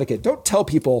social etiquette. Don't tell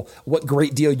people what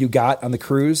great deal you got on the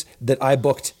cruise that I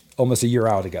booked almost a year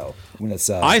out ago. When it's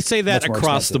I say that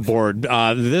across the expensive. board.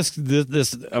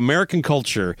 This American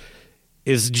culture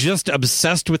is just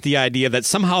obsessed with the idea that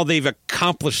somehow they've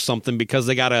accomplished something because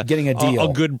they got getting a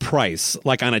deal, a good price,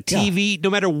 like on a TV,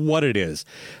 no matter what it is.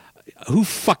 Who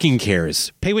fucking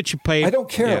cares? Pay what you pay. I don't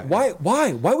care. Yeah.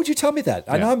 Why would you tell me that?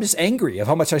 I know I'm just angry of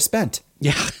how much I spent.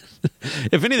 Yeah.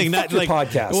 If anything, Fuck your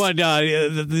podcast. Well,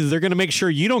 they're going to make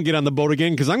sure you don't get on the boat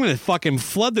again because I'm going to fucking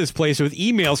flood this place with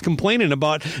emails complaining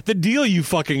about the deal you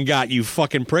fucking got, you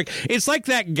fucking prick. It's like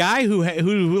that guy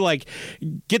who like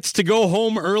gets to go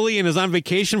home early and is on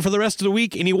vacation for the rest of the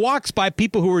week, and he walks by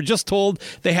people who were just told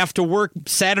they have to work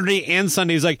Saturday and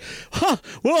Sunday. He's like,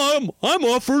 well, I'm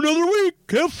off for another week.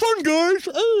 Have fun, guys.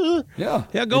 Yeah,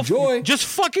 go enjoy. Just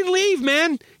fucking leave,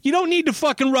 man. You don't need to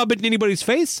fucking rub it in anybody's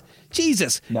face.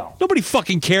 Jesus. No. Nobody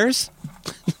fucking cares.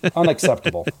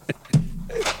 Unacceptable.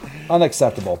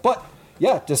 But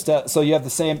yeah, just so you have the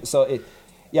same. So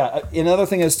another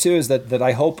thing is that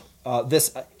I hope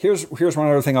this. Here's one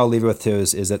other thing I'll leave you with too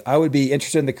is that I would be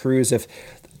interested in the cruise if,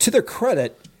 to their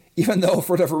credit, even though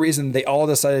for whatever reason they all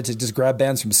decided to just grab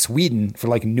bands from Sweden for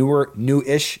like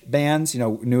newish bands,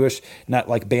 newish, not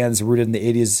like bands rooted in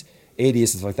the 80s and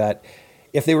stuff like that.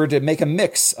 If they were to make a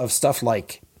mix of stuff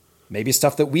like maybe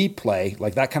stuff that we play,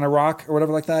 like that kind of rock or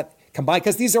whatever like that, combined,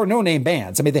 because these are no-name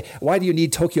bands. I mean, why do you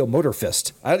need Tokyo Motor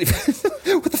Fist? I don't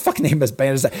even, what the fuck name of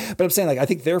band is that? But I'm saying, like, I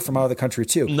think they're from out of the country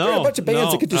too. There are a bunch of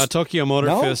bands that could just Tokyo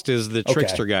Motor Fist is the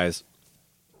Trickster guys.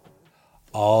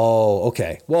 Oh,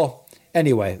 okay. Well,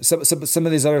 anyway, some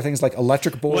of these other things like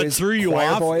Electric Boys. What threw you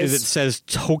off Boys, is it says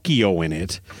Tokyo in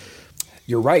it.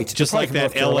 You're right. Just like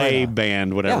that LA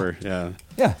band, whatever.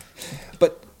 Yeah.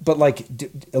 But like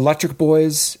Electric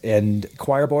Boys and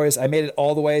Choir Boys, I made it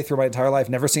all the way through my entire life,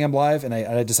 never seen them live, and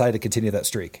I decided to continue that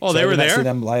streak. Oh, they were there? See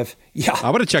them live. Yeah.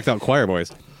 I would have checked out Choir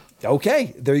Boys.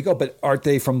 Okay, there you go. But aren't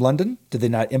they from London? Did they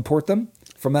not import them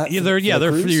from that? Yeah, they're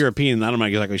European. I'm not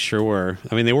exactly sure where.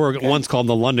 I mean, they were once called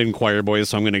the London Choir Boys,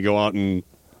 so I'm going to go out and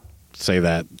say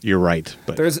that. You're right.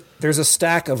 But there's a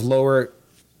stack of lower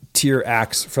tier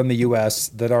acts from the U.S.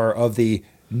 that are of the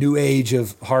new age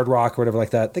of hard rock or whatever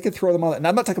like that. They could throw them on. And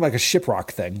I'm not talking about like a ship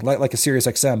rock thing, like a Sirius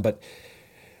XM, but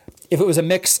if it was a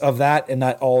mix of that and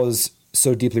not all is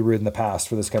so deeply rooted in the past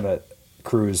for this kind of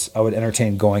cruise, I would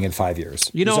entertain going in 5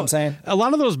 years. You know what I'm saying? A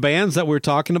lot of those bands that we're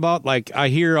talking about, like I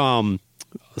hear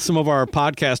some of our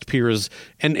podcast peers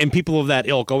and people of that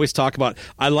ilk always talk about,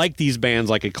 I like these bands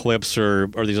like Eclipse or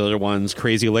these other ones,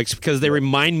 Crazy Licks, because they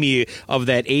remind me of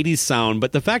that 80s sound.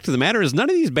 But the fact of the matter is none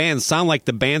of these bands sound like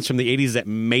the bands from the 80s that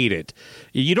made it.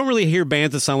 You don't really hear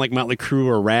bands that sound like Motley Crue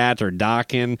or Rat or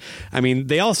Dokken. I mean,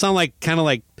 they all sound like kind of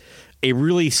like a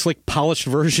really slick, polished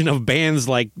version of bands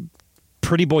like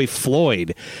Pretty Boy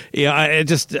Floyd. Yeah, I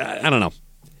don't know.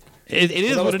 It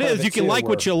is what it is. You can like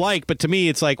what you like, but to me,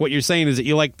 it's like what you're saying is that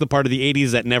you like the part of the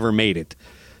 80s that never made it.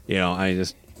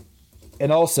 And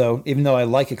also, even though I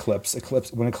like Eclipse,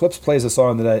 when Eclipse plays a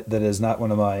song that is not one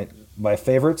of my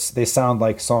favorites, they sound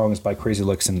like songs by Crazy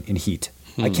Licks and Heat.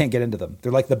 I can't get into them.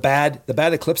 They're like the bad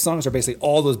Eclipse songs are basically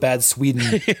all those bad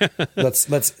Sweden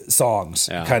let's songs.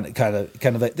 Yeah. Kind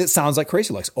of like, it sounds like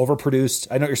Crazy Licks, overproduced.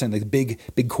 I know what you're saying, like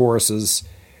big choruses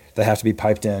that have to be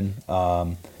piped in.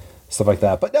 Stuff like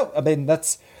that. But no, I mean,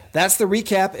 that's the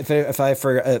recap.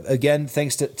 Again,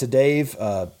 thanks to Dave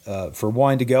for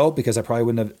wanting to go, because I probably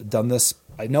wouldn't have done this.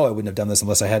 I know I wouldn't have done this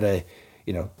unless I had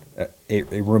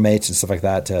roommates and stuff like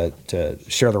that to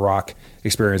share the rock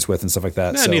experience with and stuff like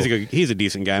that. Yeah, so and he's a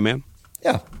decent guy, man.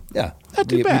 Yeah. Not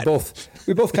too bad.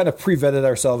 We both kind of pre-vetted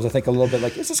ourselves, I think, a little bit.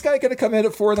 Like, is this guy going to come in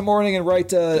at 4 a.m. and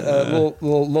write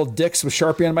little dicks with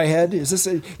Sharpie on my head? Is this,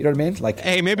 you know what I mean? Like,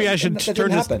 hey, maybe I should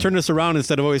turn this around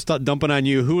instead of always dumping on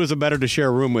you. Who is it better to share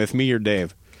a room with, me or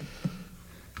Dave?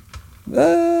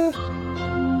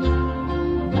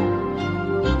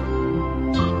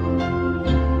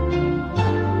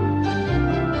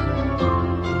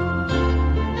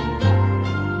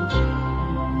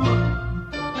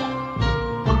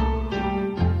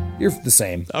 You're the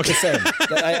same. Okay. The same.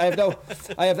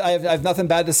 I have nothing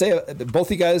bad to say. Both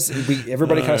you guys,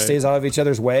 everybody kind of stays out of each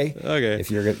other's way. Okay.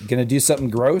 If you're gonna do something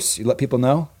gross, you let people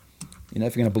know.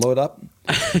 If you're gonna blow it up,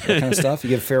 that kind of stuff, you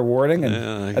give fair warning,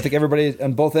 and I think everybody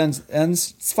on both ends,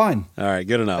 it's fine. All right,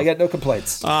 good enough. I got no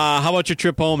complaints. How about your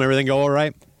trip home? Everything go all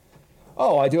right?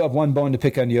 Oh, I do have one bone to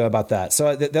pick on you about that.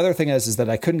 So the other thing is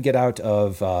that I couldn't get out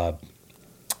of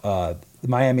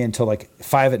Miami until like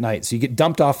 5 p.m. So you get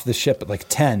dumped off the ship at like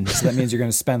 10. So that means you're going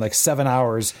to spend like 7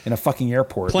 hours in a fucking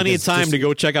airport. Plenty of time to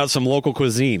go check out some local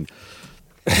cuisine.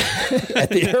 At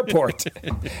the airport.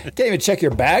 Can't even check your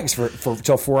bags for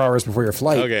till 4 hours before your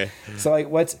flight. Okay. So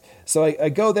I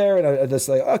go there and I just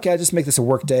like, okay, I just make this a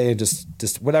work day and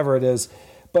just whatever it is.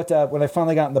 But when I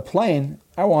finally got on the plane,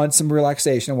 I wanted some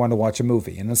relaxation. I wanted to watch a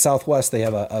movie. And in Southwest, they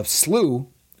have a slew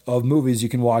of movies you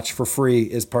can watch for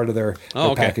free as part of their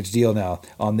package deal now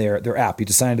on their app. You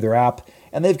just sign into their app,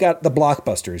 and they've got the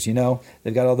blockbusters,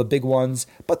 They've got all the big ones.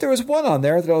 But there was one on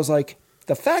there that I was like,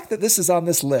 the fact that this is on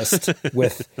this list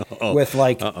with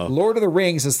Lord of the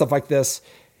Rings and stuff like this,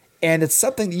 and it's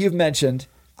something that you've mentioned,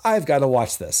 I've got to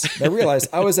watch this. And I realized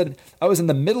I was in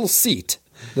the middle seat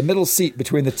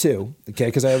between the two, okay?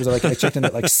 Because I checked in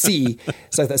at like C,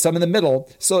 so I'm in the middle,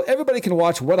 so everybody can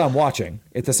watch what I'm watching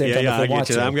at the same time. Yeah, I get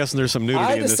you. I'm guessing there's some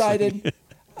nudity in this.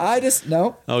 I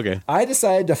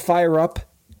decided to fire up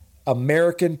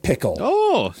American Pickle.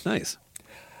 Oh, nice.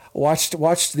 Watched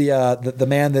the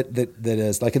man that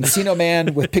is like Encino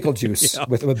Man with pickle juice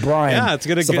with brine. Yeah, it's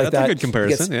that's a good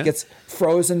comparison. Gets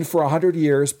frozen for 100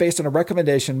 years based on a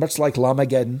recommendation, much like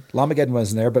Lamageddon. Lamageddon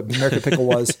wasn't there, but American Pickle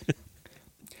was.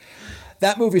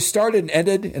 That movie started and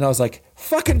ended, and I was like,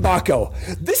 fucking Baco.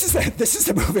 This is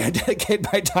the movie I dedicate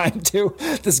my time to.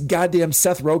 This goddamn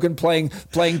Seth Rogen playing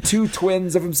two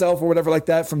twins of himself or whatever like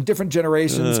that from different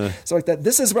generations. So like that.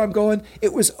 This is where I'm going.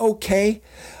 It was okay.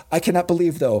 I cannot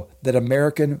believe, though, that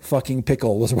American fucking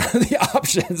Pickle was one of the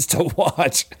options to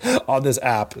watch on this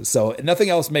app. So everything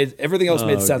else made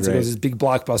sense. It was these big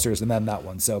blockbusters and then that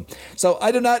one. So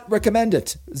I do not recommend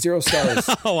it. 0 stars.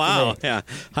 Oh, wow. Yeah.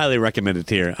 Highly recommended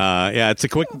here. It's a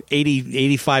quick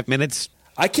 85 minutes.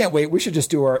 I can't wait. We should just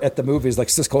do our at the movies like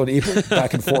Siskel and Ebert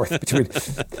back and forth between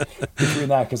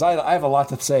that, because I have a lot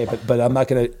to say, but I'm not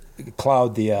going to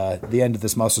cloud the end of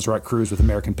this Monsters Rock cruise with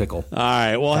American Pickle. All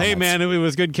right. Well, hey man, it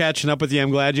was good catching up with you. I'm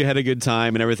glad you had a good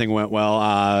time and everything went well.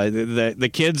 The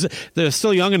kids, they're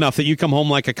still young enough that you come home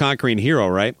like a conquering hero,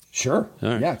 right? Sure.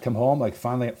 Right. Yeah, come home like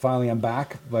finally I'm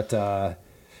back. But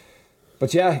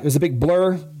yeah, it was a big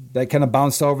blur. That kind of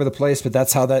bounced all over the place, but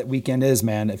that's how that weekend is,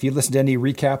 man. If you listen to any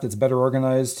recap that's better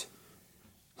organized,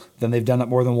 then they've done it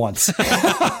more than once.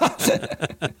 Oh,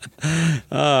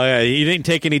 yeah. You didn't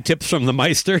take any tips from the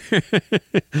Meister?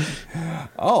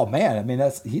 Oh, man. I mean,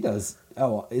 he does.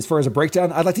 Oh, as far as a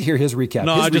breakdown, I'd like to hear his recap.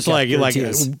 No, I'm just I'm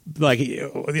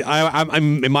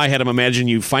in my head, I'm imagining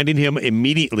you finding him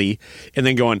immediately and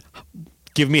then going,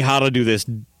 give me how to do this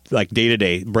like day to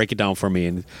day, break it down for me.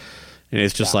 And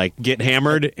it's just like get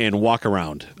hammered and walk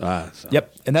around.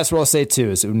 Yep, and that's what I'll say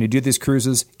too. Is when you do these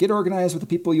cruises, get organized with the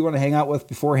people you want to hang out with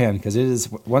beforehand, because it is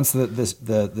once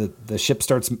the ship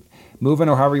starts moving,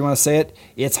 or however you want to say it,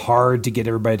 it's hard to get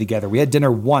everybody together. We had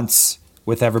dinner once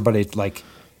with everybody, like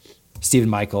Stephen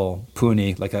Michael,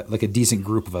 Pooney, like a decent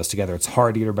group of us together. It's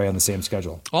hard to get everybody on the same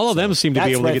schedule. All of them seem to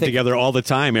be able to get together all the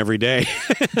time, every day.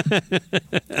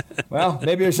 Well,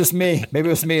 maybe it was just me. Maybe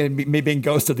it was me and me being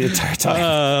ghosted the entire time.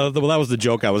 Well, that was the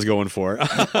joke I was going for.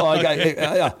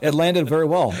 It landed very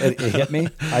well. It hit me.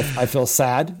 I feel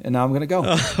sad, and now I'm going to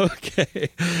go. Okay.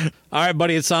 All right,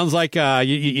 buddy. It sounds like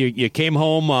you came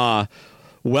home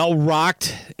well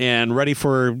rocked and ready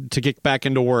to get back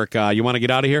into work. You want to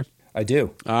get out of here? I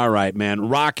do. All right, man.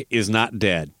 Rock is not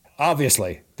dead.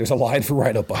 Obviously. There's a line for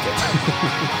Rhino Bucket.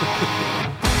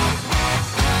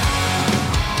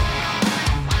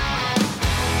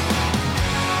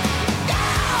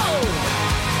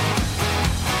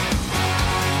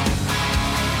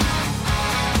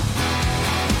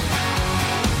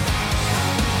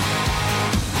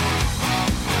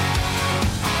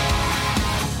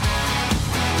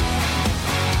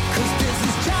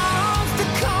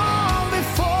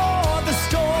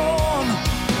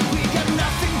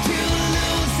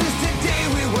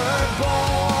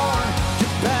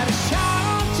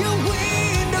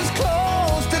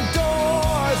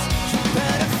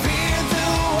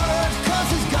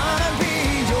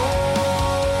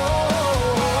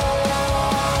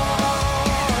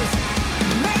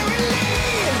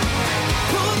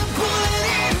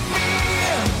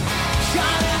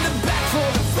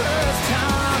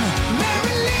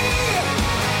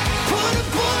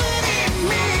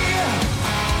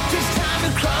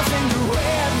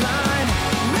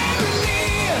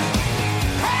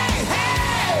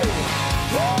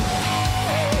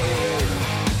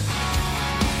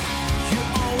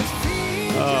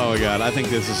 Oh, God. I think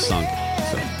this is sunk.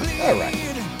 So. All right.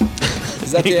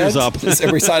 Is that the end? Up.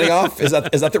 Are we signing off? Is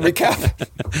that the recap?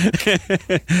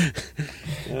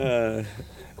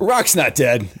 Rock's not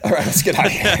dead. All right, let's get out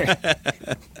of here.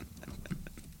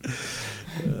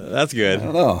 That's good. I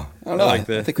don't know. I like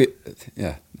that. I think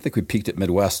we peaked at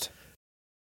Midwest.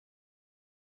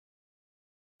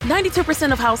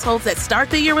 92% of households that start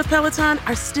the year with Peloton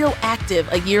are still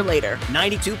active a year later.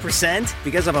 92%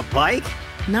 because of a bike?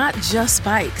 Not just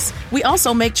bikes. We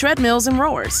also make treadmills and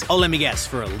rowers. Oh, let me guess,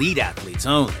 for elite athletes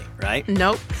only, right?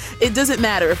 Nope. It doesn't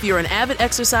matter if you're an avid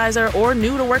exerciser or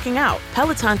new to working out.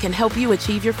 Peloton can help you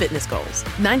achieve your fitness goals.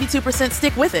 92%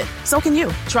 stick with it. So can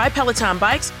you. Try Peloton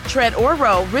bikes, tread or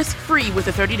row risk-free with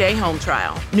a 30-day home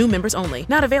trial. New members only.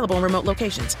 Not available in remote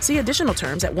locations. See additional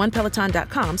terms at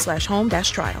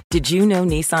onepeloton.com/home-trial. Did you know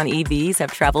Nissan EVs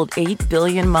have traveled 8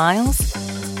 billion miles?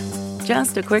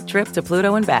 Just a quick trip to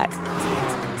Pluto and back.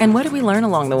 And what did we learn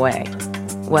along the way?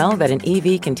 Well, that an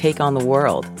EV can take on the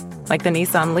world, like the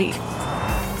Nissan Leaf.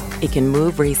 It can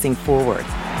move racing forward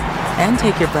and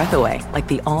take your breath away, like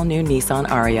the all-new Nissan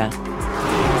Ariya.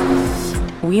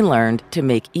 We learned to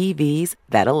make EVs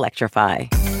that electrify.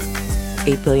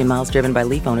 8 billion miles driven by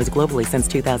Leaf owners globally since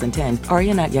 2010.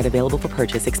 Ariya not yet available for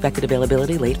purchase. Expected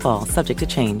availability late fall, subject to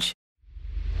change.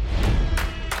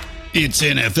 It's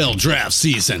NFL draft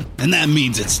season, and that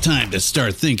means it's time to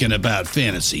start thinking about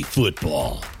fantasy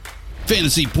football.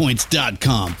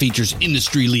 FantasyPoints.com features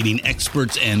industry-leading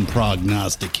experts and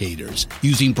prognosticators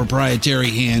using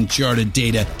proprietary hand-charted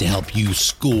data to help you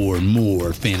score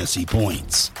more fantasy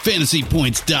points.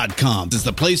 FantasyPoints.com is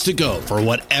the place to go for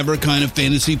whatever kind of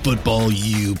fantasy football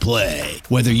you play.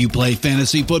 Whether you play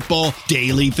fantasy football,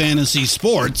 daily fantasy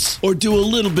sports, or do a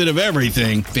little bit of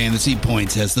everything, Fantasy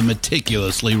Points has the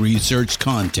meticulously researched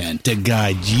content to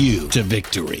guide you to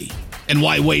victory. And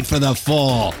why wait for the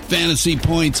fall? Fantasy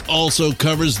Points also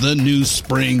covers the new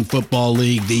spring football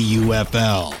league, the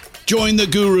UFL. Join the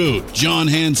guru, John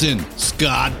Hansen,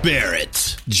 Scott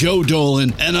Barrett, Joe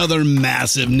Dolan, and other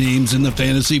massive names in the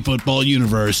fantasy football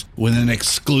universe with an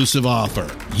exclusive offer.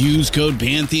 Use code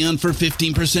Pantheon for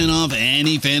 15% off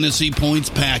any Fantasy Points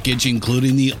package,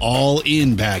 including the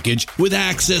all-in package, with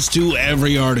access to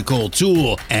every article,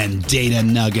 tool, and data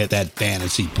nugget that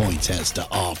Fantasy Points has to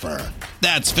offer.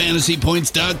 That's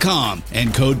FantasyPoints.com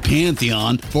and code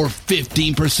Pantheon for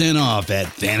 15% off at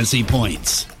Fantasy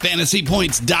Points.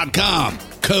 FantasyPoints.com,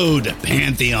 code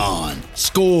Pantheon.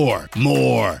 Score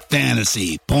more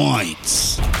fantasy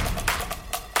points.